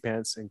 bossy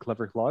pants, and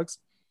clever clogs,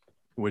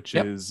 which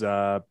Yep. is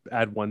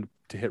add 1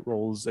 to hit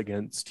rolls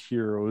against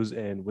heroes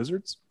and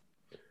wizards.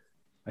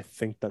 I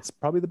think that's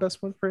probably the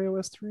best one for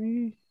AOS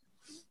 3.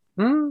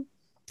 I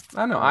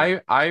don't know.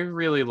 I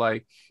really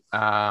like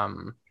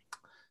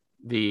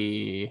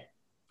the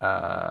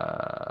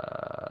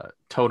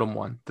totem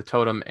one. The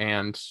totem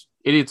and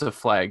Idiots of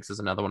Flags is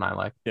another one I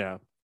like. Yeah.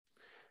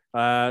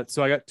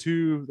 So I got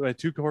my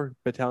two core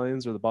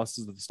battalions are the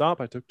bosses of the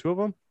stomp. I took 2 of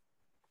them.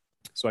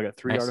 So I got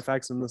 3 Nice.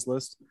 artifacts in this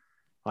list.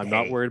 I'm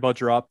not worried about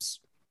drops.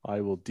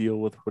 I will deal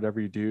with whatever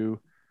you do.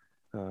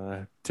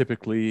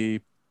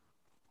 Typically,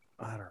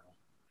 I don't know.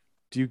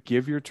 Do you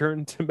give your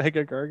turn to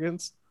Mega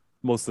Gargants?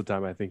 Most of the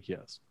time, I think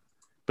yes.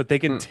 But they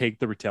can take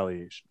the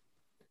retaliation.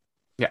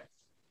 Yeah.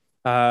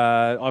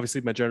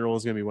 Obviously, my general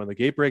is going to be one of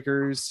the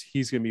Gatebreakers.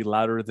 He's going to be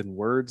louder than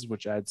words,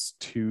 which adds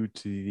 2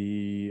 to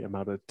the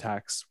amount of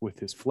attacks with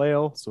his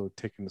flail. So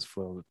taking his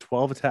flail to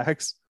 12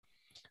 attacks.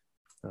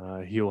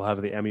 He will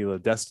have the Amulet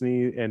of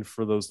Destiny. And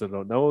for those that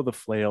don't know, the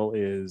flail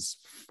is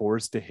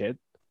 4s to hit,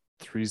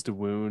 3s to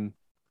wound.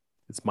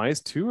 It's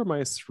 -2 or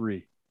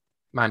 -3?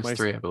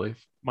 -3, I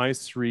believe.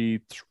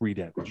 -3, 3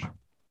 damage.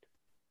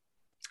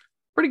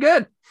 Pretty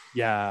good.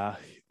 Yeah,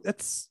 it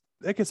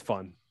gets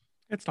fun.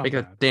 It's not Make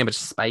a bad. damage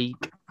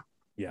spike.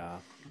 Yeah.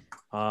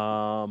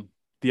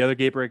 The other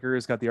Gatebreaker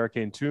has got the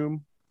Arcane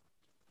Tomb.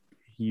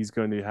 He's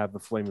going to have the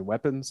Flaming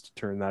Weapons to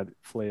turn that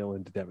flail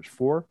into damage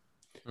 4.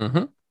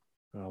 Mm-hmm.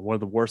 One of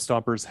the War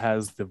Stompers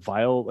has the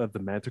Vial of the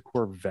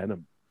Manticore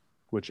Venom,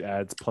 which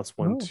adds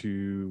 +1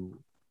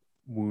 to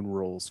wound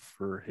rolls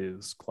for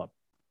his club.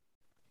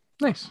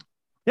 Nice.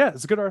 Yeah,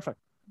 it's a good artifact.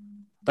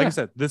 Like Yeah. I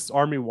said, this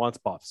army wants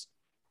buffs.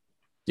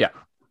 Yeah.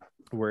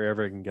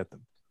 Wherever I can get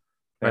them.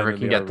 Wherever And I then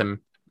can the get other-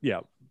 them.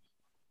 Yeah.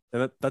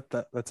 And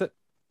that's it.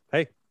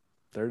 Hey,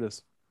 there it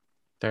is.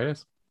 There it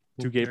is.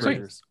 2 There it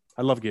Gatebreakers.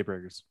 I love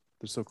Gatebreakers.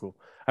 They're so cool.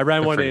 I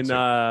ran They're one in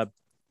freaking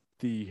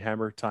the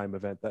Hammer Time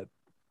event that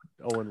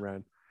Owen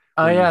ran.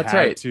 Oh, where you yeah, that's had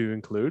right. to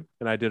include,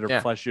 and I did a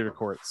Yeah. Flesh Eater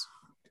Courts.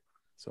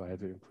 So I had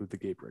to include the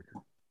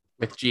Gatebreaker.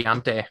 With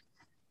Giante.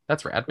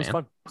 That's rad, It was man.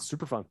 fun.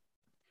 Super fun.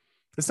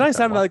 It's nice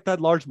that having one. like that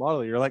large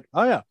model. You're like,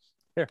 oh yeah,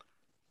 Oh,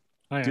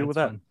 yeah, deal with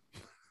it's that. fun.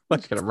 like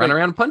Just gonna it's run great.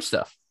 around and punch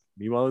stuff.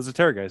 Meanwhile, there's a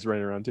Terra guys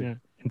running around too. Yeah.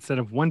 Instead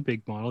of 1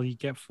 big model, you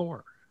get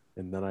 4.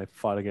 And then I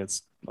fought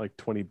against like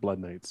 20 Blood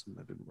Knights, and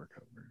that didn't work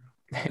out very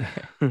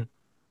well.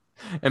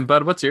 And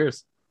Bud, what's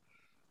yours?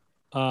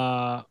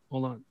 Hold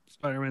on.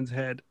 Spider-Man's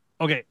head.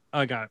 Okay,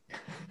 I got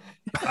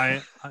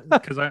it.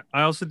 Because I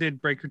also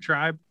did Breaker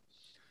Tribe.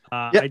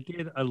 Yep. I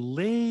did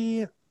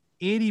a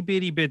itty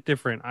bitty bit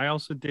different. I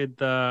also did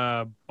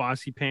the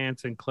Bossy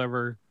Pants and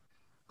Clever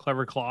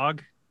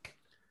Clog.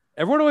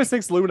 Everyone always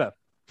thinks Luna.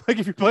 Like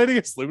if you're playing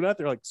against Luna,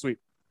 they're like, sweet,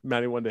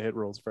 adding 1 to hit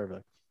rolls for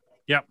everything.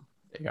 There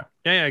you go.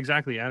 Yeah,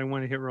 exactly. Adding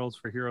 1 to hit rolls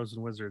for heroes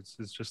and wizards.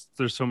 It's just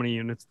there's so many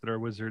units that are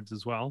wizards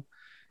as well.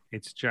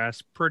 It's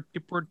just pretty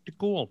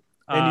cool.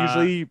 And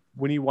usually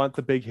when you want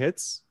the big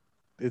hits,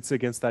 it's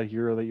against that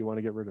hero that you want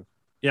to get rid of.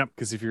 Yep.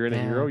 Because if you're in a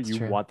Yeah, hero, that's you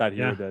true. want that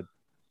hero Yeah. dead.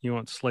 you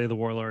want Slay the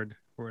Warlord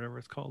or whatever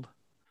it's called.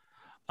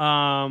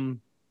 And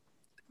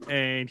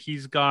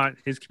he's got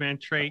his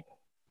command trait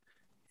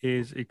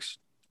is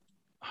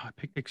I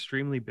picked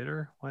Extremely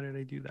Bitter. Why did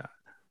I do that?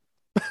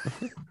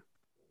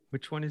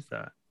 Which one is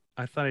that?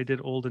 I thought I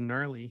did Old and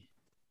Gnarly.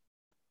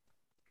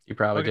 You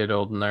probably Okay. did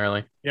old and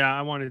gnarly. Yeah,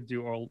 I wanted to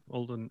do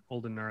old and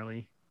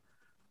gnarly.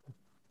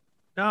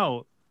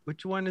 No,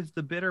 which one is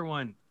the bitter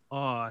one? Oh,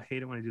 I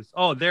hate it when I do this.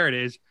 Oh, there it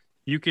is.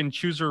 You can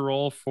choose a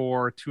roll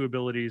for 2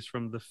 abilities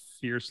from the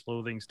Fierce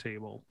Loathings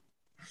table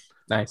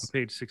on Nice.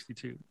 page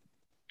 62.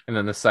 And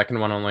then the second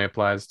one only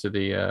applies to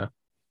the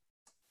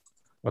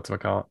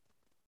whatchamacallit?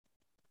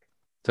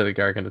 To the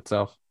Gargant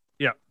itself.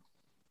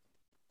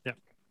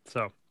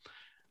 So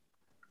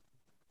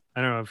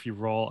I don't know if you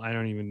roll. I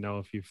don't even know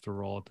if you have to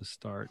roll at the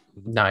start.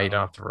 No, you don't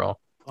have to roll.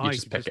 Oh, You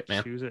just can pick it,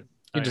 man. Choose it.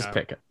 You Oh, just yeah.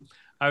 pick it.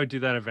 I would do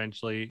that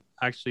eventually.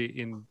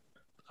 Actually,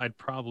 I'd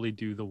probably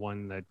do the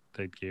one that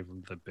gave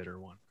him the bitter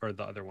one or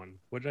the other one.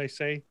 What did I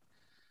say?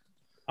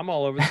 I'm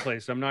all over the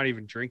place. I'm not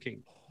even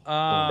drinking.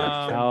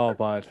 Oh,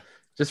 bud.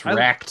 Just I-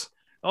 wrecked.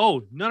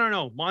 Oh,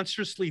 no.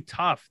 Monstrously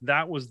Tough.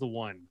 That was the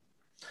one.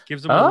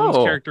 Gives them a Oh. wounds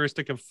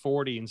characteristic of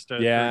 40 instead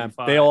of Yeah,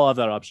 35. they all have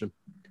that option.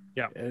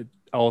 Yeah.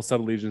 All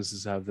Subtle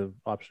Allegiances have the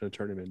option to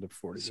turn him into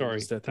 40. Sorry,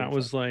 Instead of that 35.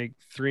 was like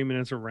 3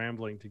 minutes of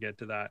rambling to get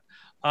to that.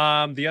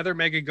 The other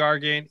Mega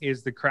Gargant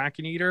is the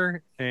Kraken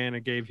Eater, and I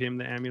gave him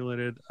the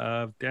Amulet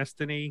of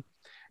Destiny.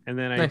 And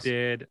then I Nice.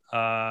 did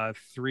a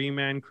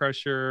 3-man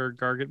Crusher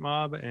Gargant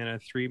Mob and a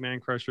 3-man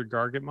Crusher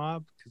Gargant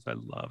Mob because I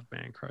love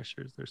Man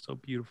Crushers. They're so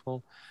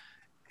beautiful.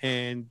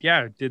 And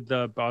yeah, did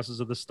the Bosses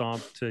of the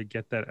Stomp to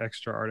get that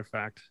extra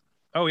artifact.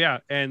 Oh yeah,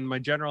 and my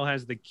general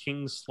has the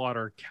King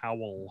Slaughter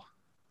Cowl.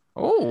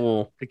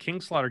 Oh, The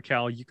King Slaughter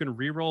Cowl, you can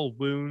reroll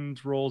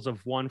wound rolls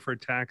of 1 for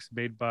attacks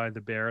made by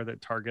the bear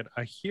that target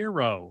a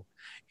hero.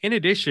 In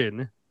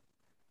addition,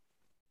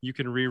 you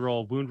can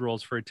reroll wound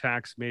rolls for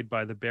attacks made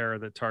by the bear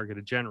that target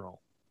a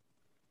general.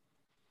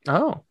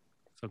 oh,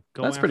 So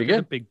go That's after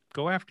pretty good.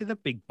 Go after the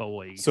big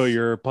boys. So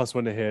you're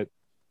 +1 to hit,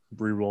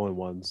 re-rolling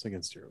ones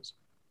against heroes.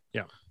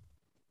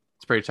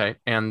 it's pretty tight.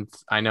 And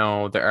I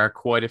know there are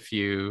quite a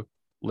few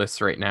lists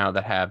right now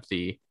that have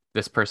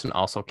this person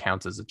also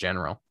counts as a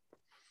general.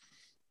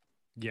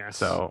 yes.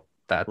 So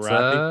that's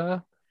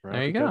Wrathy.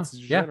 There you go. That's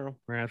your Yeah. general.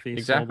 Wrathy,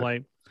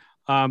 Exactly.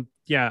 Soulblight.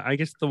 Yeah, I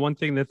guess the one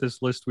thing that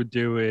this list would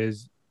do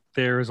is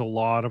there's a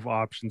lot of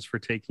options for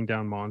taking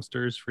down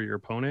monsters for your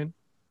opponent.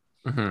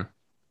 Mm-hmm.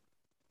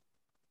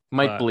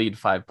 Might But- bleed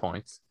 5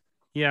 points.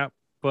 Yeah,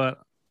 but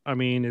I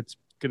mean, it's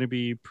going to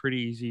be pretty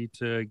easy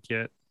to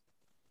get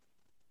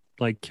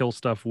like kill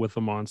stuff with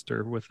a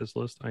monster with this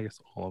list. I guess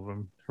all of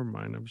them. Never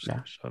mind. I'm just Yeah.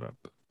 going to shut up.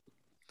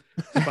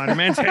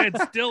 Spider-Man's head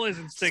still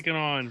isn't sticking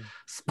on.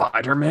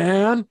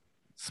 Spider-Man.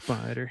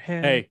 Spider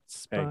head. Hey,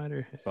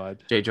 Spider head.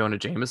 Bud, J. Jonah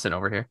Jameson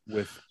over here.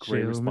 with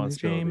great Jonah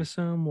responsibility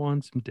Jameson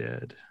wants him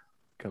dead.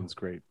 comes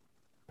great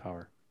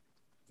power.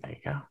 There you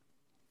go.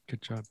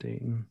 Good job,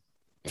 Dayton.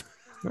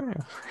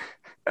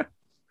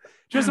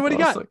 Jason, what do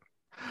you got?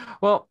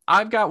 Well,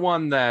 I've got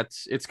one that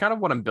it's kind of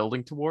what I'm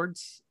building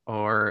towards,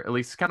 or at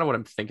least kind of what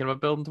I'm thinking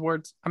about building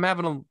towards. I'm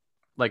having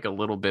a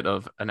little bit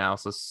of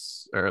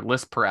analysis or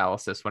list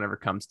paralysis whenever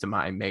it comes to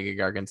my Mega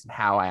Gargants and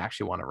how I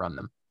actually want to run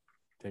them.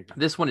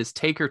 This one is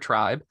Taker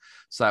Tribe,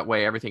 so that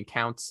way everything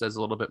counts as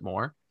a little bit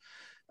more.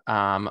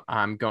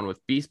 I'm going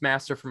with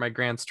Beastmaster for my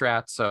grand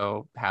strat,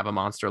 so have a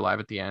monster alive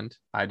at the end.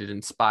 I did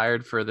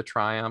Inspired for the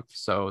Triumph,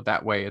 so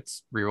that way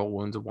it's reroll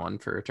wounds of 1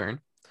 for a turn.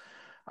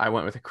 I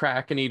went with a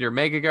Kraken Eater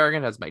Mega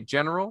Gargant as my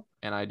general,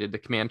 and I did the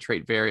command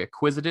trait Very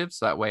Acquisitive,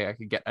 so that way I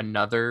could get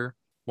another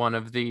one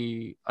of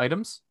the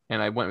items.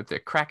 And I went with the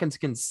Kraken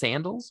Skin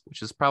Sandals,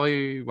 which is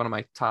probably one of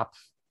my top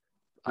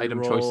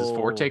item choices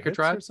for Taker hits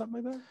Tribe. or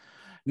something like that.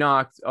 No,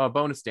 it's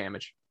bonus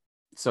damage.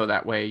 So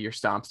that way your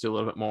stomps do a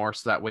little bit more.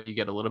 So that way you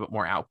get a little bit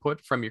more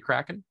output from your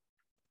Kraken.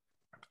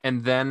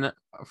 And then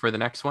for the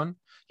next one,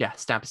 yeah,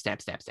 stamp.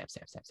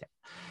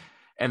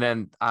 And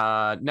then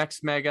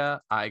next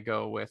Mega, I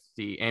go with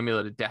the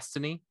Amulet of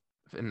Destiny,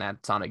 and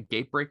that's on a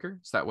Gatebreaker.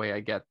 So that way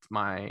I get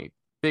my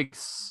big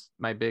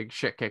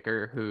shit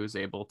kicker who's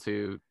able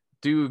to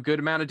do a good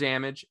amount of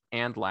damage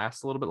and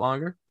last a little bit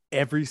longer.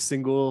 Every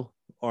single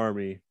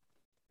army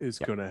is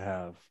Yep. going to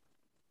have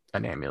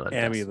An Amulet.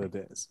 Amulet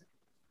is.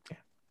 Yeah.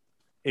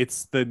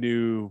 It's the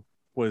new,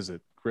 what is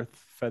it? Grith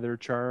Feather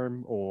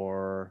Charm,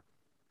 or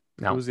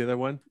No. what was the other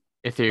one?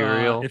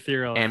 Ethereal.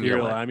 Ethereal. Amulet.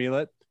 Ethereal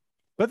Amulet.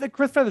 But the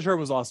Grith Feather Charm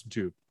was awesome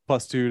too.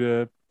 +2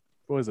 to,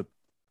 what was it?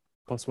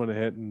 +1 to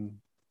hit and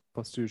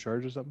 +2 to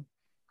charge or something.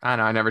 I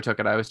know, I never took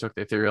it. I always took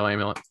the Ethereal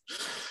Amulet.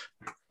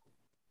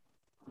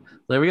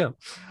 There we go.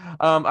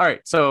 All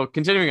right, so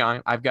continuing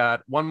on, I've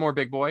got one more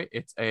big boy.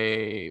 It's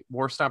a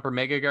War Stomper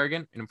Mega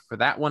Gargant, and for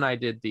that one, I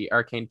did the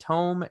Arcane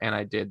Tome and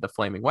I did the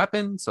Flaming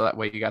Weapon, so that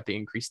way you got the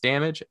increased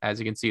damage. As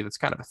you can see, that's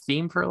kind of a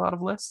theme for a lot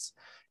of lists.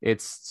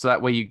 It's so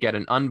that way you get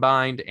an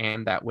Unbind,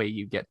 and that way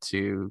you get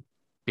to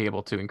be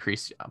able to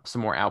increase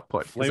some more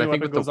output. 'Cause Flaming I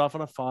think Weapon with goes off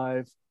on a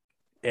 5.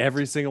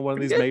 Every single one of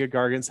these Pretty Mega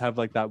Gargants have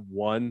like that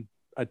one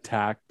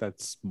attack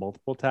that's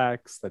multiple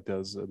attacks that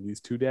does at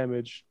least 2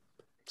 damage.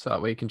 so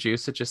that way you can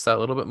juice it just that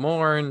little bit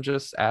more and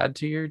just add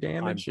to your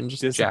damage and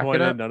just jack it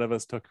Disappointed up. none of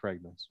us took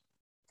Kragnos.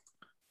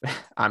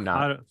 I'm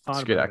not. Thought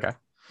Screw that about guy.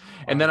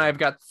 And then I've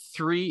got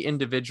 3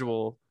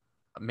 individual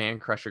Man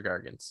Crusher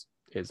Gargants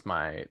is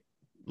my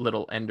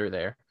little ender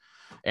there.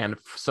 And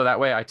so that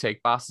way I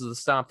take Bosses of the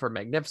Stomp for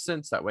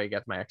Magnificence. That way I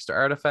get my extra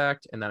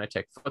artifact. And then I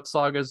take Foot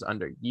Sagas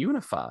under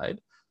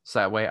Unified. So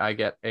that way I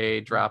get a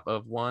drop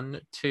of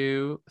 1,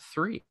 2,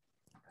 3.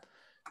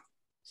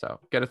 So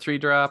get a 3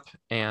 drop,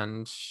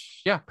 and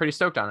yeah, pretty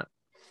stoked on it.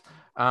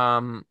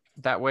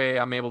 That way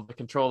I'm able to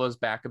control those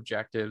back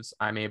objectives.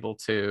 I'm able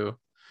to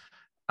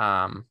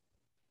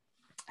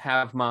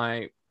have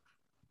my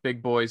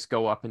big boys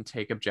go up and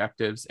take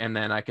objectives, and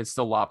then I can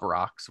still lob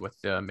rocks with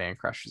the Man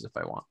Crushers if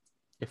I want,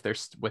 if they're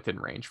within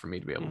range for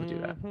me to be able to do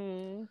that.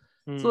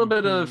 It's a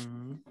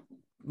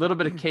little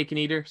bit of cake and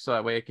eater, so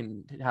that way I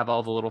can have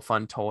all the little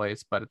fun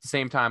toys, but at the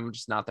same time I'm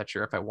just not that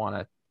sure if I want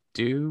to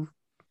do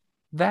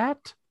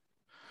that.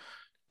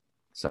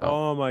 So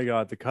Oh my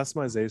god, the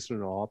customization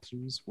and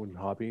options when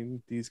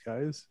hobbying these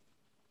guys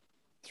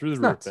through the It's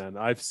roof, nuts. man.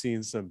 I've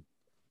seen some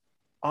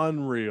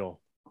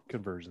unreal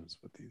conversions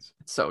with these.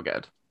 it's so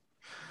good.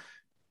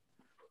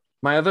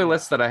 My other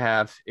list that I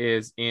have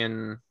is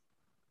in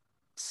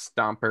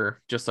Stomper,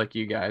 just like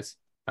you guys,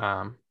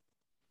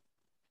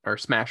 or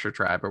Smasher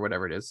Tribe or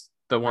whatever it is.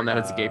 The one that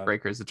has a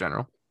Gatebreaker is the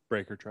general.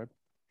 Breaker Tribe.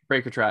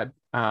 Breaker Tribe.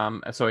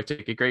 So I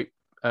take a great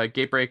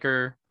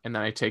Gatebreaker, and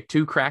then I take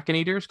 2 Kraken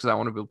Eaters because I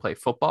want to be able to play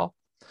football.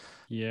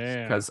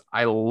 Yeah. Because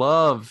I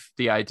love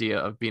the idea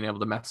of being able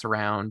to mess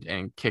around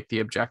and kick the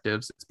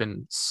objectives. It's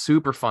been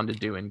super fun to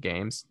do in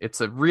games. It's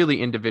a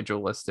really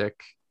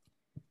individualistic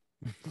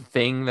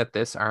thing that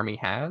this army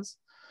has.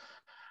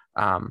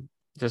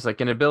 There's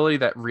like an ability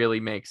that really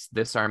makes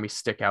this army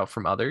stick out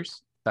from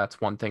others. That's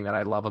one thing that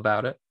I love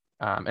about it.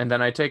 And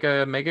then I take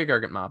a Mega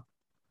Gargant mob.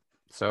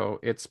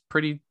 So it's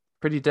pretty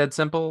dead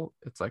simple.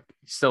 It's like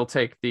you still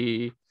take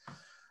the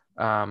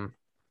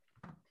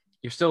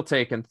you're still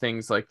taking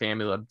things like the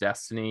Amulet of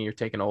Destiny, you're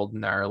taking Old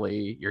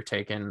Gnarly, you're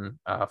taking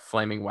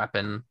Flaming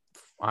Weapon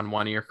on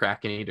one of your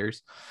Kraken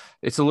Eaters.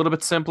 It's a little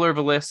bit simpler of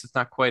a list. It's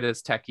not quite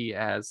as techy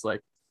as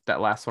like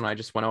that last one I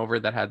just went over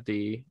that had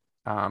the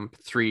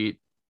three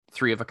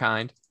of a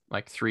kind,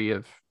 like 3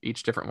 of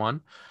each different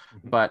one.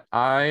 Mhm. But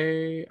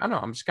I don't know,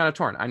 I'm just kind of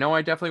torn. I know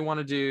I definitely want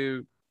to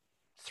do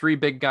 3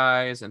 big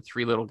guys and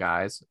 3 little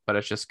guys, but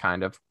it's just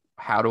kind of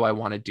how do I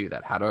want to do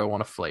that? How do I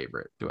want to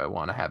flavor it? Do I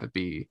want to have it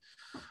be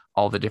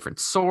all the different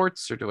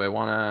sorts, or do I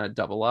want to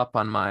double up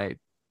on my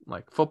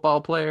like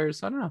football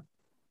players? I don't know.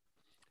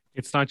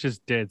 It's not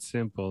just dead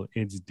simple,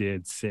 it's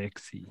dead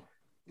sexy.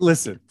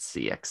 Listen,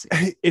 CX.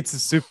 it's a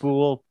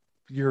simple.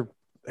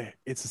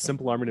 It's a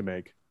simple army to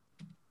make.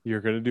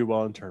 You're gonna do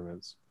well in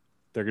tournaments.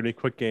 They're gonna be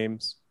quick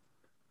games.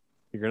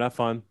 You're gonna have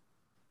fun.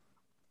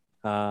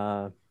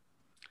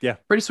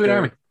 Pretty sweet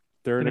army.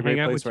 They're in a Hang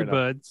great out place with your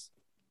right now. buds.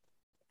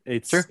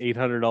 It's Sure.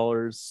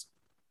 $800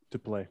 to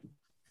play,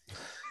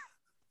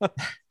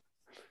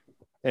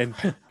 and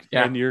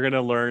Yeah. and you're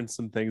gonna learn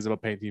some things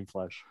about painting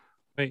flesh.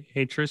 Wait,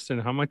 hey Tristan,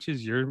 how much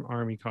is your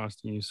army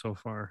costing you so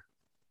far?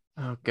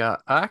 Oh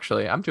god,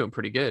 actually, I'm doing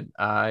pretty good.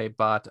 I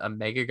bought a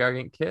Mega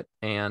Gargant kit,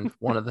 and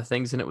one of the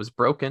things in it was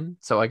broken,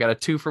 so I got a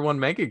 2-for-1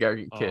 Mega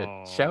Gargant kit.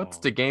 Shouts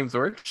to Oh, Games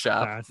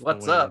Workshop. That's the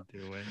What's way to up?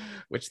 do it.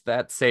 Which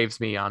that saves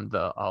me on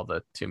all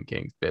the Tomb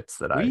King bits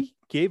that I. We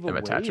gave am away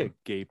attaching. a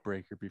gate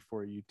breaker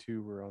before you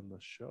two were on the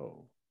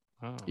show.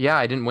 Oh. Yeah,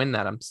 I didn't win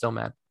that. I'm still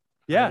mad.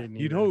 Yeah, didn't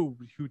you either. know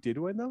who did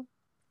win though?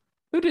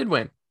 Who did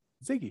win?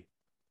 Ziggy.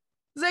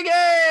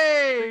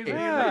 Ziggy,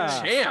 Yeah.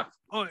 the champ.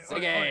 Oh,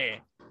 Ziggy.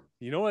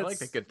 You know what? like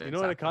the good You things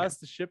know what it happening. costs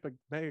to ship a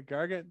Mega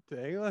Gargant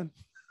to England?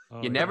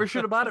 oh, You never yeah.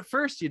 should have bought it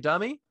first, you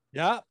dummy.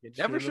 Yeah, You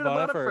never should have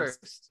bought it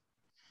first.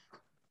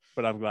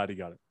 But I'm glad he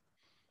got it.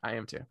 I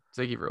am too.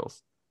 Ziggy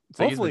rules. Ziggy's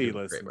Hopefully he been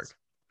doing great listens. work.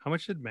 How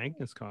much did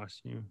Magnus cost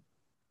you?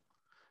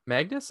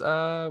 Magnus,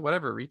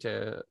 whatever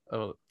retail,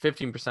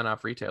 15%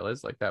 off retail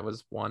is like that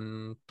was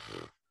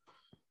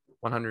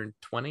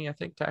 120, I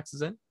think,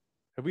 taxes in.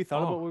 Have we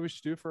thought Oh. about what we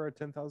should do for our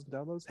 10,000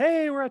 downloads?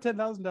 Hey, we're at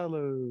 10,000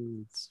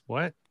 downloads.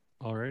 What?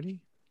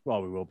 Already?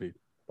 Well, we will be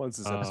once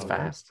this Oh. That's episode.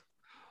 fast.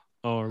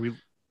 Oh, are we?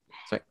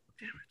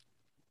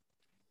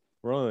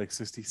 We're only like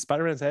 60.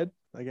 Spider-Man's head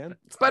again.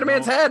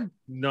 Spider-Man's No. head.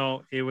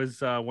 No, it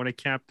was one of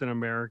Captain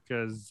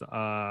America's.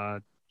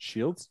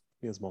 Shields.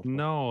 He has multiple.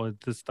 No,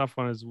 the stuff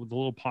on his, the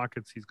little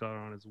pockets he's got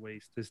on his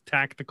waist. His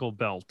tactical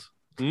belt.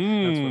 That's what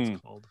Mm.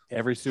 it's called.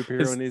 Every superhero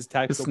His- in his His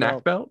tactical snack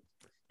belt. belt.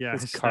 Yeah,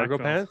 His snack cargo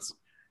belt. pants.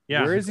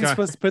 Yeah, Where he's is he got-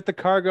 supposed to put the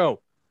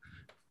cargo?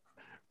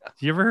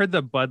 You ever heard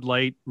the Bud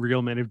Light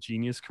Real Men of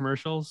Genius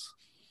commercials?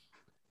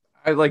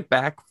 I like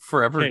back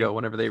forever Okay, ago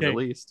whenever they okay.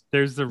 released.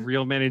 There's the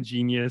Real Men of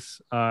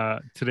Genius.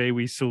 Today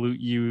we salute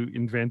you,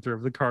 inventor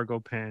of the cargo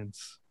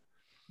pants.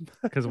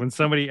 Because when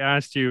somebody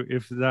asked you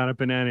if that a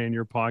banana in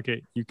your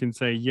pocket, you can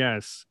say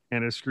yes,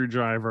 and a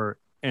screwdriver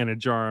and a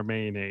jar of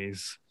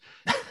mayonnaise.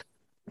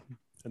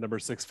 And number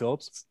 6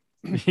 Phillips.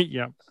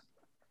 Yep.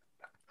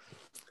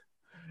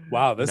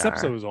 Wow, this Nah.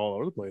 episode was all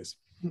over the place.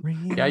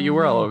 Yeah, you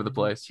were all over the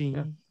place.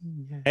 Yeah.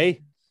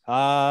 Hey,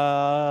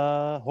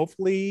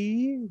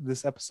 hopefully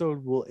this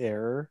episode will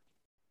air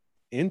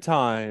in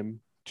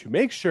time to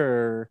make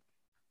sure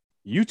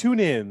you tune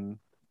in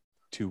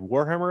to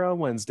Warhammer on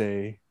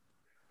Wednesday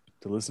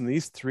to listen to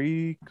these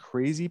 3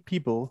 crazy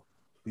people,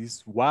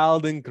 these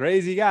wild and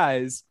crazy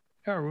guys.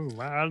 Oh,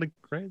 wild and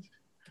crazy.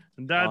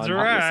 That's On-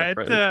 right.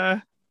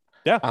 crazy.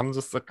 I'm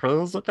just a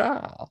crazy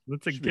guy.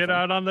 Let's Should be get fun.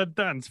 out on the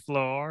dance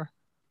floor.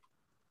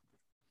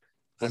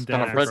 I'm Just Dan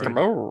gonna break the Aykroyd.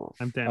 mold.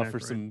 I'm Dan For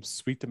Aykroyd. some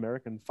sweet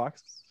American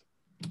foxes.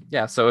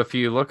 Yeah, so if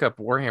you look up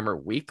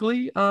Warhammer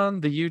Weekly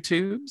on the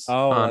YouTubes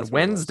Oh, on that's what it was.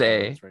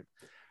 Wednesday, That's right.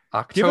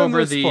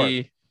 October the support.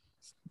 the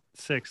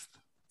 6th.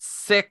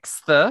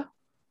 6th,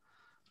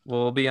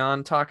 we'll be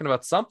on talking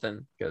about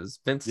something because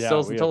Vince Yeah, still we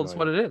hasn't have told no us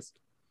what it is.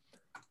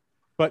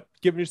 But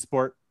give him your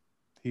support.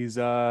 He's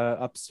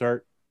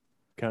upstart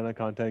kind of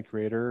content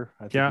creator.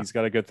 I think Yeah. he's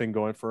got a good thing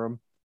going for him.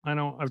 I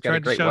know. I've got a tried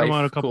to great shout him wife,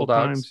 out a couple cool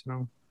dogs. times.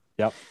 You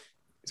know.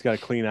 He's got a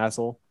clean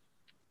asshole.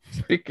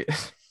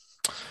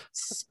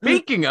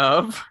 Speaking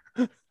of,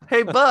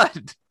 hey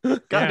bud,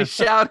 got Yeah. any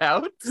shout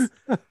outs?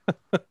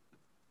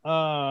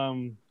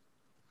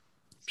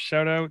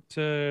 Shout out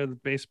to the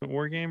Basement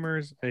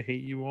Wargamers. I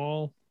hate you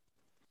all.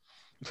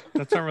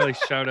 That's not really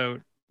shout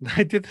out.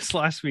 I did this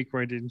last week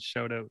where I didn't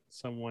shout out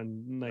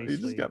someone You nicely.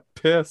 just got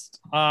pissed.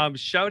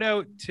 Shout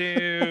out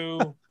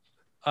to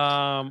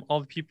all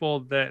the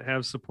people that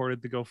have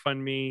supported the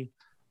GoFundMe.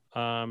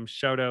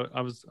 Shout out.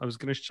 I was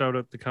gonna shout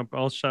out the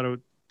company. I'll shout out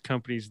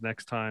companies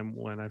next time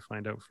when I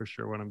find out for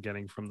sure what I'm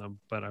getting from them.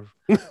 But I've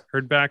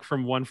heard back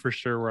from one for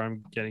sure where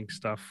I'm getting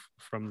stuff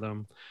from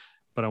them.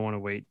 But I want to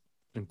wait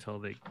until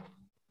they,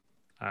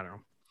 I don't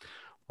know,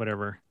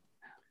 whatever.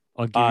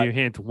 I'll give you a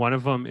hint. One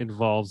of them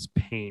involves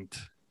paint,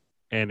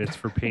 and it's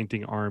for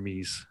painting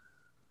armies.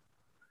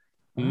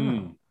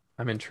 Mm.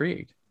 I'm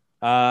intrigued.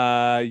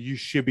 You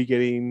should be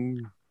getting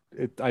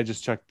it. I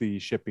just checked the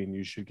shipping.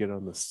 You should get it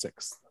on the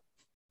 6th.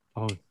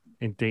 Oh,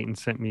 and Dayton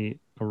sent me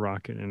a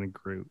Rocket and a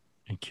Groot,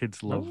 and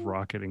kids love Oh.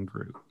 Rocket and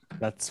Groot.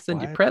 That's Send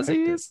why you I picked it.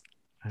 prezzies.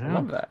 I I know.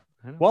 love that.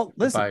 I know. Well, Buy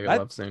listen, your that,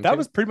 love soon, that too.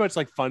 was pretty much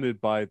like funded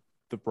by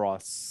the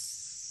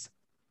Bros.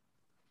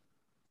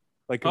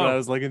 Like when Oh. I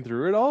was looking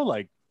through it all,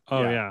 like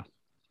oh yeah. yeah,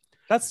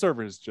 that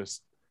server is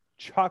just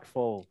chock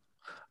full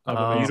of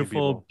Oh. amazing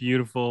beautiful, people.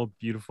 beautiful,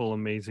 beautiful,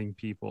 amazing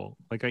people.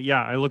 Like,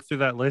 I looked through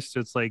that list.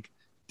 It's like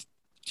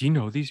do you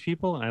know these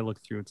people? And I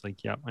look through, it's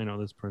like, yep, I know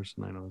this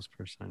person, I know this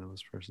person, I know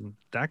this person.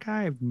 That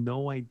guy, I have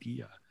no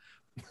idea.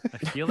 I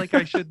feel like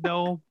I should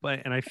know,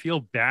 and I feel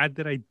bad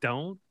that I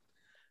don't.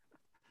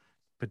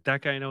 But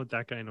that guy I know,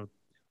 that guy I know.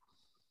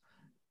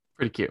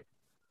 Pretty cute.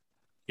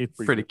 It's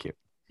Pretty cute.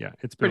 Yeah,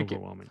 it's been Pretty cute.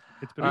 overwhelming.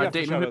 It's been What do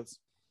you got for Dayton, shout-outs?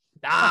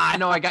 I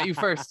know I got you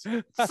first.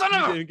 Son of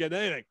You a... didn't get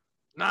anything.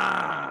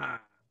 Nah.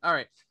 All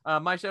right.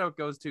 My shout out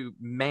goes to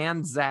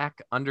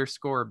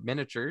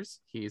manzac_miniatures.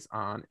 He's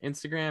on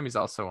Instagram. He's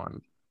also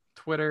on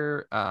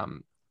Twitter.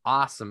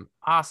 Awesome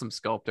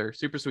sculptor.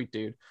 Super sweet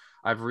dude.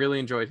 I've really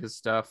enjoyed his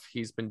stuff.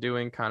 He's been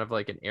doing kind of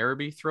like an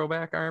Araby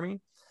throwback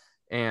army,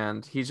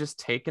 and he's just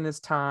taking his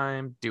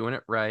time doing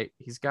it right.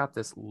 He's got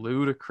this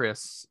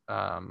ludicrous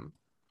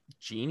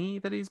genie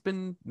that he's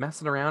been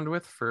messing around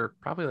with for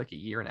probably like a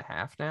year and a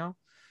half now.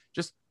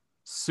 Just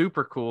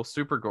super cool,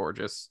 super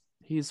gorgeous.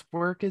 His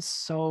work is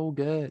so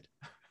good.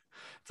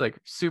 It's like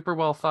super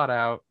well thought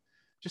out,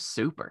 just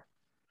super.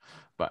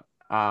 But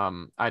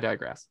I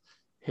digress.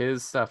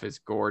 His stuff is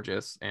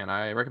gorgeous, and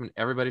I recommend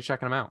everybody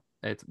checking him out.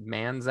 It's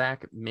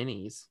Manzac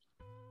Minis.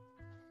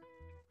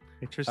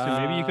 Hey,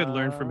 Tristan, maybe you could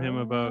learn from him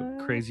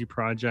about crazy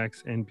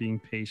projects and being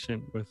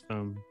patient with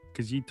them,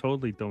 because you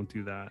totally don't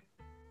do that.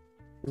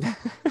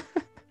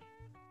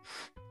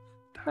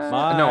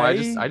 No,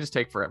 I just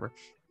take forever.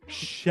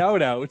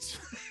 Shout out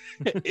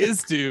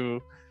is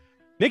to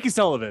Nikki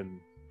Sullivan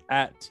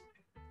at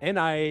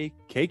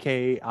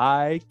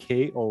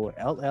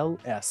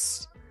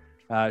NIKKIKOLLS.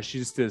 She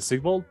just did a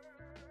Sigvold,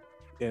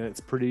 and it's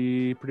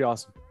pretty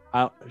awesome.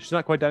 She's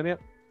not quite done yet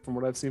from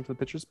what I've seen from the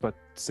pictures, but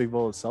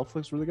Sigvold itself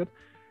looks really good.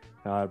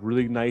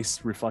 Really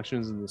nice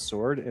reflections in the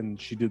sword, and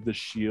she did the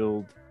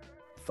shield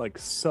like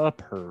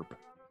superb.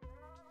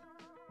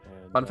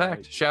 And, Fun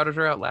fact, shouted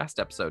her out last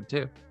episode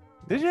too.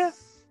 Did you?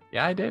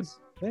 Yeah, I did.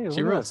 Hey, She look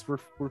at rules. us.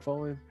 We're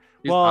following.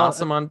 She's Well,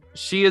 awesome on.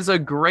 She is a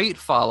great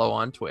follow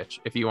on Twitch.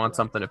 If you want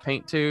something to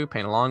paint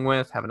along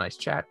with, have a nice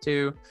chat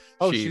to.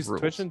 Oh, she she's rules.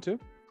 twitching too.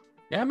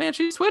 Yeah, man,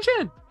 she's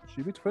twitching.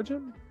 She be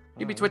twitching.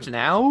 You be Oh, twitching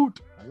out.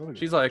 I love it.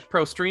 She's like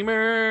pro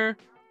streamer.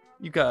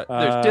 You got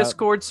there's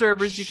Discord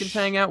servers you can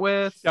hang out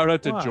with. Shout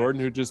out to Why?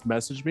 Jordan who just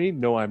messaged me.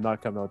 No, I'm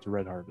not coming out to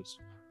Red Harvest.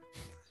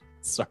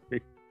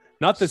 Sorry,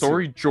 not this.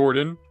 Sorry, year.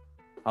 Jordan.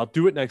 I'll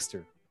do it next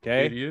year.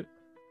 Okay. Idiot.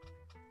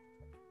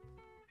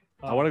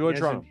 I wanna go to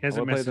He hasn't- Toronto. He hasn't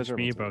I wanna play messaged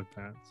me the about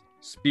that.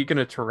 Speaking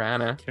of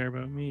Tirana, Care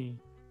about me.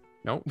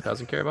 nope,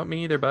 doesn't care about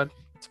me either, bud.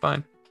 It's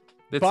fine.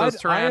 It's But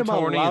those I am a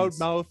Tyrantornians.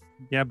 loudmouth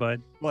Yeah,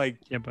 bud. like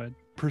Yeah, bud.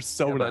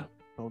 persona. bud.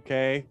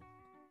 Okay.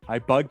 I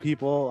bug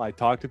people. I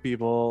talk to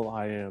people.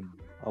 I am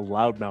a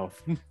loudmouth.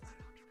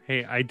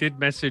 Hey, I did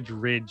message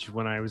Ridge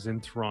when I was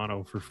in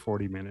Toronto for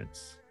 40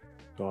 minutes.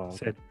 Oh,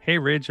 Said, hey,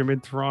 Ridge, I'm in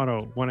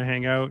Toronto. Want to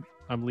hang out?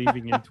 I'm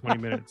leaving in 20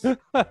 minutes. you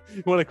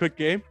want a quick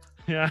game?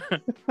 Yeah.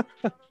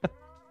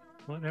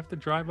 Well, I'd have to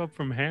drive up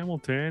from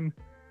Hamilton.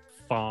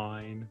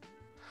 Fine.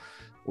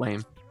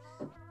 Lame.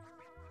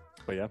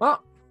 But yeah.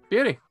 Well,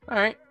 beauty. All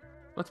right,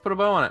 let's put a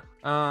bow on it.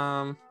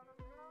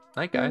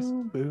 Night, guys.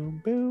 Boom,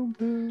 boom, boom,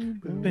 boom,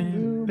 boom,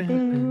 Boom, boom,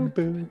 boom,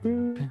 boom,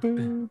 boom,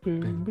 boom,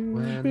 boom, boom,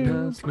 When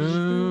boom, the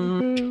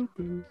moon boom,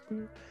 boom,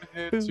 boom.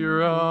 hits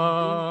your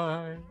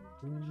eye.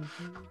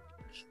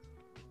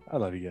 I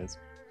love you guys.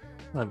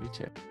 Love you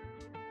too.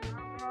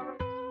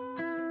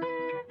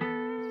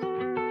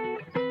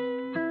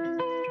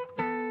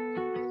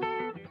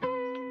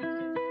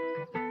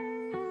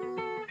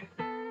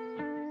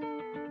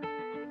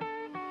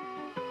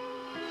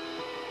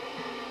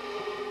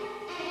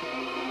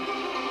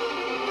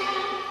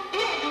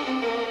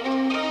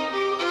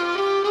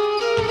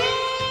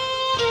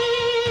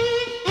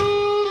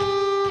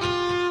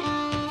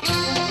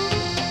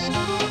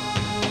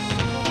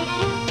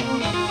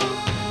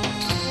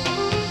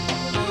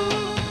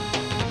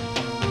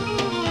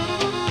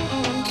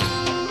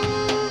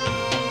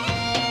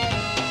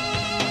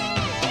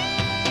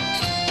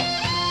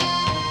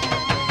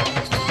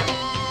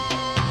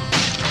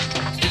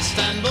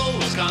 Istanbul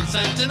was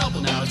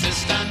Constantinople, now it's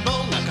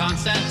Istanbul, not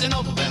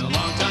Constantinople. Been a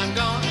long time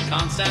gone.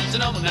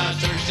 Constantinople, now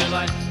it's Turkish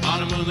delight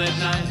on a moonlit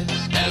night.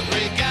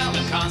 Every gal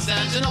in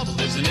Constantinople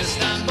lives in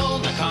Istanbul,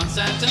 not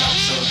Constantinople.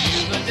 So if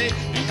you've a date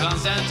in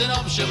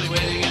Constantinople, she'll be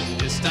waiting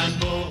in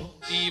Istanbul.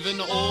 Even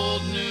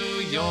old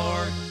New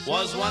York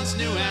was once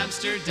New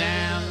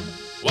Amsterdam.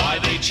 Why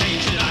they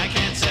changed it, I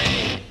can't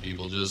say.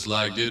 People just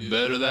liked it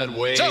better that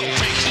way. So take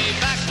me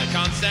back to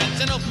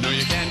Constantinople. No,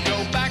 you can't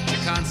go back to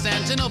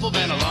Constantinople.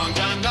 Been a long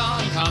time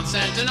gone.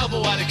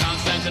 Constantinople, why did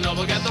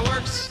Constantinople get the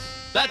works?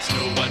 That's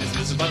nobody's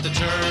business but the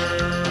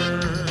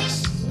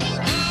Turks.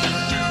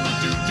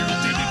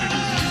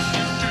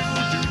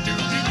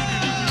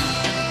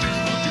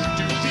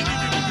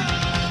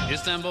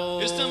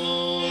 Istanbul.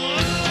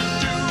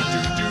 Istanbul.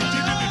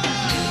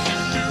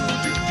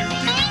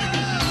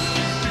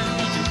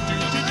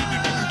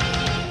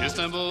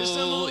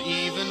 Istanbul,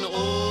 even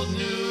old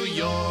New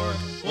York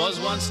was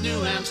once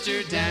New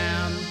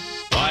Amsterdam.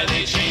 Why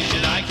they changed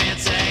it, I can't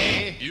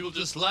say. You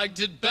just liked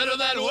it better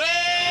that way.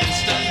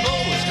 Istanbul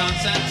was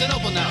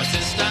Constantinople, now it's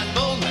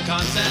Istanbul, not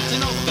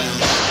Constantinople. Been a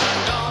long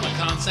time gone,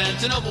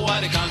 Constantinople.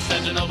 Why did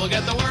Constantinople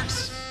get the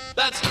works?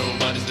 That's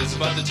nobody's business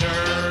but the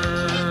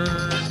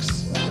Turks.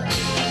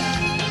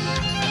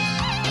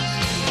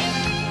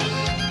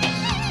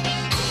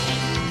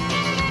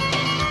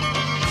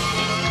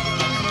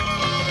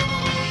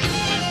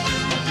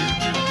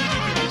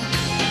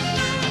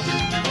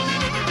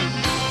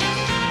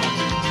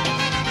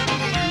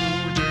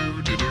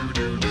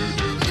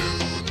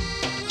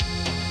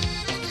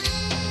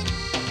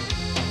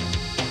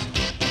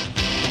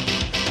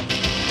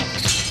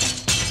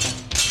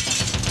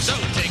 So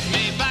take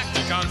me back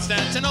to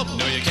Constantinople.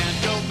 No, you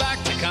can't go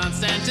back to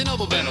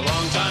Constantinople. Been a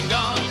long time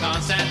gone.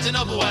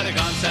 Constantinople. Why did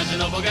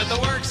Constantinople get the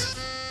works?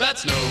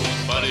 That's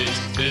nobody's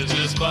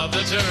business but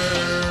the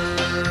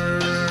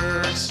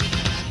Turks.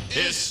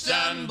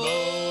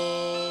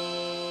 Istanbul.